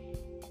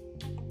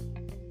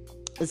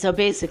 So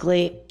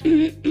basically,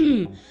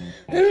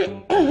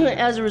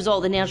 as a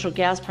result, the natural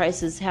gas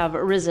prices have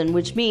risen,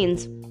 which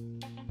means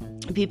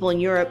people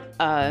in Europe,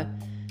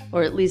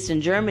 or at least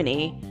in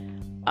Germany,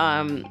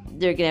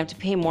 they're going to have to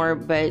pay more,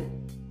 but,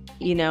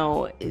 you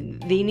know,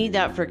 they need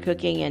that for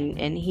cooking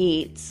and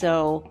heat.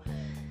 So,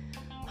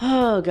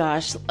 oh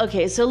gosh.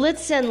 Okay, so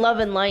let's send love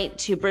and light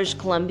to British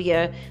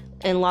Columbia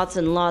and lots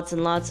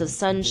of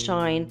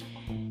sunshine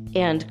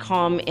and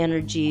calm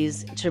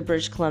energies to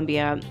British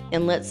Columbia,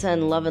 and let's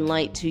send love and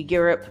light to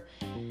Europe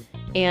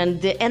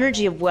and the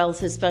energy of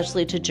wealth,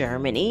 especially to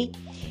Germany,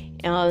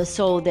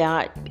 so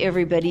that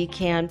everybody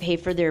can pay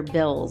for their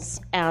bills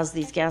as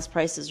these gas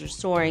prices are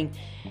soaring.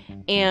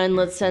 And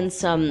let's send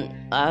some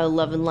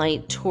love and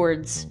light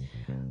towards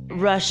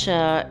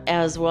Russia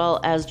as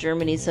well as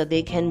Germany so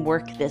they can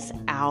work this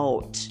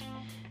out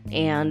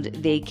and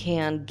they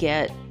can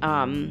get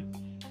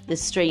this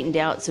straightened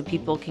out so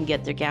people can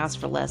get their gas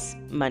for less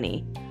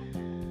money,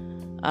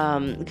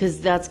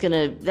 because that's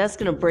gonna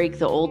break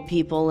the old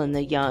people and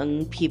the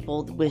young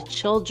people with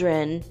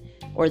children,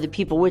 or the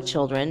people with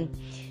children.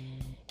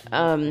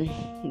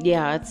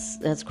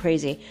 That's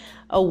crazy.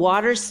 A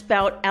water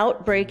spout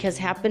outbreak has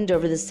happened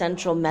over the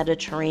central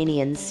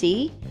Mediterranean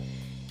Sea.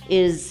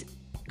 Is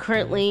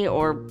currently,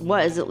 or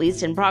was at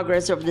least, in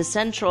progress over the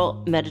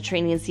central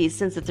Mediterranean Sea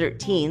since the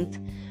 13th.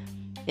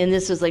 And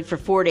this was like for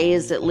 4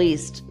 days at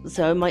least,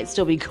 so it might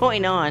still be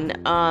going on.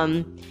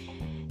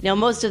 Now,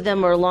 most of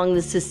them are along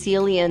the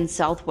Sicilian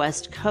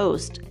southwest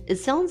coast. It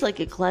sounds like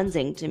a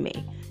cleansing to me,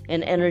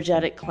 an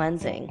energetic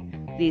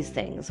cleansing, these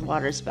things,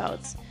 water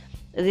spouts.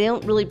 They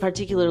don't really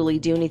particularly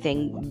do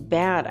anything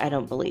bad, I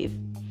don't believe.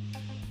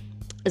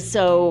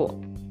 So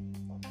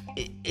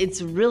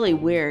it's really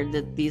weird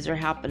that these are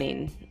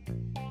happening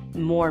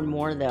more and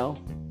more, though.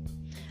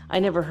 I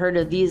never heard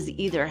of these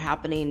either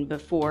happening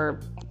before,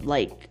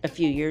 like a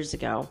few years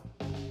ago.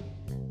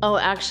 Oh,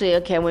 actually,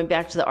 okay, I went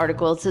back to the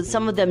article. It said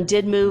some of them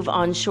did move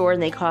on shore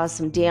and they caused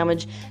some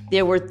damage.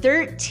 There were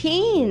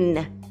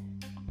 13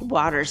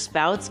 water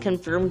spouts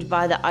confirmed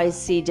by the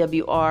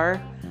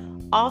ICWR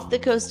off the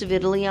coast of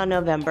Italy on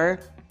November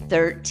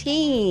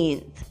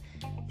 13th.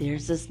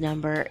 There's this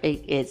number.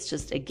 It's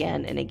just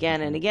again and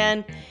again and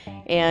again.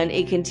 And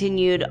it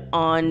continued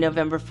on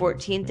November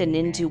 14th and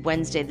into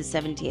Wednesday the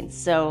 17th.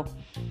 So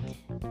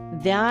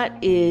that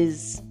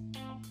is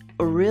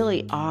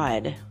really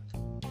odd.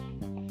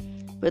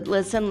 But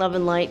let's send love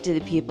and light to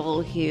the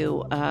people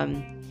who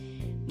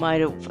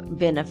might have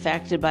been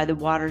affected by the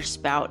water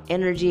spout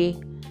energy.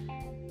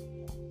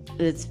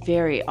 It's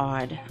very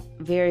odd.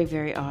 Very,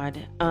 very odd.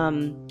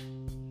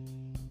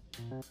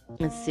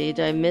 Let's see.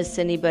 Did I miss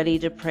anybody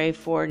to pray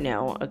for?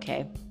 No.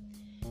 Okay.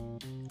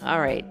 All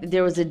right.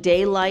 There was a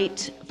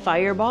daylight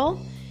fireball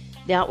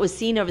that was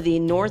seen over the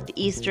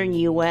northeastern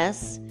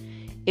U.S.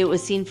 It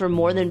was seen for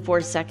more than 4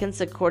 seconds,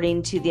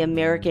 according to the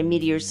American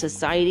Meteor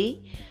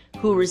Society,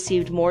 who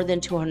received more than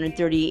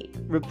 230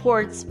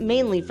 reports,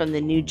 mainly from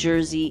the New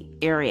Jersey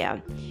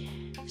area.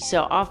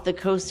 So off the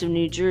coast of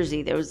New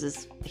Jersey, there was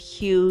this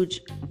huge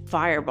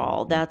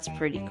fireball. That's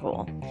pretty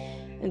cool.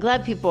 I'm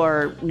glad people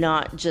are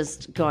not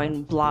just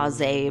going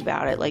blasé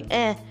about it, like,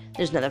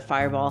 there's another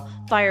fireball,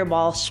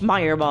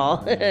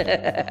 schmeyerball.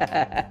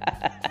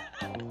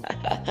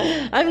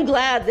 I'm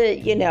glad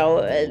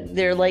that,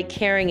 they're like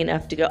caring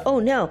enough to go, oh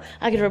no,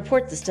 I can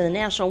report this to the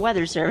National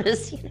Weather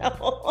Service,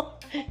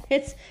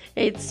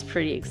 It's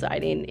pretty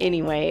exciting.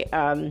 Anyway,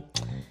 I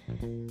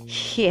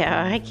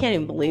can't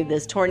even believe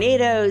this.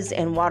 Tornadoes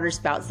and water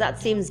spouts, that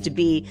seems to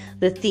be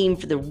the theme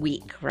for the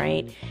week,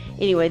 right?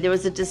 Anyway, there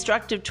was a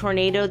destructive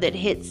tornado that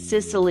hit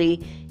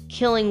Sicily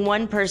killing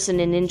one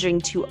person and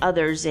injuring 2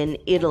 others in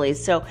Italy.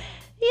 So,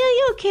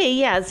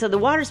 so the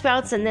water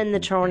spouts and then the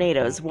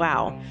tornadoes.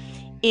 Wow.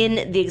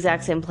 In the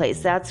exact same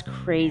place. That's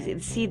crazy.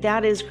 See,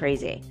 that is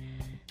crazy.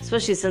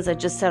 Especially since I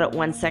just said it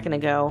 1 second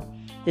ago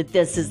that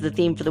this is the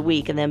theme for the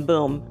week, and then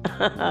boom.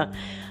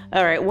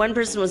 All right, 1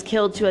 person was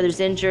killed, 2 others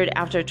injured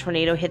after a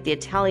tornado hit the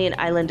Italian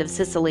island of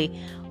Sicily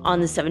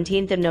on the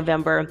 17th of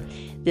November.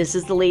 This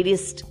is the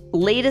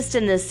latest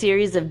in the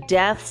series of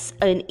deaths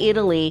in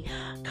Italy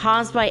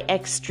caused by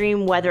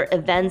extreme weather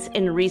events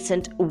in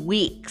recent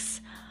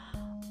weeks.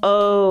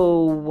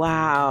 Oh,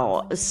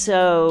 wow.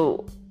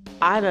 So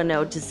I don't know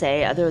what to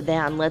say other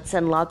than let's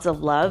send lots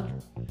of love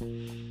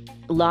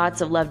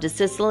to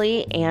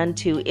Sicily and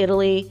to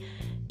Italy.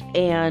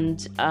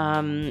 And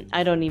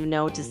I don't even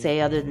know what to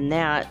say other than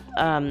that.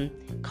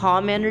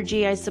 Calm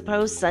energy, I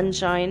suppose.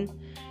 Sunshine,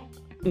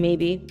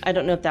 maybe. I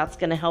don't know if that's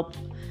going to help.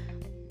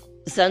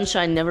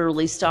 Sunshine never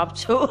really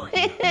stopped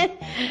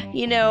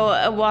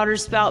a water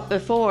spout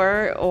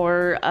before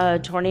or a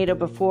tornado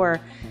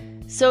before.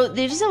 So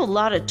they just have a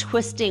lot of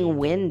twisting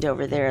wind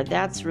over there.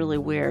 That's really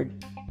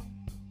weird.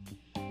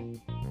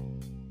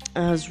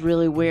 That was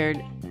really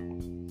weird.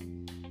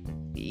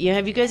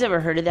 Have you guys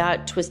ever heard of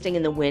that? Twisting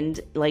in the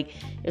wind? Like,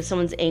 if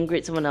someone's angry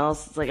at someone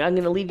else, it's like, I'm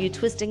going to leave you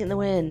twisting in the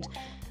wind.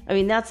 I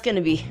mean, that's going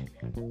to be...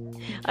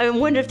 I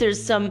wonder if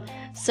there's some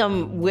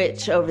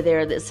witch over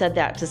there that said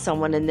that to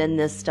someone and then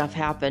this stuff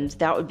happened.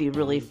 That would be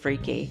really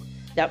freaky.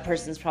 That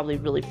person's probably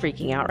really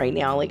freaking out right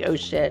now. Like, oh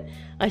shit,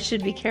 I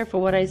should be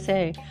careful what I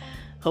say.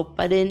 Hope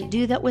I didn't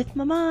do that with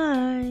my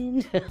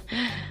mind.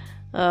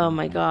 Oh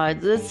my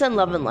God. Let's send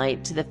love and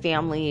light to the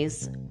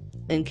families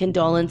and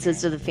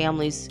condolences to the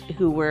families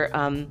who were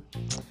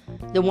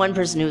the 1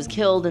 person who was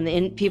killed and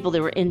the people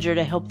that were injured.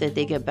 I hope that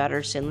they get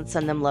better soon. Let's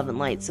send them love and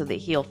light so they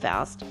heal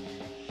fast.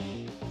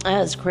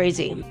 That's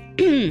crazy.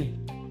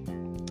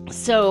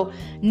 So,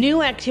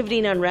 new activity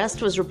and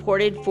unrest was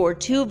reported for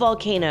 2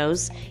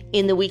 volcanoes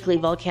in the weekly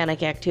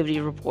volcanic activity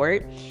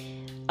report.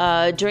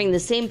 During the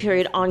same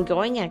period,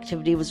 ongoing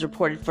activity was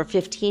reported for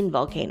 15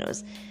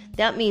 volcanoes.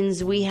 That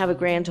means we have a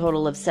grand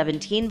total of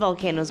 17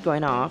 volcanoes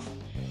going off,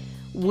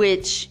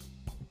 which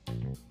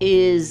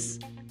is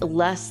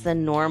less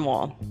than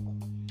normal.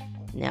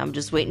 Now I'm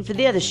just waiting for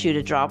the other shoe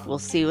to drop. We'll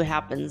see what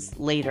happens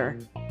later,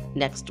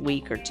 next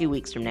week or 2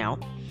 weeks from now.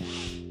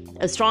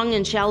 A strong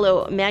and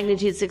shallow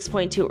magnitude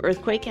 6.2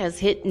 earthquake has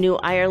hit New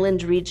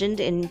Ireland region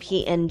in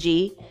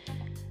PNG.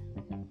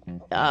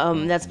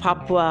 That's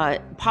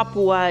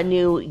Papua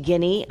New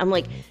Guinea. I'm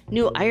like,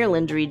 New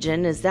Ireland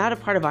region, is that a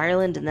part of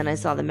Ireland? And then I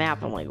saw the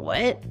map. I'm like,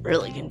 what?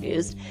 Really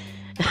confused.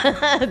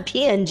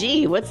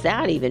 PNG, what's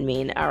that even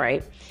mean? All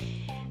right.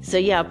 So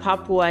yeah,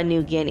 Papua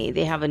New Guinea.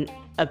 They have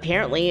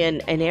apparently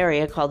an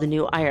area called the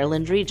New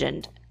Ireland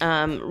region.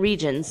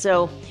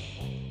 So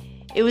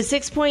it was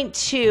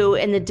 6.2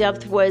 and the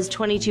depth was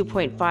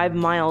 22.5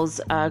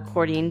 miles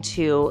according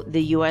to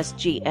the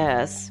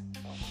USGS,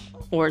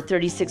 or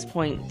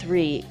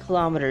 36.3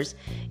 kilometers.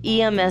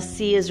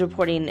 EMSC is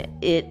reporting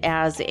it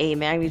as a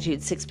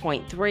magnitude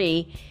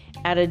 6.3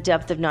 at a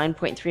depth of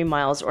 9.3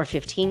 miles or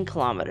 15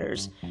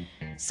 kilometers.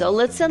 So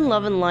let's send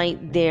love and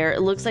light there.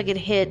 It looks like it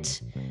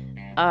hit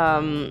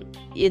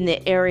in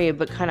the area,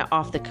 but kind of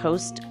off the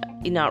coast,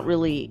 not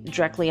really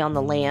directly on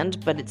the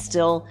land, but it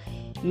still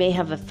may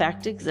have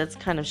affected because that's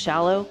kind of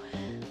shallow.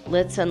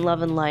 Let's send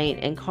love and light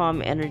and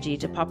calm energy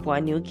to Papua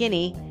New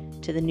Guinea,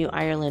 to the New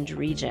Ireland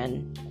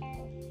region.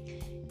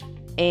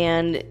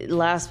 And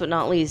last but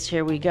not least,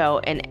 here we go.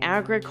 An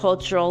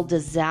agricultural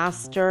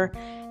disaster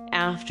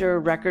after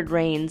record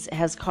rains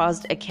has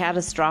caused a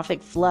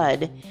catastrophic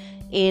flood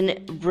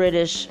in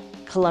British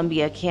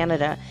Columbia,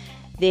 Canada.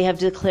 They have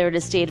declared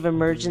a state of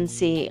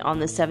emergency on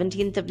the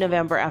 17th of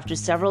November after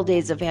several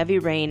days of heavy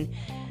rain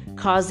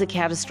caused the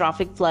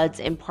catastrophic floods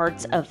in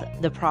parts of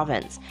the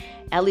province.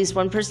 At least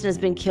 1 person has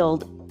been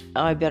killed.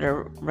 Oh, I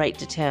better write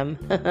to Tim.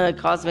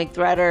 Cosmic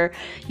Threader,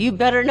 you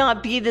better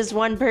not be this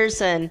 1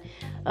 person.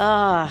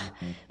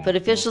 But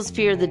officials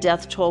fear the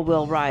death toll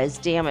will rise.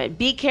 Damn it.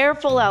 Be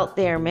careful out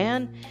there,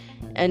 man.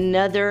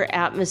 Another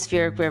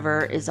atmospheric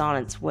river is on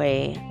its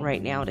way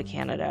right now to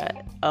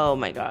Canada. Oh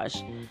my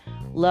gosh.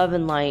 Love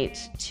and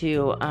light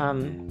to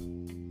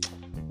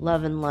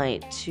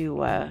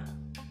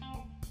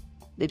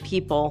the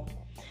people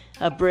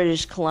of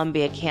British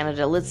Columbia,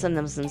 Canada. Let's send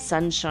them some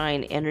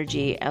sunshine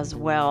energy as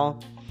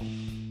well.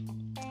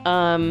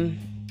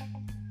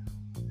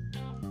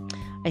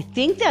 I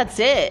think that's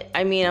it.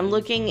 I mean, I'm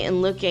looking,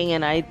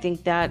 and I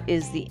think that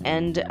is the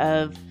end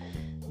of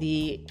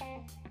the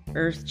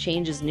Earth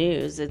Changes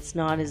news. It's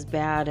not as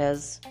bad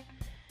as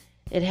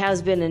it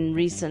has been in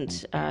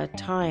recent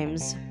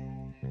times.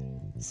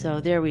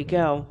 So there we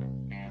go.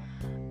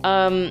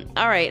 All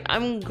right,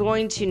 I'm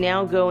going to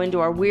now go into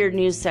our weird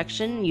news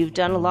section. You've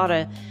done a lot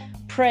of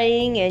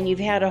praying, and you've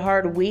had a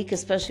hard week,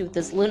 especially with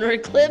this lunar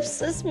eclipse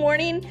this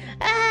morning.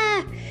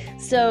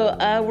 So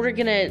we're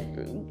going to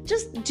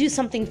just do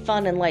something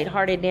fun and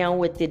lighthearted now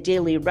with the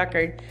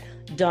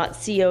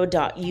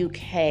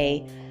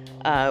dailyrecord.co.uk.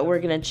 we're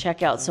going to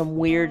check out some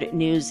weird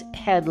news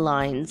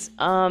headlines.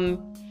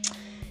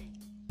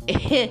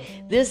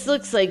 This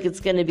looks like it's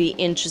going to be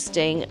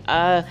interesting.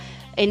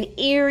 An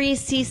eerie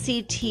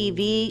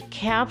CCTV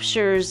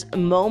captures a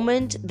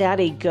moment that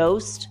a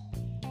ghost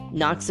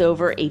knocks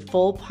over a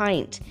full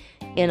pint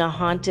in a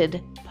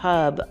haunted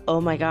pub.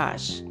 Oh my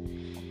gosh,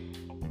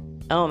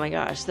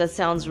 that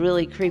sounds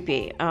really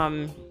creepy.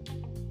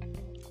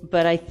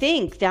 But I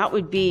think that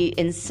would be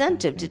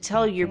incentive to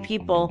tell your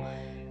people,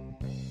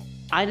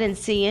 I didn't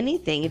see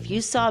anything. If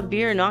you saw a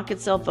beer knock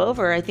itself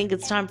over, I think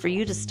it's time for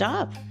you to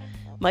stop.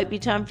 Might be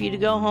time for you to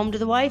go home to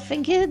the wife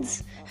and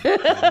kids.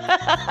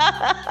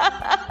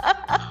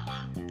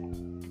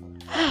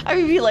 I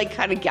would be like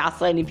kind of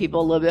gaslighting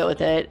people a little bit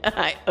with it.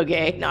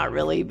 Okay, not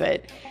really,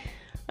 but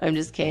I'm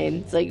just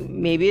kidding. It's like,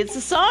 maybe it's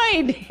a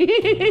sign.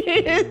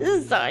 It's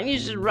a sign you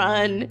should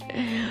run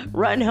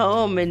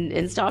home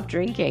and stop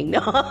drinking. No.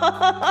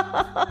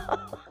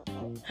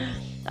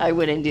 I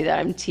wouldn't do that.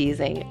 I'm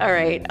teasing. All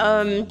right.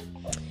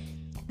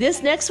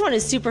 This next one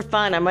is super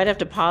fun. I might have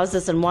to pause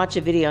this and watch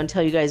a video and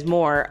tell you guys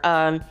more.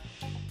 A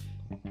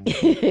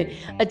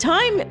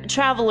time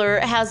traveler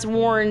has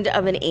warned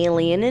of an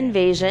alien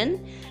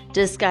invasion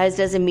disguised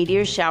as a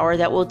meteor shower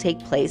that will take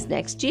place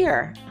next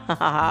year.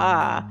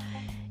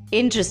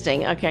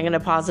 Interesting. Okay, I'm going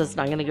to pause this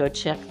and I'm going to go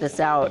check this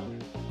out.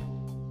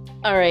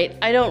 All right,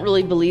 I don't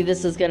really believe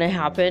this is going to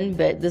happen,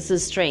 but this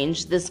is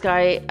strange. This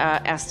guy,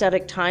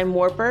 Aesthetic Time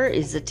Warper,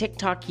 is a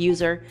TikTok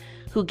user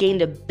who gained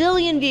 1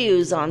 billion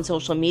views on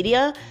social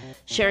media,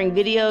 sharing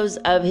videos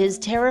of his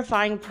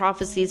terrifying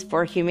prophecies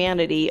for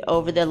humanity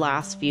over the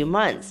last few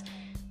months.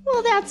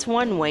 Well, that's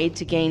one way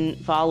to gain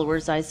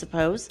followers, I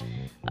suppose.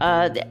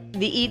 The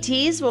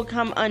ETs will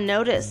come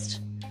unnoticed,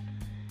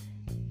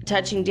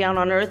 touching down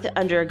on Earth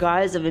under a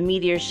guise of a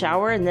meteor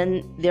shower, and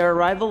then their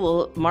arrival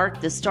will mark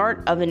the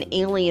start of an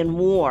alien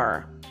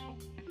war.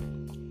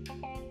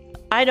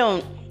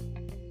 I'm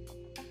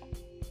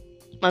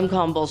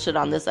calling bullshit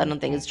on this. I don't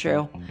think it's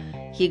true.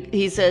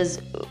 He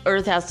says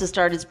Earth has to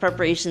start its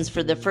preparations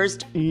for the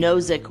first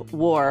Nozick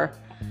War.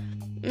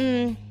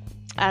 I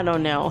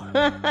don't know.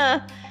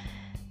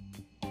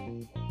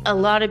 A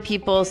lot of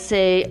people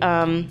say,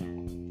 a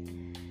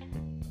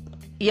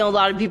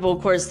lot of people,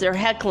 of course, they're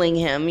heckling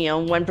him.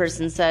 One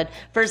person said,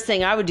 first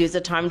thing I would do as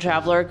a time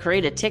traveler,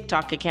 create a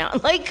TikTok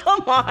account. Like,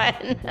 come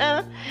on.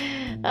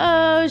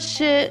 Oh,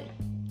 shit.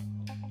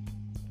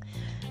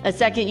 A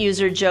second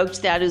user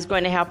joked that it was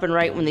going to happen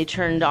right when they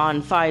turned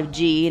on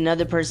 5G.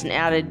 Another person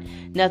added,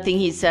 nothing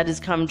he said has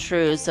come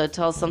true, so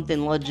tell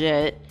something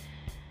legit.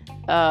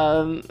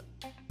 The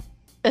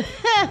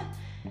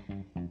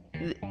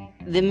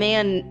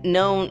man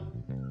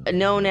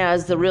known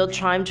as the real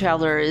time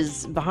traveler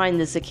is behind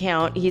this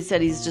account. He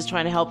said he's just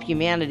trying to help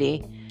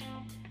humanity.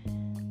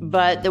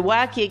 But the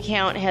wacky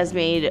account has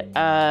made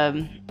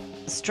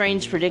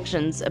strange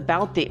predictions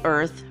about the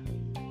Earth.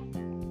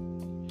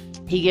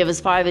 He gave us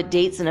 5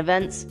 dates and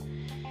events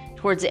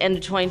towards the end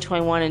of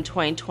 2021 and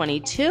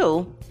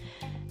 2022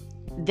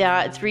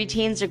 that 3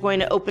 teens are going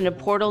to open a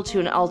portal to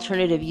an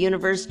alternative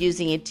universe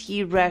using a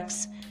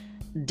T-Rex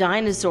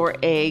dinosaur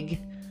egg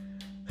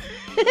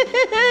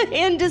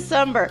in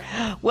December.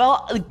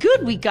 Well,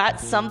 good. We got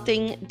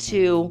something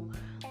to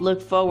look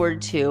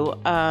forward to.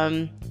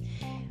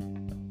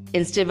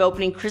 Instead of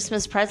opening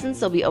Christmas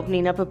presents, they'll be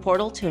opening up a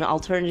portal to an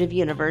alternative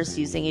universe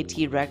using a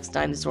T-Rex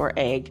dinosaur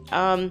egg.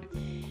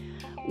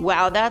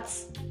 Wow,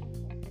 that's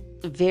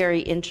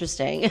very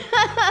interesting.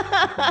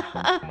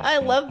 I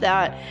love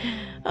that.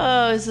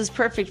 Oh, this is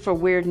perfect for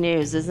weird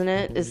news, isn't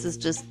it? This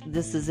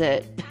is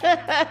it.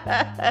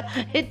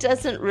 It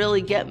doesn't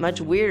really get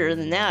much weirder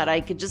than that. I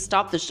could just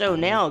stop the show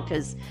now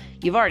because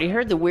you've already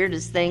heard the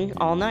weirdest thing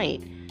all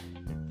night.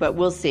 But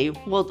we'll see.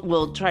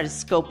 We'll try to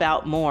scope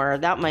out more.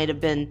 That might have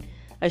been,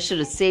 I should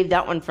have saved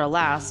that one for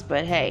last,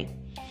 but hey.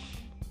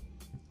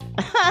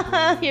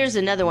 Here's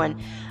another one.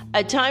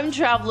 A time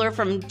traveler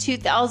from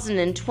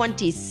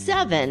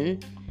 2027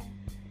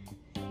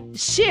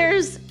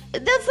 shares,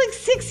 that's like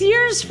 6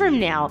 years from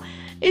now.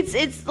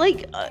 It's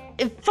like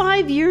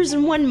 5 years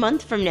and 1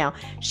 month from now.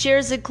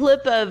 Shares a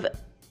clip of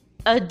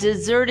a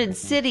deserted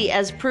city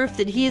as proof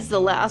that he's the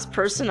last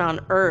person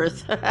on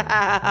Earth.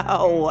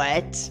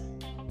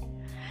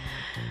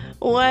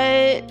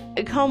 What?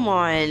 Come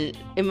on.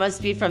 It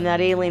must be from that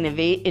alien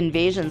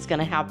invasion's going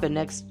to happen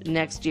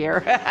next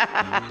year.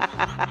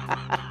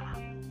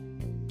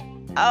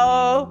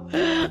 Oh,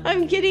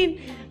 I'm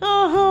getting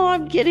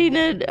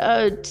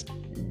a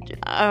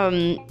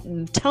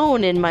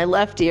tone in my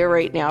left ear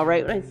right now,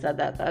 right when I said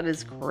that. That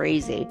is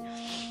crazy.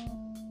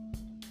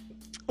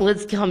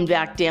 Let's come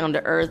back down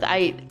to earth.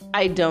 I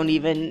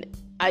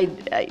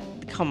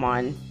come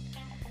on.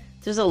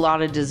 There's a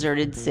lot of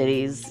deserted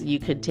cities you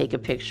could take a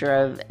picture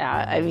of.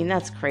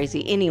 That's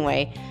crazy.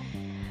 Anyway,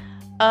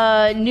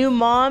 new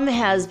mom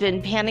has been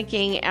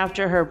panicking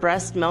after her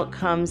breast milk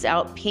comes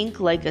out pink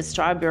like a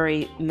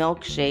strawberry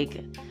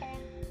milkshake.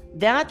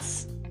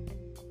 That's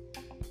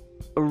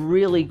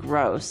really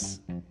gross.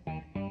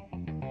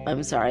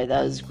 I'm sorry,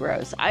 that was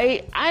gross.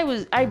 I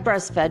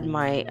breastfed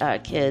my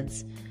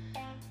kids,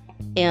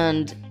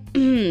 and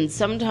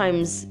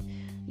sometimes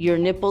your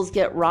nipples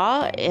get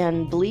raw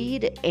and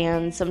bleed,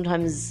 and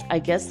sometimes I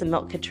guess the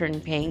milk could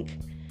turn pink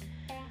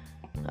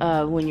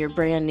when you're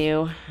brand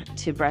new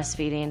to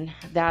breastfeeding.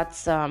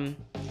 That's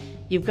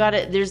you've got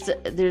it.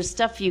 There's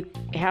stuff you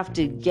have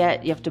to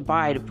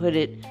buy to put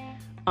it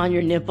on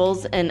your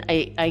nipples, and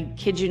I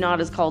kid you not,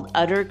 it's called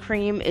udder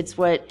cream. It's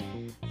what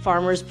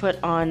farmers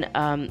put on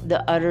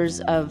the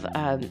udders of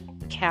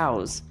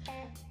cows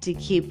to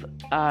keep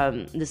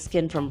the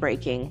skin from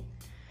breaking.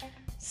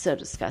 So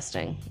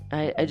disgusting.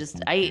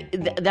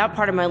 That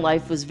part of my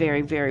life was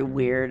very, very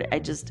weird.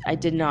 I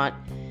did not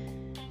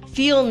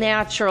feel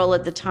natural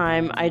at the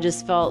time. I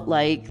just felt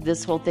like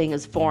this whole thing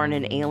is foreign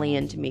and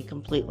alien to me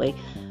completely.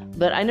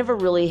 But I never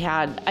really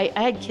had, I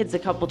had kids a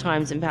couple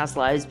times in past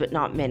lives, but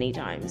not many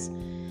times.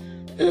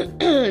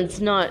 It's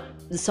not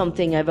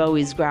something I've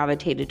always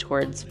gravitated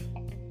towards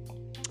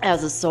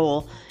as a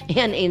soul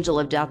and angel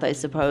of death, I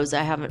suppose.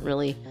 I haven't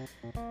really,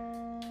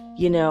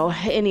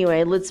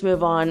 anyway, let's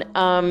move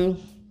on.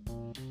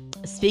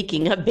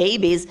 Speaking of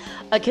babies,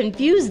 a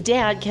confused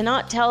dad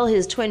cannot tell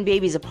his twin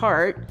babies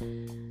apart,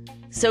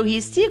 so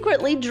he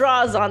secretly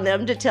draws on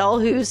them to tell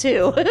who's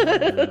who.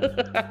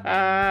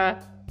 I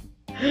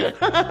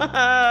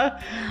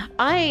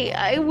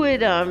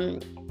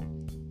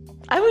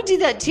would do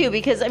that too,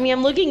 because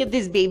I'm looking at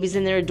these babies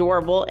and they're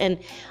adorable, and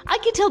I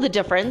could tell the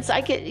difference.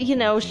 I could,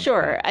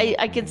 sure,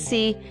 I could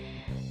see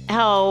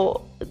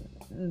how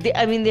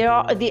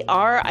they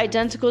are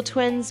identical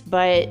twins,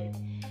 but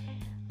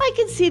I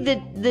could see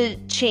the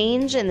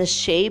change in the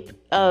shape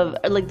of,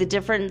 like, the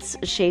difference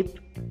shape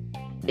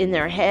in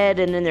their head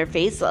and in their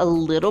face a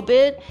little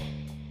bit.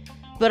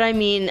 But I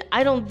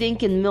don't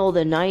think in the middle of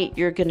the night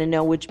you're going to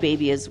know which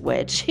baby is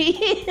which.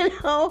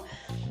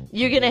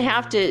 You're going to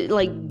have to,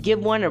 like,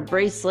 give one a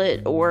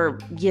bracelet, or,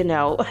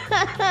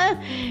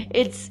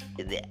 it's,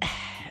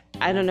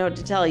 I don't know what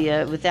to tell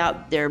you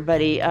without there,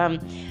 buddy. I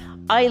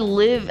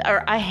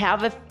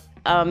have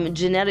a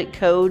genetic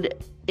code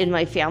in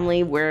my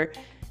family where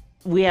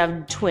we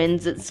have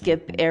twins that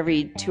skip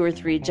every 2 or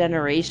 3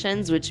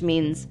 generations, which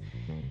means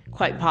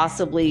quite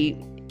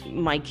possibly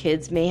my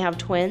kids may have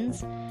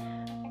twins.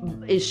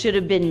 It should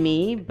have been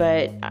me,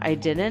 but I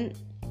didn't.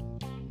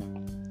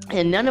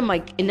 And none of my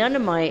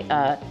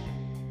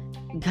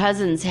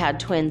cousins had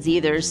twins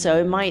either, so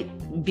it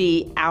might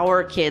be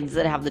our kids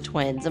that have the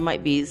twins. It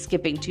might be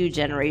skipping 2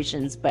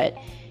 generations, but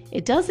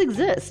it does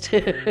exist.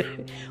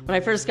 When I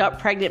first got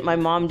pregnant, my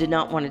mom did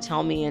not want to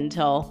tell me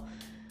until,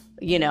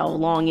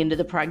 long into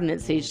the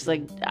pregnancy. She's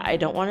like, I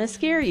don't want to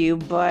scare you,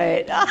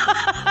 but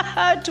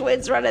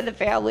twins run in the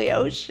family.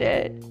 Oh,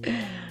 shit.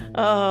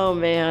 Oh,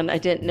 man, I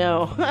didn't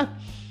know.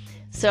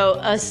 So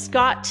a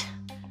Scot,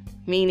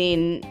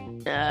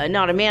 meaning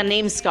not a man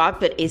named Scott,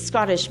 but a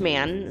Scottish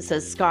man,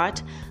 says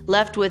Scott,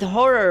 left with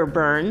horror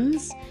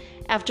burns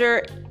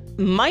after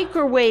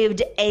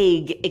microwaved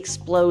egg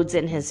explodes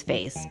in his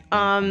face.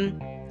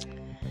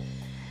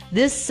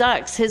 This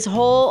sucks. His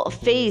whole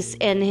face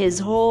and his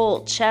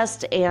whole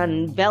chest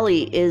and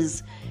belly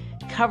is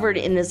covered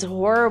in this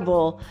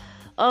horrible,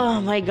 oh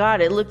my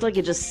God, it looked like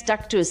it just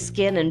stuck to his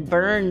skin and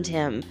burned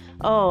him.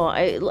 Oh,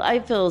 I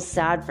feel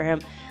sad for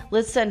him.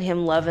 Let's send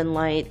him love and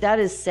light. That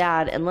is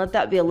sad, and let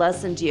that be a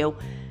lesson to you.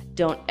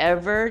 Don't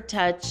ever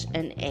touch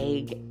an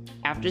egg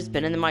after it's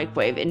been in the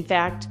microwave. In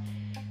fact,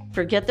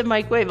 forget the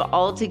microwave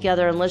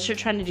altogether. Unless you're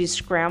trying to do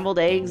scrambled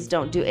eggs,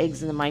 don't do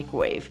eggs in the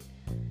microwave.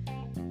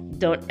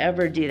 Don't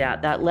ever do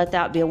that. Let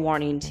that be a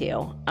warning to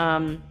you.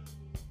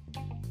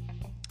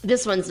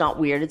 This one's not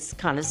weird. It's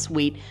kind of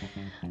sweet.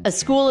 A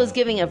school is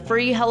giving a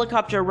free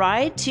helicopter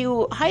ride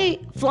to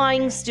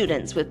high-flying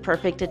students with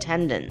perfect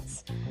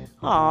attendance.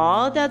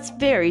 Aw, that's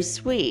very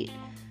sweet.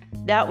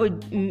 That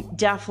would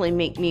definitely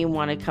make me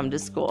want to come to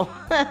school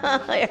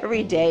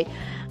every day.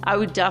 I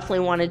would definitely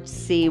want to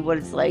see what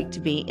it's like to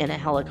be in a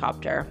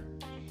helicopter.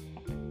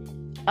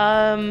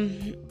 Oh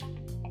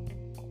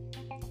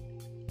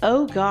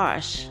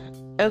gosh.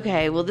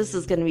 Okay, well, this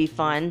is going to be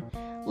fun.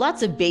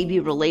 Lots of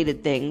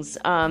baby-related things.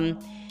 A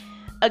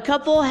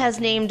couple has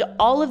named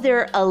all of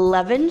their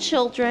 11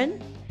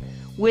 children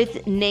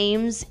with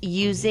names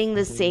using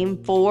the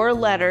same 4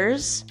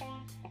 letters,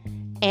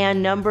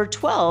 and number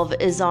 12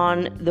 is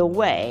on the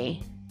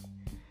way.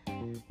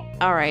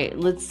 All right,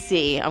 let's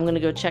see. I'm going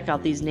to go check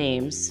out these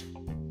names.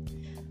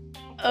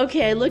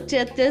 Okay, I looked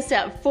at this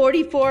at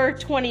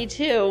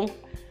 4422.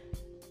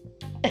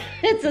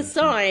 It's a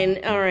sign.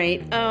 All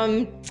right.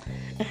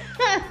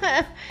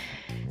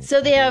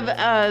 So they have,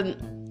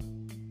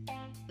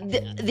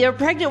 they're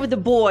pregnant with a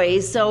boy,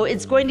 so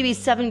it's going to be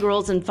 7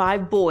 girls and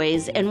 5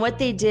 boys. And what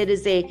they did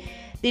is they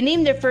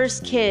named their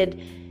first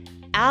kid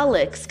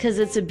Alex, because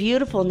it's a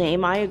beautiful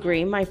name. I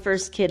agree. My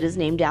first kid is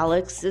named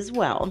Alex as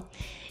well.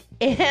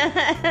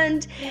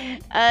 And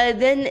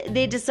then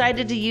they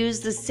decided to use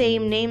the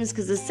same names,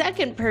 because the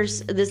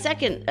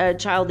second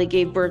child they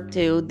gave birth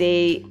to,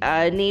 they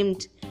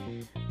named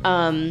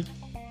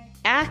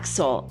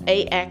Axel,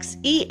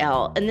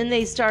 A-X-E-L. And then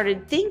they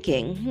started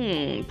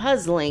thinking,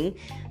 puzzling.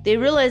 They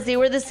realized they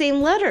were the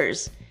same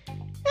letters.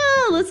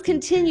 Oh, let's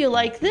continue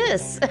like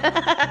this.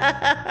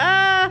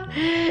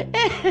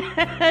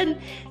 And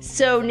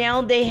so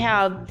now they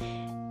have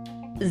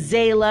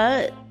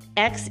Zela,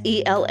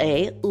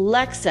 X-E-L-A,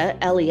 Lexa,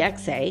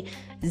 L-E-X-A,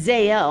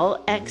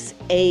 Zael,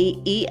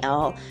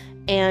 X-A-E-L,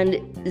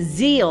 and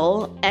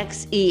Zeal,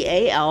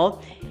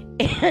 X-E-A-L,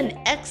 and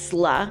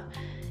Exla,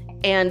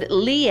 and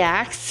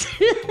Leax,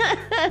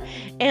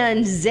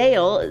 and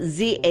Zale,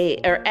 Z-A,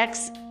 or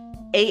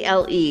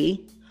X-A-L-E,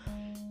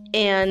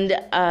 and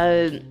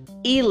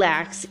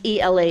Elax,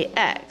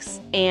 E-L-A-X,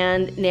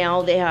 and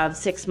now they have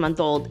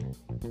 6-month-old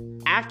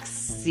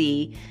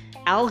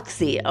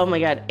Alxe, oh my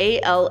God,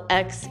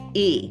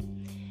 A-L-X-E.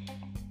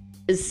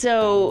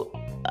 So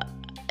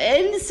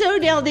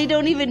now they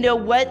don't even know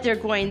what they're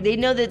going. They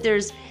know that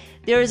there's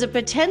a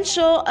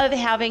potential of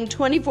having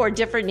 24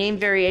 different name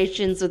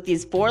variations with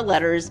these 4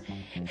 letters.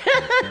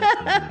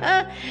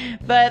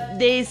 But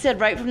they said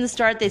right from the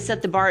start, they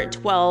set the bar at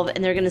 12,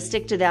 and they're going to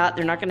stick to that.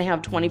 They're not going to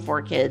have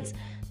 24 kids.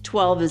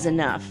 12 is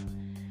enough.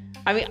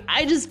 I mean,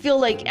 I just feel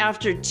like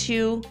after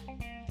two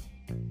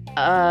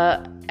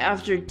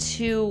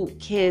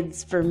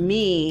kids, for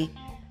me,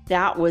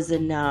 that was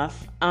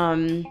enough.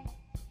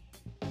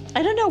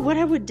 I don't know what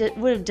I would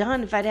have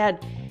done if I'd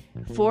had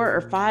 4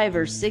 or 5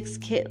 or 6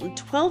 kids.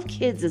 12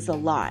 kids is a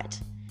lot.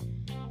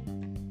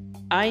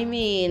 I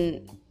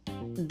mean,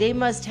 they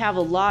must have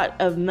a lot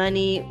of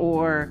money,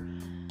 or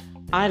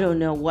I don't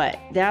know what.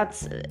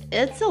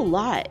 It's a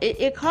lot.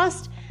 It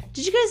cost.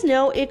 Did you guys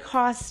know it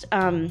cost?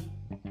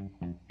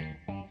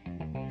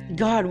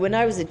 God, when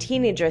I was a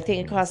teenager, I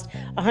think it cost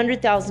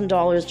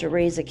 $100,000 to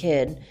raise a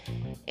kid,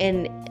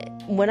 and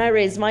when I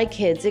raised my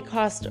kids, it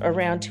cost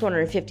around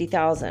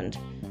 $250,000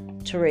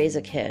 to raise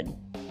a kid.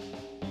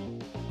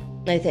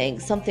 I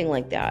think something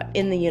like that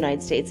in the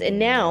United States. And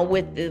now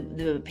with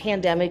the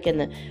pandemic and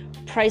the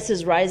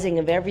prices rising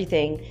of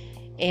everything,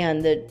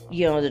 and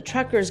the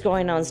truckers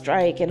going on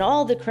strike and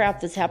all the crap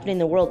that's happening in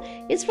the world,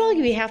 it's probably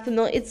gonna be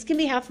 $500,000. It's gonna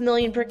be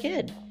 $500,000 per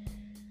kid.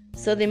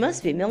 So they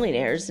must be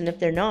millionaires, and if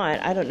they're not,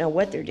 I don't know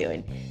what they're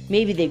doing.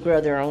 Maybe they grow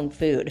their own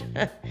food,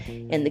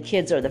 and the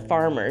kids are the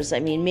farmers. I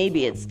mean,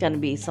 maybe it's gonna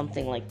be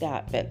something like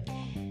that. But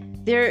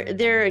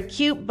they're a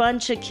cute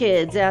bunch of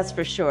kids, that's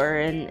for sure,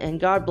 and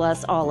God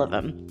bless all of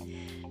them.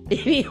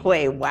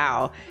 Anyway,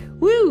 wow.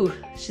 Woo!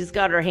 She's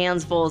got her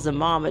hands full as a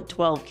mom at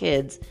 12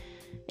 kids.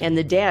 And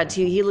the dad,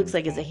 too, he looks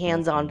like he's a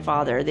hands-on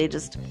father. They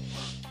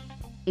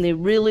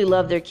really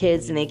love their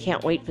kids, and they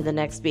can't wait for the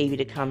next baby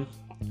to come.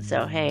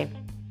 So, hey.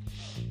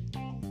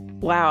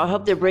 Wow, I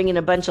hope they're bringing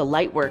a bunch of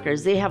light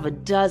workers. They have a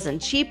dozen,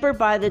 cheaper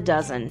by the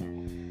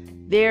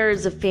dozen.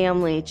 There's a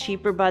family,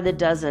 cheaper by the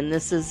dozen.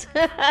 This is,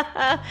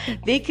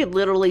 they could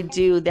literally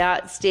do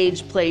that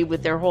stage play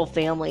with their whole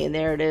family, and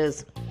there it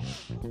is.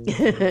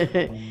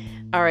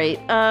 All right.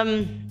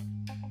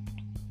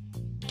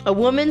 A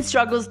woman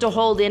struggles to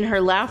hold in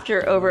her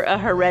laughter over a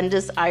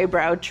horrendous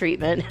eyebrow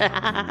treatment.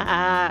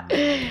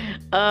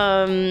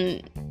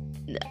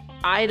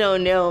 I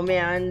don't know,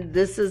 man.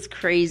 This is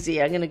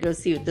crazy. I'm going to go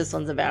see what this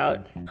one's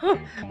about.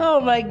 Oh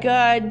my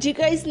God. Do you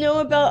guys know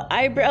about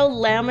eyebrow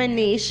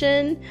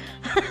lamination?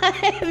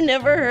 I have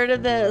never heard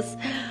of this.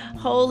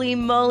 Holy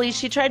moly.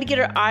 She tried to get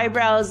her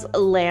eyebrows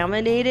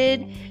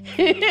laminated,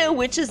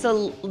 which is the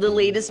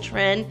latest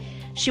trend.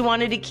 She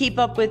wanted to keep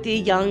up with the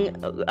young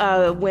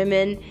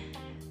women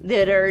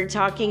that are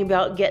talking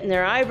about getting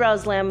their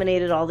eyebrows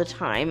laminated all the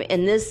time.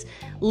 And this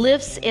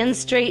lifts and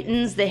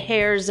straightens the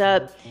hairs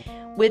up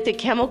with a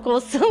chemical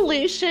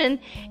solution,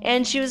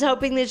 and she was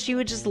hoping that she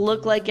would just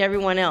look like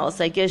everyone else.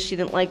 I guess she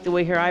didn't like the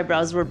way her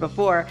eyebrows were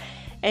before,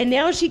 and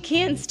now she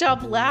can't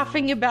stop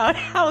laughing about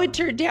how it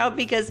turned out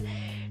because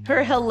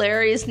her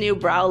hilarious new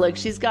brow look.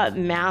 She's got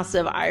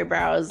massive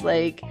eyebrows,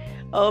 like,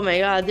 oh my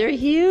God, they're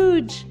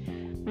huge.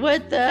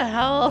 What the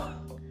hell?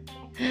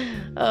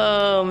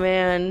 Oh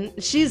man,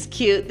 she's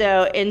cute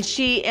though, and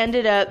she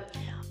ended up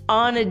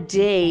on a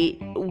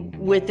date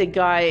with a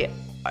guy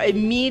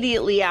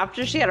immediately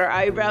after she had her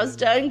eyebrows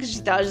done because she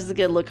thought she was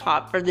gonna look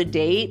hot for the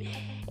date.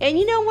 And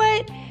you know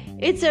what?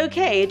 It's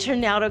okay. It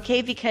turned out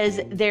okay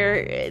because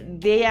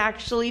they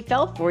actually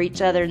fell for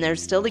each other, and they're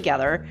still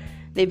together.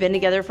 They've been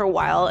together for a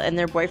while, and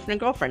they're boyfriend and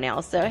girlfriend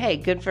now. So hey,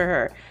 good for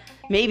her.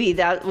 Maybe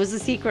that was the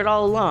secret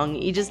all along.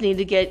 You just need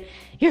to get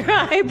your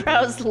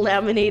eyebrows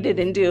laminated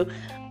and do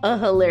a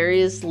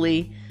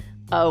hilariously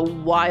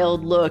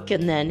wild look,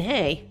 and then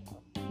hey,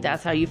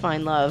 that's how you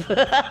find love.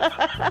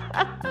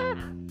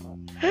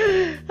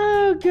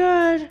 Oh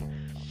God.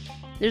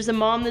 There's a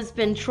mom that's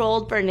been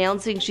trolled for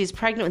announcing she's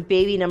pregnant with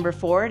baby number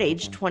 4 at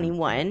age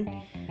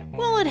 21.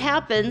 Well, it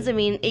happens. I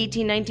mean,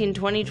 18, 19,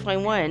 20,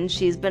 21.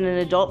 She's been an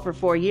adult for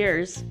 4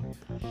 years.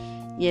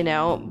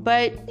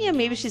 But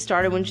maybe she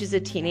started when she's a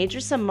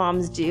teenager. Some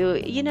moms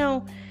do.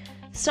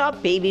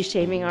 Stop baby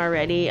shaming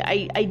already.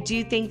 I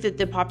do think that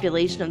the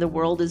population of the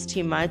world is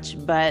too much,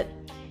 but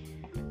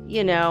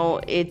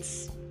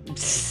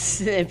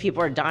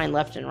people are dying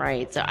left and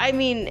right. So, I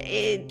mean,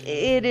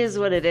 it is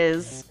what it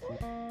is.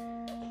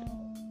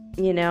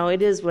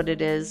 It is what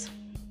it is.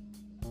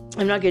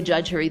 I'm not going to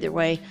judge her either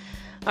way.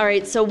 All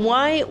right, so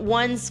why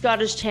one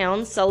Scottish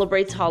town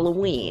celebrates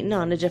Halloween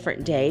on a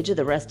different day to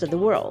the rest of the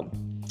world?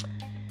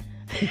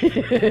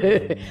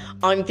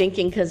 I'm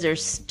thinking because they're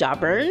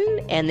stubborn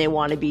and they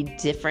want to be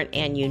different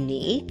and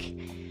unique.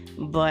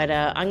 But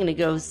I'm going to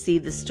go see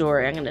the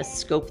story. I'm going to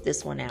scope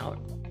this one out.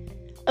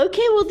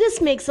 Okay, well, this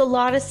makes a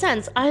lot of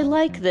sense. I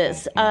like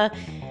this.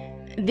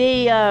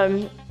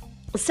 They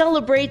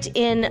celebrate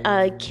in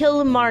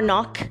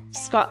Kilmarnock,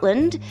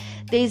 Scotland.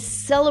 They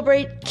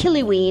celebrate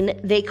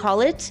Killiween, they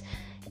call it.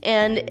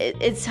 And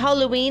it's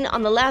Halloween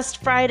on the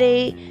last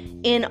Friday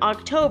in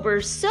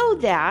October so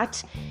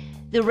that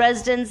the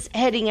residents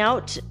heading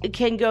out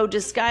can go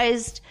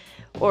disguised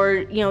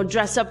or,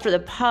 dress up for the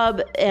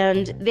pub,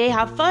 and they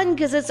have fun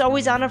because it's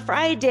always on a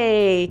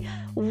Friday.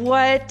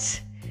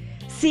 What?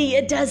 See,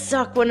 it does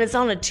suck when it's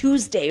on a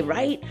Tuesday,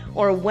 right?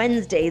 Or a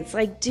Wednesday. It's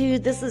like,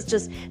 dude, this is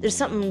just, there's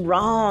something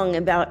wrong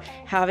about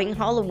having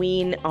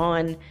Halloween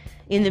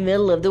in the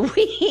middle of the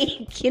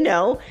week,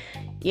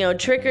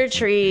 trick or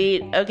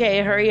treat.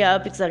 Okay, hurry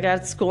up because I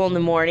got school in the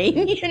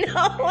morning.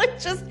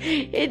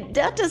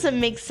 That doesn't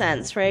make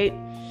sense, right?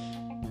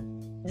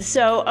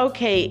 So,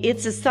 okay,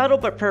 it's a subtle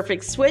but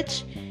perfect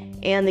switch,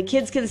 and the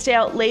kids can stay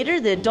out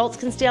later, the adults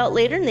can stay out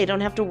later, and they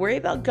don't have to worry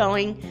about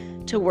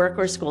going to work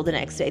or school the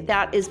next day.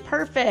 That is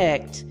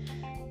perfect.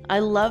 I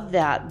love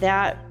that.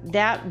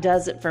 That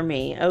does it for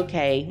me.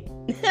 Okay.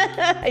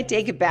 I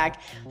take it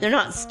back. They're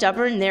not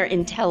stubborn, they're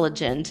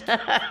intelligent.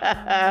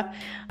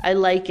 I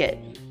like it.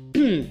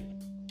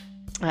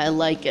 I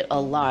like it a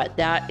lot.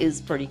 That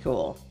is pretty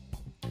cool.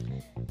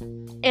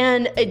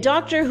 And a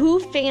Doctor Who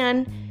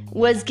fan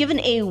was given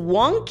a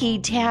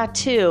wonky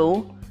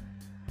tattoo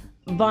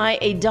by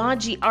a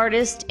dodgy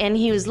artist, and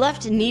he was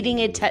left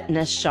needing a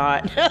tetanus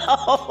shot.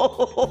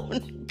 Oh,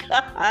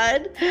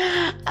 God.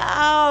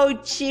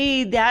 Oh,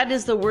 gee, that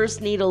is the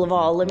worst needle of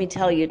all. Let me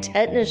tell you,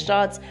 tetanus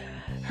shots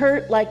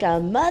hurt like a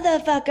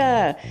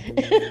motherfucker.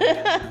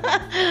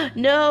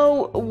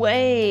 No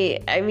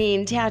way. I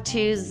mean,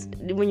 tattoos,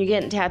 when you're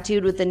getting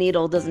tattooed with a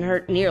needle, doesn't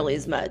hurt nearly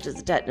as much as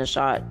a tetanus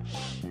shot.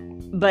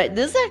 But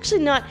this is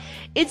actually not,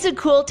 it's a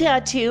cool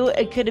tattoo.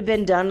 It could have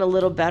been done a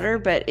little better,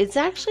 but it's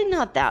actually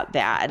not that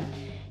bad.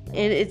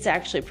 It's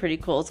actually pretty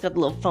cool. It's got the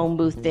little phone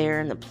booth there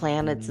and the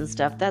planets and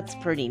stuff. That's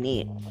pretty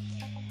neat.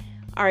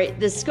 All right,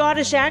 the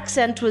Scottish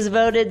accent was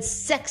voted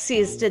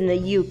sexiest in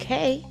the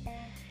UK,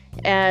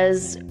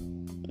 as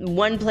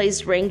one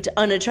place ranked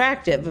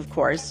unattractive, of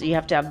course. You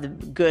have to have the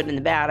good and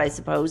the bad, I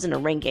suppose, in a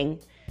ranking.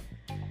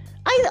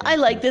 I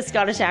like the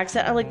Scottish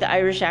accent. I like the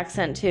Irish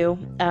accent, too.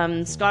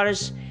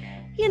 Scottish,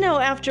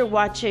 after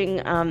watching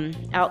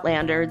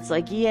Outlander, it's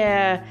like,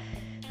 yeah,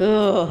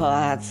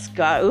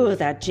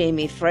 that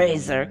Jamie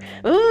Fraser.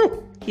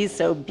 Ooh, he's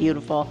so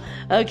beautiful.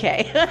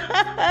 Okay.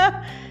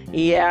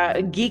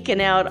 Yeah,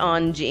 geeking out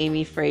on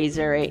Jamie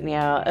Fraser right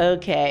now.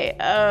 Okay.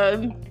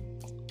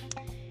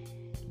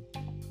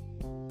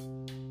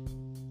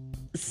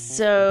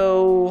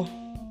 So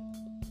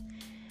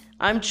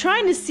I'm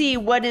trying to see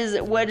what is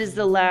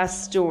the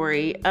last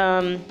story.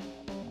 Well,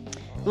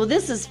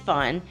 this is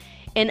fun.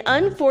 An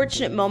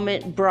unfortunate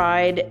moment.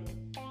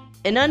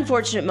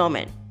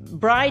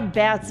 Bride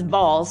bats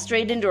ball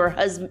straight into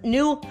her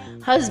new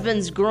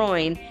husband's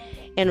groin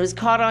and was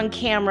caught on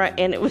camera,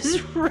 and it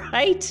was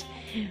right.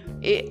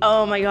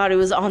 Oh my God, it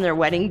was on their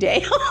wedding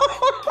day.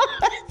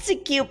 It's a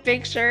cute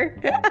picture.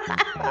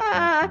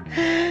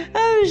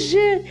 Oh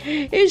shit.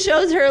 It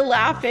shows her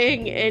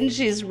laughing and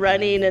she's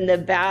running, and the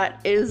bat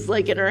is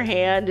like in her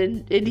hand,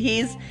 and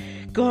he's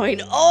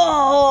going,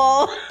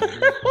 oh.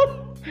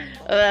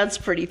 Oh, that's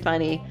pretty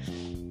funny.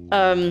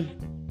 A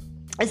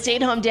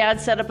stay-at-home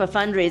dad set up a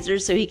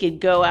fundraiser so he could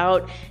go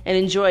out and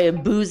enjoy a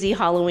boozy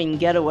Halloween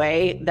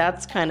getaway.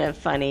 That's kind of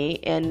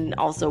funny and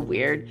also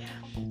weird.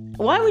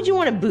 Why would you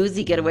want a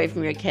boozy getaway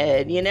from your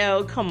kid?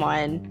 Come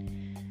on.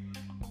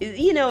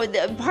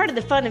 Part of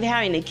the fun of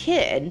having a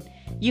kid,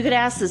 you could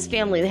ask this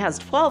family that has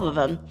 12 of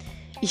them,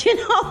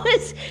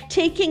 is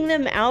taking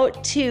them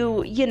out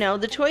to,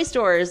 the toy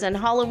stores and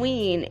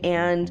Halloween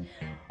and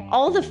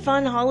all the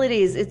fun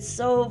holidays. It's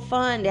so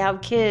fun to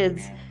have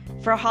kids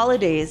for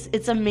holidays.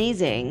 It's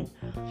amazing.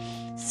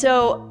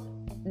 So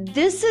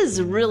this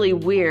is really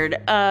weird.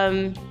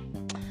 A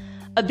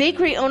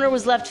bakery owner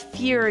was left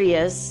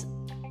furious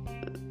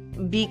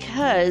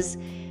because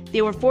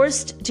they were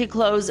forced to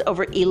close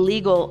over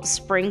illegal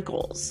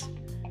sprinkles.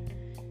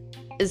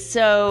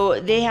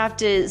 So they have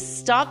to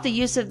stop the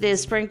use of the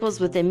sprinkles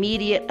with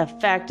immediate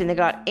effect, and they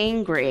got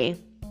angry.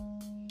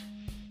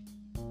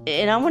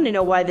 And I want to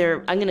know why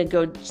I'm going to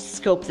go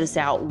scope this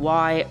out.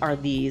 Why are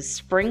these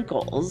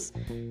sprinkles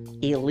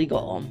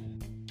illegal?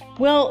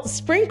 Well,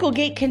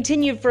 Sprinklegate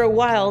continued for a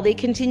while. They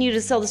continued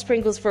to sell the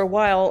sprinkles for a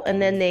while,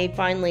 and then they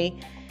finally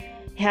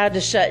had to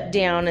shut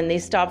down, and they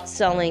stopped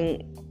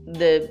selling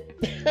the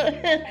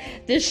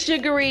the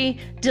sugary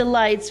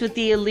delights with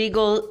the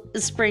illegal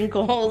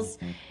sprinkles.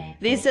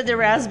 They said the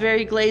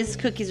raspberry glazed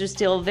cookies are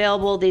still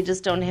available. They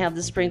just don't have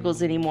the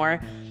sprinkles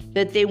anymore.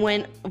 But they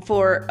went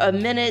for a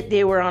minute.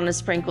 They were on a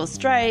sprinkle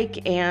strike.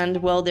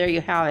 And, well, there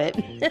you have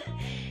it.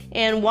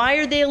 And why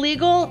are they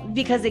illegal?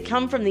 Because they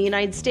come from the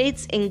United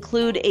States,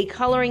 include a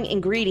coloring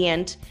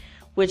ingredient,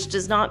 which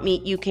does not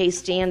meet UK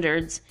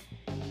standards.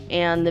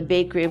 And the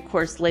bakery, of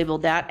course,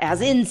 labeled that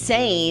as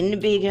insane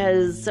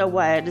because, so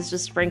what? It's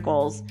just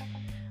sprinkles.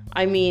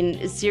 I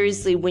mean,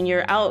 seriously, when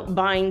you're out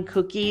buying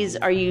cookies,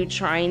 are you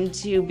trying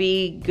to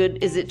be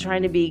good? Is it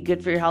trying to be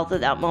good for your health at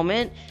that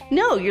moment?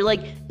 No, you're like,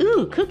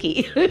 ooh,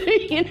 cookie,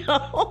 you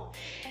know?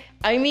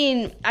 I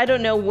mean, I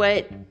don't know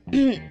what,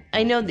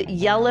 I know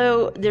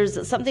that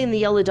there's something in the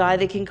yellow dye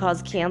that can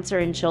cause cancer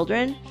in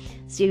children.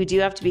 So you do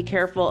have to be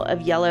careful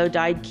of yellow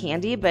dyed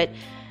candy, but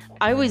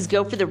I always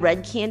go for the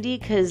red candy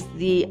because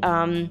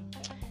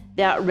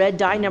that red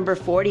dye number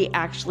 40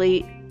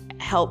 actually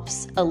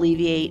helps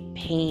alleviate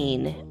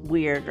pain.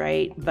 Weird,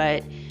 right?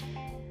 But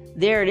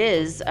there it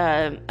is.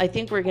 I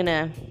think I'm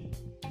gonna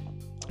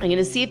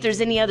see if there's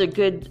any other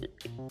good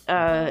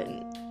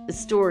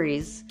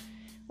stories,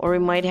 or we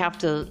might have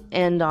to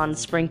end on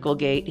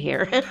Sprinklegate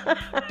here.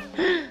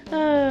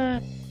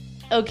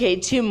 Okay,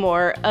 2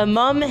 more. A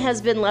mom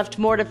has been left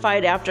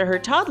mortified after her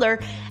toddler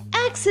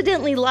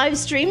accidentally live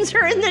streams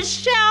her in the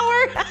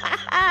shower.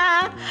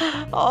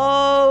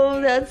 Oh,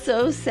 that's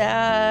so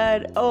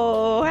sad.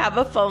 Oh, have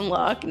a phone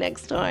lock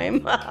next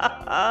time.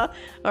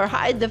 Or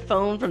hide the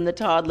phone from the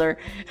toddler.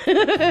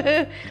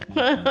 It's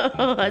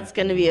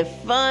going to be a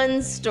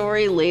fun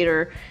story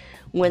later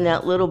when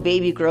that little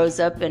baby grows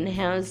up and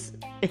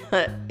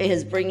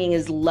is bringing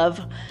his love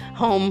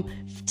home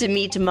to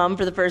meet mom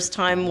for the first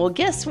time. Well,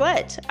 guess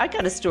what? I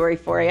got a story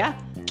for you.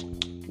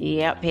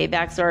 Yeah,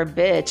 paybacks are a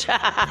bitch.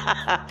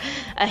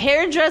 A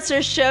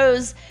hairdresser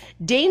shows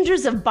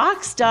dangers of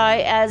box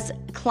dye as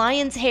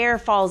client's hair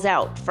falls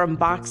out from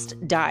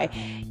boxed dye.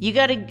 You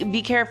got to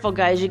be careful,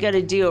 guys. You got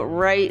to do it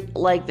right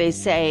like they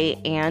say,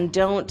 and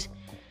don't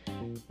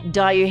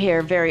dye your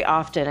hair very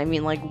often. I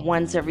mean, like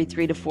once every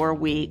 3 to 4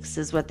 weeks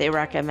is what they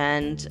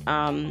recommend,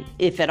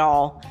 if at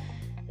all.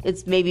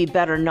 It's maybe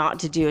better not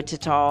to do it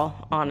at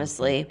all,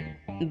 honestly.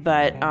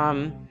 But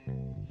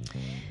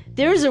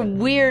there's a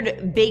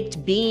weird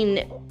baked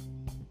bean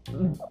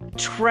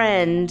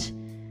trend.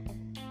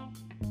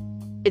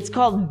 It's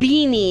called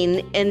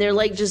beaning, and they're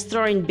like just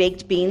throwing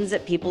baked beans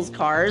at people's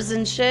cars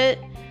and shit.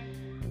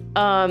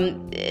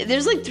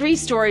 There's like 3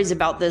 stories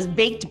about this.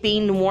 Baked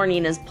bean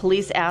warning as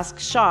police ask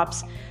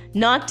shops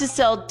not to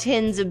sell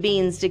tins of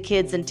beans to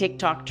kids in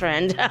TikTok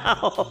trend.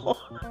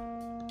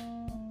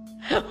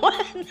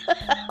 What the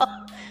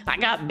hell? I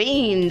got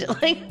beaned.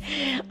 Like,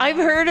 I've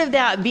heard of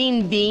that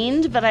being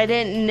beaned, but I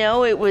didn't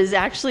know it was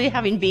actually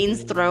having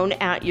beans thrown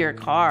at your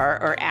car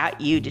or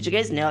at you. Did you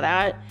guys know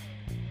that?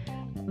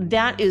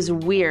 That is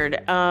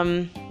weird.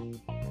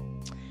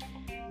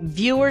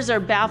 Viewers are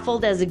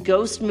baffled as a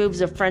ghost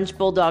moves a French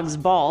bulldog's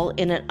ball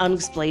in an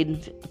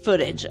unexplained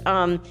footage.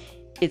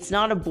 It's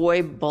not a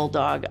boy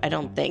bulldog, I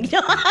don't think.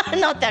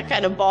 Not that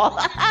kind of ball.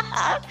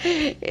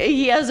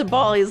 He has a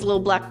ball, he has a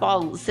little black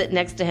ball sitting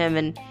next to him,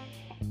 and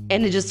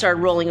it just started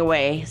rolling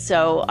away.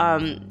 So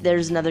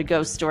there's another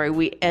ghost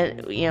story.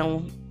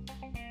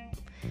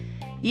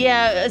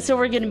 Yeah. So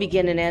we're gonna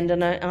begin and end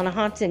on a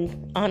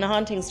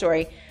haunting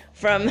story,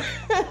 from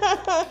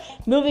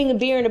moving a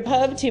beer in a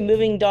pub to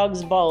moving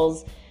dogs'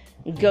 balls.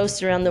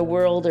 Ghosts around the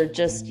world are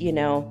just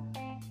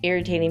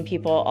irritating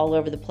people all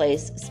over the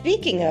place.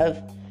 Speaking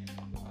of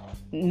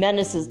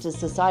menaces to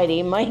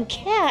society, my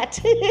cat,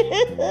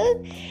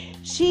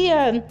 she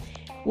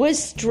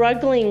was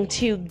struggling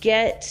to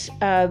get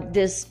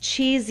this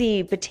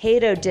cheesy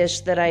potato dish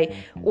that I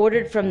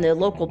ordered from the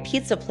local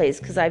pizza place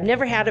because I've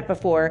never had it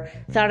before.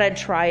 Thought I'd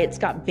try it. It's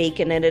got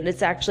bacon in it.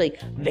 It's actually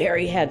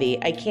very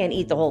heavy. I can't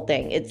eat the whole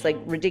thing. It's like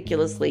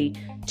ridiculously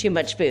too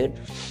much food.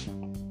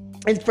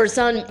 And for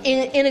some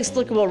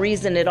inexplicable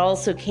reason, it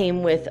also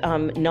came with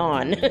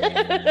naan.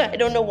 I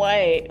don't know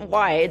why.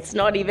 It's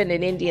not even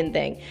an Indian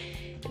thing.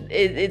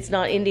 It's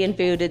not Indian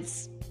food.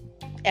 It's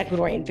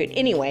Ecuadorian food.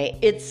 Anyway,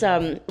 it's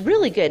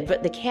really good,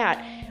 but the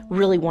cat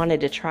really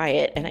wanted to try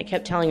it, and I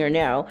kept telling her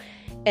no.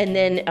 And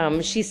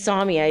then she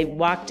saw me. I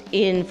walked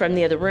in from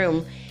the other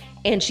room,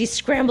 and she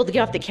scrambled to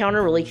get off the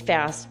counter really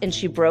fast, and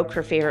she broke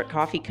her favorite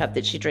coffee cup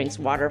that she drinks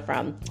water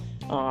from.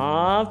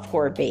 Aw,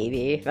 poor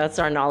baby. That's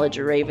our Knowledge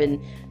of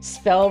Raven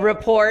spell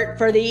report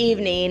for the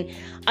evening.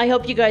 I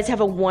hope you guys have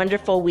a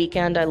wonderful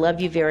weekend. I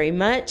love you very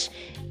much.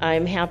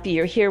 I'm happy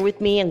you're here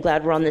with me. I'm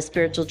glad we're on this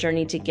spiritual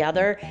journey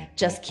together.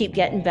 Just keep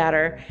getting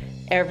better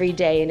every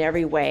day in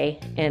every way,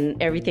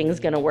 and everything's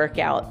going to work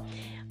out.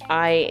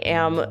 I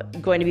am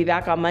going to be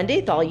back on Monday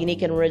with all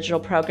unique and original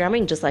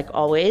programming, just like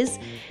always.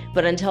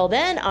 But until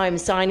then, I'm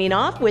signing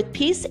off with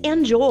peace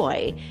and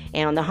joy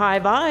and the high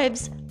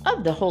vibes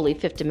of the Holy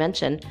Fifth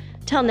Dimension.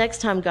 Till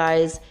next time,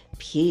 guys,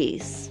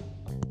 peace.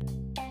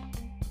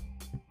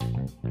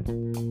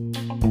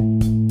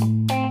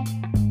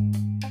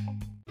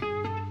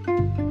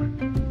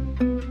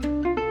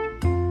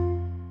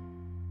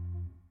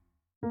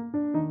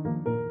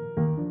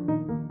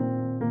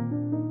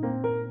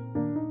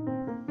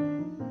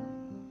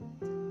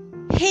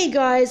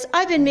 guys,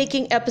 I've been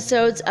making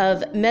episodes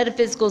of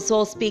Metaphysical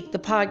Soul Speak, the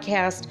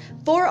podcast,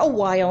 for a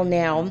while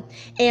now,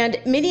 and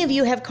many of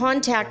you have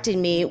contacted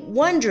me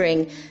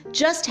wondering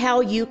just how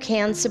you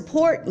can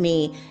support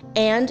me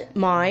and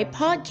my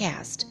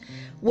podcast.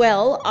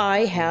 Well, I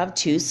have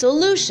two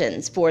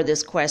solutions for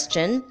this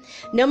question.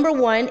 Number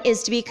one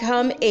is to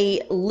become a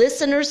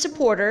listener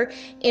supporter,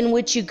 in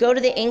which you go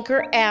to the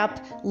Anchor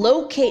app,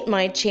 locate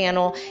my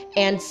channel,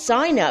 and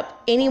sign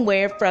up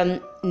anywhere from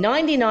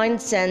 99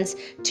 cents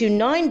to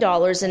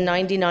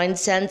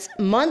 $9.99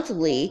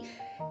 monthly,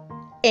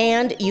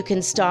 and you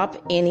can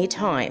stop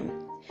anytime.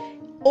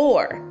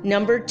 Or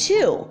number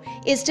two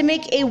is to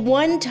make a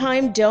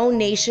one-time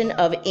donation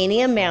of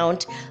any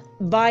amount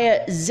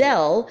via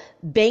Zelle,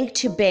 bank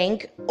to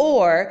bank,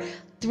 or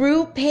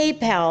through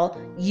PayPal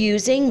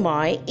using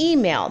my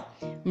email,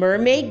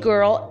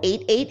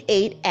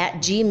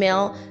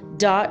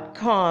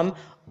 mermaidgirl888@gmail.com,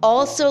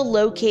 also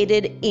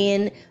located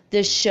in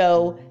the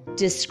show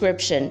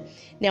description.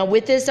 Now,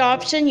 with this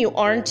option, you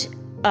aren't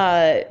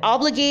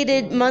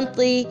obligated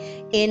monthly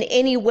in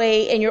any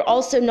way, and you're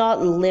also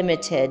not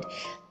limited.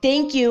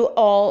 Thank you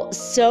all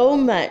so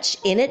much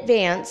in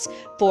advance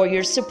for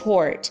your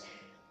support.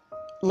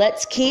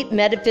 Let's keep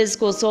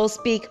Metaphysical Soul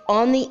Speak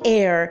on the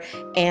air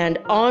and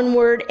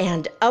onward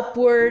and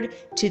upward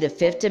to the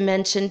fifth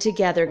dimension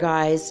together,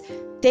 guys.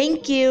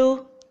 Thank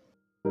you.